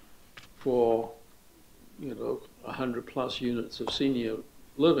for 100 plus units of senior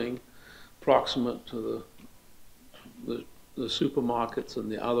living proximate to the supermarkets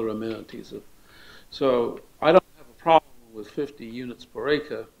and the other amenities. So I don't have a problem with 50 units per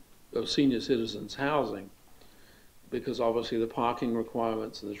acre of senior citizens housing, because obviously the parking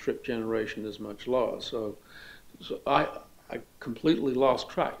requirements and the trip generation is much lower. So I completely lost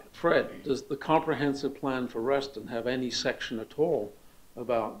track. Fred, does the comprehensive plan for Reston have any section at all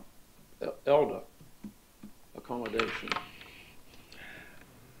about elder accommodation?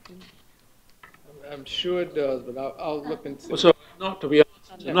 I'm sure it does, but I'll look and see. So not to be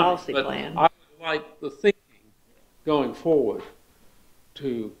honest tonight, policy but plan. I would like the thinking going forward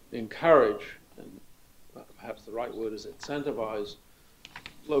to encourage, and perhaps the right word is incentivize,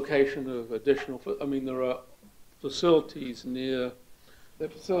 location of additional, there are facilities near. The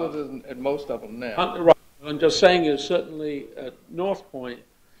facilities at most of them now. Right. I'm just saying is certainly at North Point,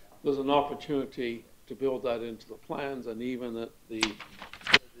 there's an opportunity to build that into the plans, and even at the,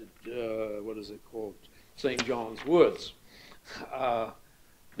 what is it called, St. John's Woods.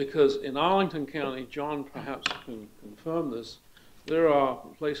 Because in Arlington County, John perhaps can confirm this, there are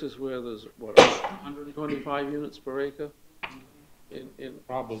places where there's, 125 units per acre?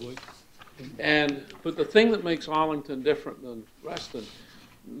 Probably. But the thing that makes Arlington different than Reston,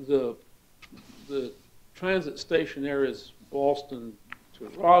 the transit station areas, Boston to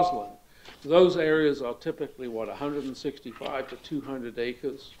Roslyn, those areas are typically, 165 to 200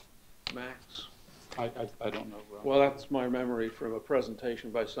 acres max? I don't know. Well, that's my memory from a presentation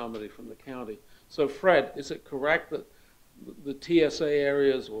by somebody from the county. So Fred, is it correct that the TSA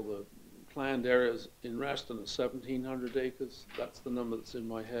areas or the planned areas in Reston are 1,700 acres. That's the number that's in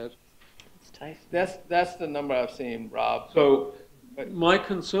my head. That's the number I've seen, Rob. So my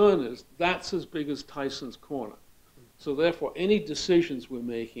concern is that's as big as Tyson's Corner. So therefore, any decisions we're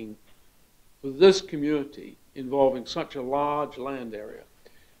making for this community involving such a large land area.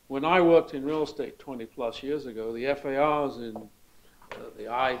 When I worked in real estate 20 plus years ago, the FARs in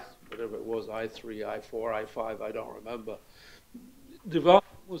whatever it was, I3, I4, I5, I don't remember, development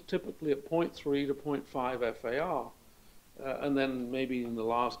was typically at 0.3 to 0.5 FAR. And then maybe in the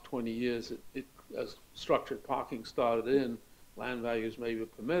last 20 years, as structured parking started in, land values maybe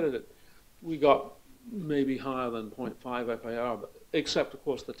permitted it, we got maybe higher than 0.5 FAR, but except, of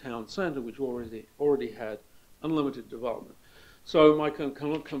course, the town center, which already had unlimited development. So my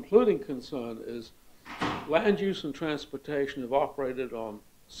concluding concern is land use and transportation have operated on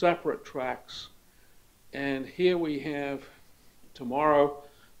separate tracks, and here we have, tomorrow,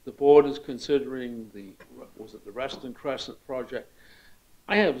 the board is considering the Reston Crescent project.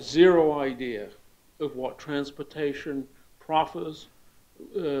 I have zero idea of what transportation proffers.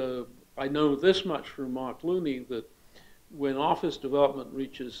 I know this much from Mark Looney, that when office development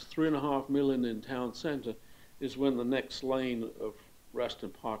reaches $3.5 million in town center is when the next lane of Reston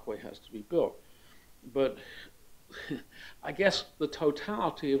Parkway has to be built. But I guess the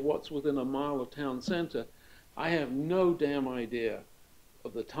totality of what's within a mile of town center, I have no damn idea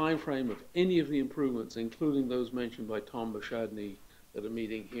of the time frame of any of the improvements, including those mentioned by Tom Bashadny at a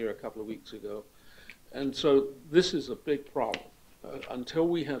meeting here a couple of weeks ago. And so this is a big problem. Until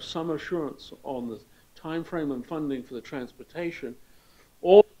we have some assurance on the time frame and funding for the transportation,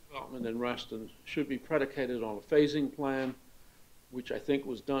 all development in Reston should be predicated on a phasing plan, which I think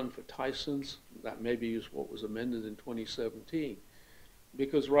was done for Tyson's. That maybe is what was amended in 2017.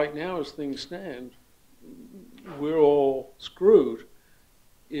 Because right now, as things stand, we're all screwed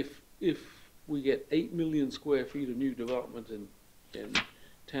if we get 8 million square feet of new development in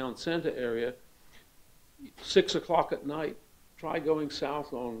town center area. 6 o'clock at night, try going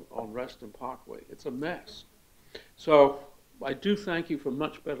south on Reston Parkway. It's a mess. So I do thank you for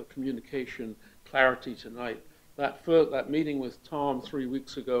much better communication clarity tonight. That meeting with Tom 3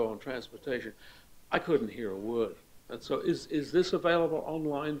 weeks ago on transportation, I couldn't hear a word. And so is this available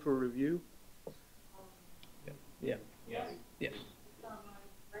online for review? Yeah. Yes.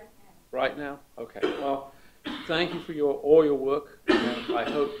 Right now? Okay. Well, thank you for all your work. And I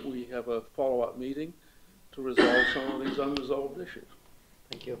hope we have a follow-up meeting to resolve some of these unresolved issues.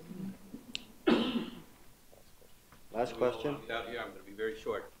 Thank you. Last question? Out here, I'm going to be very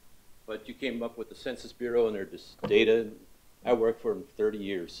short. But you came up with the Census Bureau and their data. I worked for them 30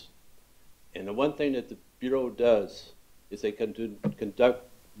 years. And the one thing that the Bureau does is they conduct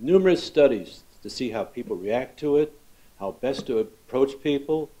numerous studies to see how people react to it, how best to approach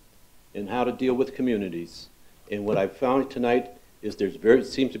people, and how to deal with communities. And what I found tonight is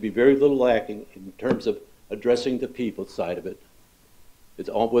seems to be very little lacking in terms of addressing the people side of it. It's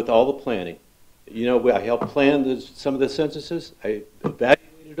all with all the planning. You know, I helped plan some of the censuses. I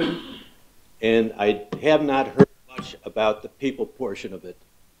evaluated them, and I have not heard much about the people portion of it.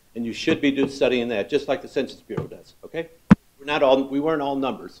 And you should be studying that, just like the Census Bureau does. Okay? We weren't all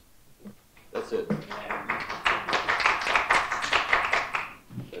numbers. That's it.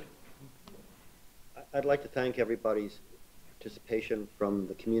 I'd like to thank everybody's participation from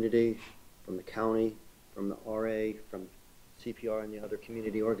the community, from the county, from the RA, from CPR and the other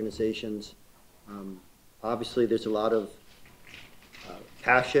community organizations. Obviously, there's a lot of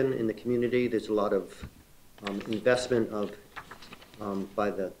passion in the community. There's a lot of investment by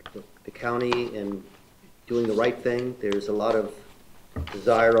the county in doing the right thing. There's a lot of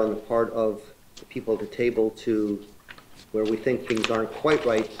desire on the part of the people at the table to where we think things aren't quite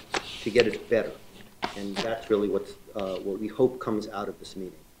right to get it better. And that's really what we hope comes out of this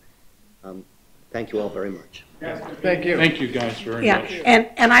meeting. Thank you all very much. Thank you. Thank you guys very much.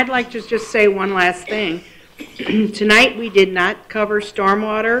 And I'd like to just say one last thing. Tonight we did not cover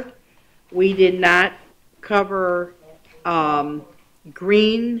stormwater. We did not cover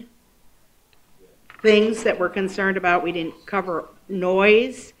green things that we're concerned about. We didn't cover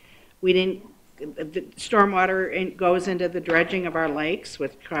noise. We didn't. The stormwater goes into the dredging of our lakes,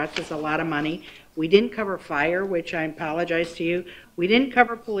 which costs us a lot of money. We didn't cover fire, which I apologize to you. We didn't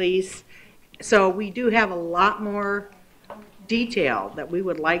cover police. So we do have a lot more detail that we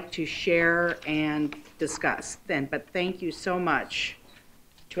would like to share and discuss then. But thank you so much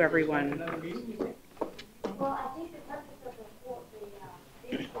to everyone. Well, I think the purpose of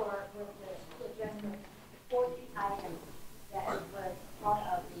the report was to address the 40 items that was part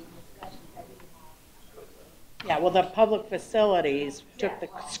of the discussions that we had. Yeah, well, the public facilities took the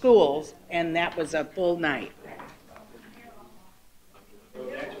schools, and that was a full night.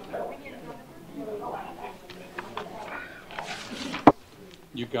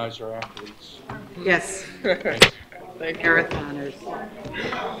 You guys are athletes. Yes. Thank you. Marathoners.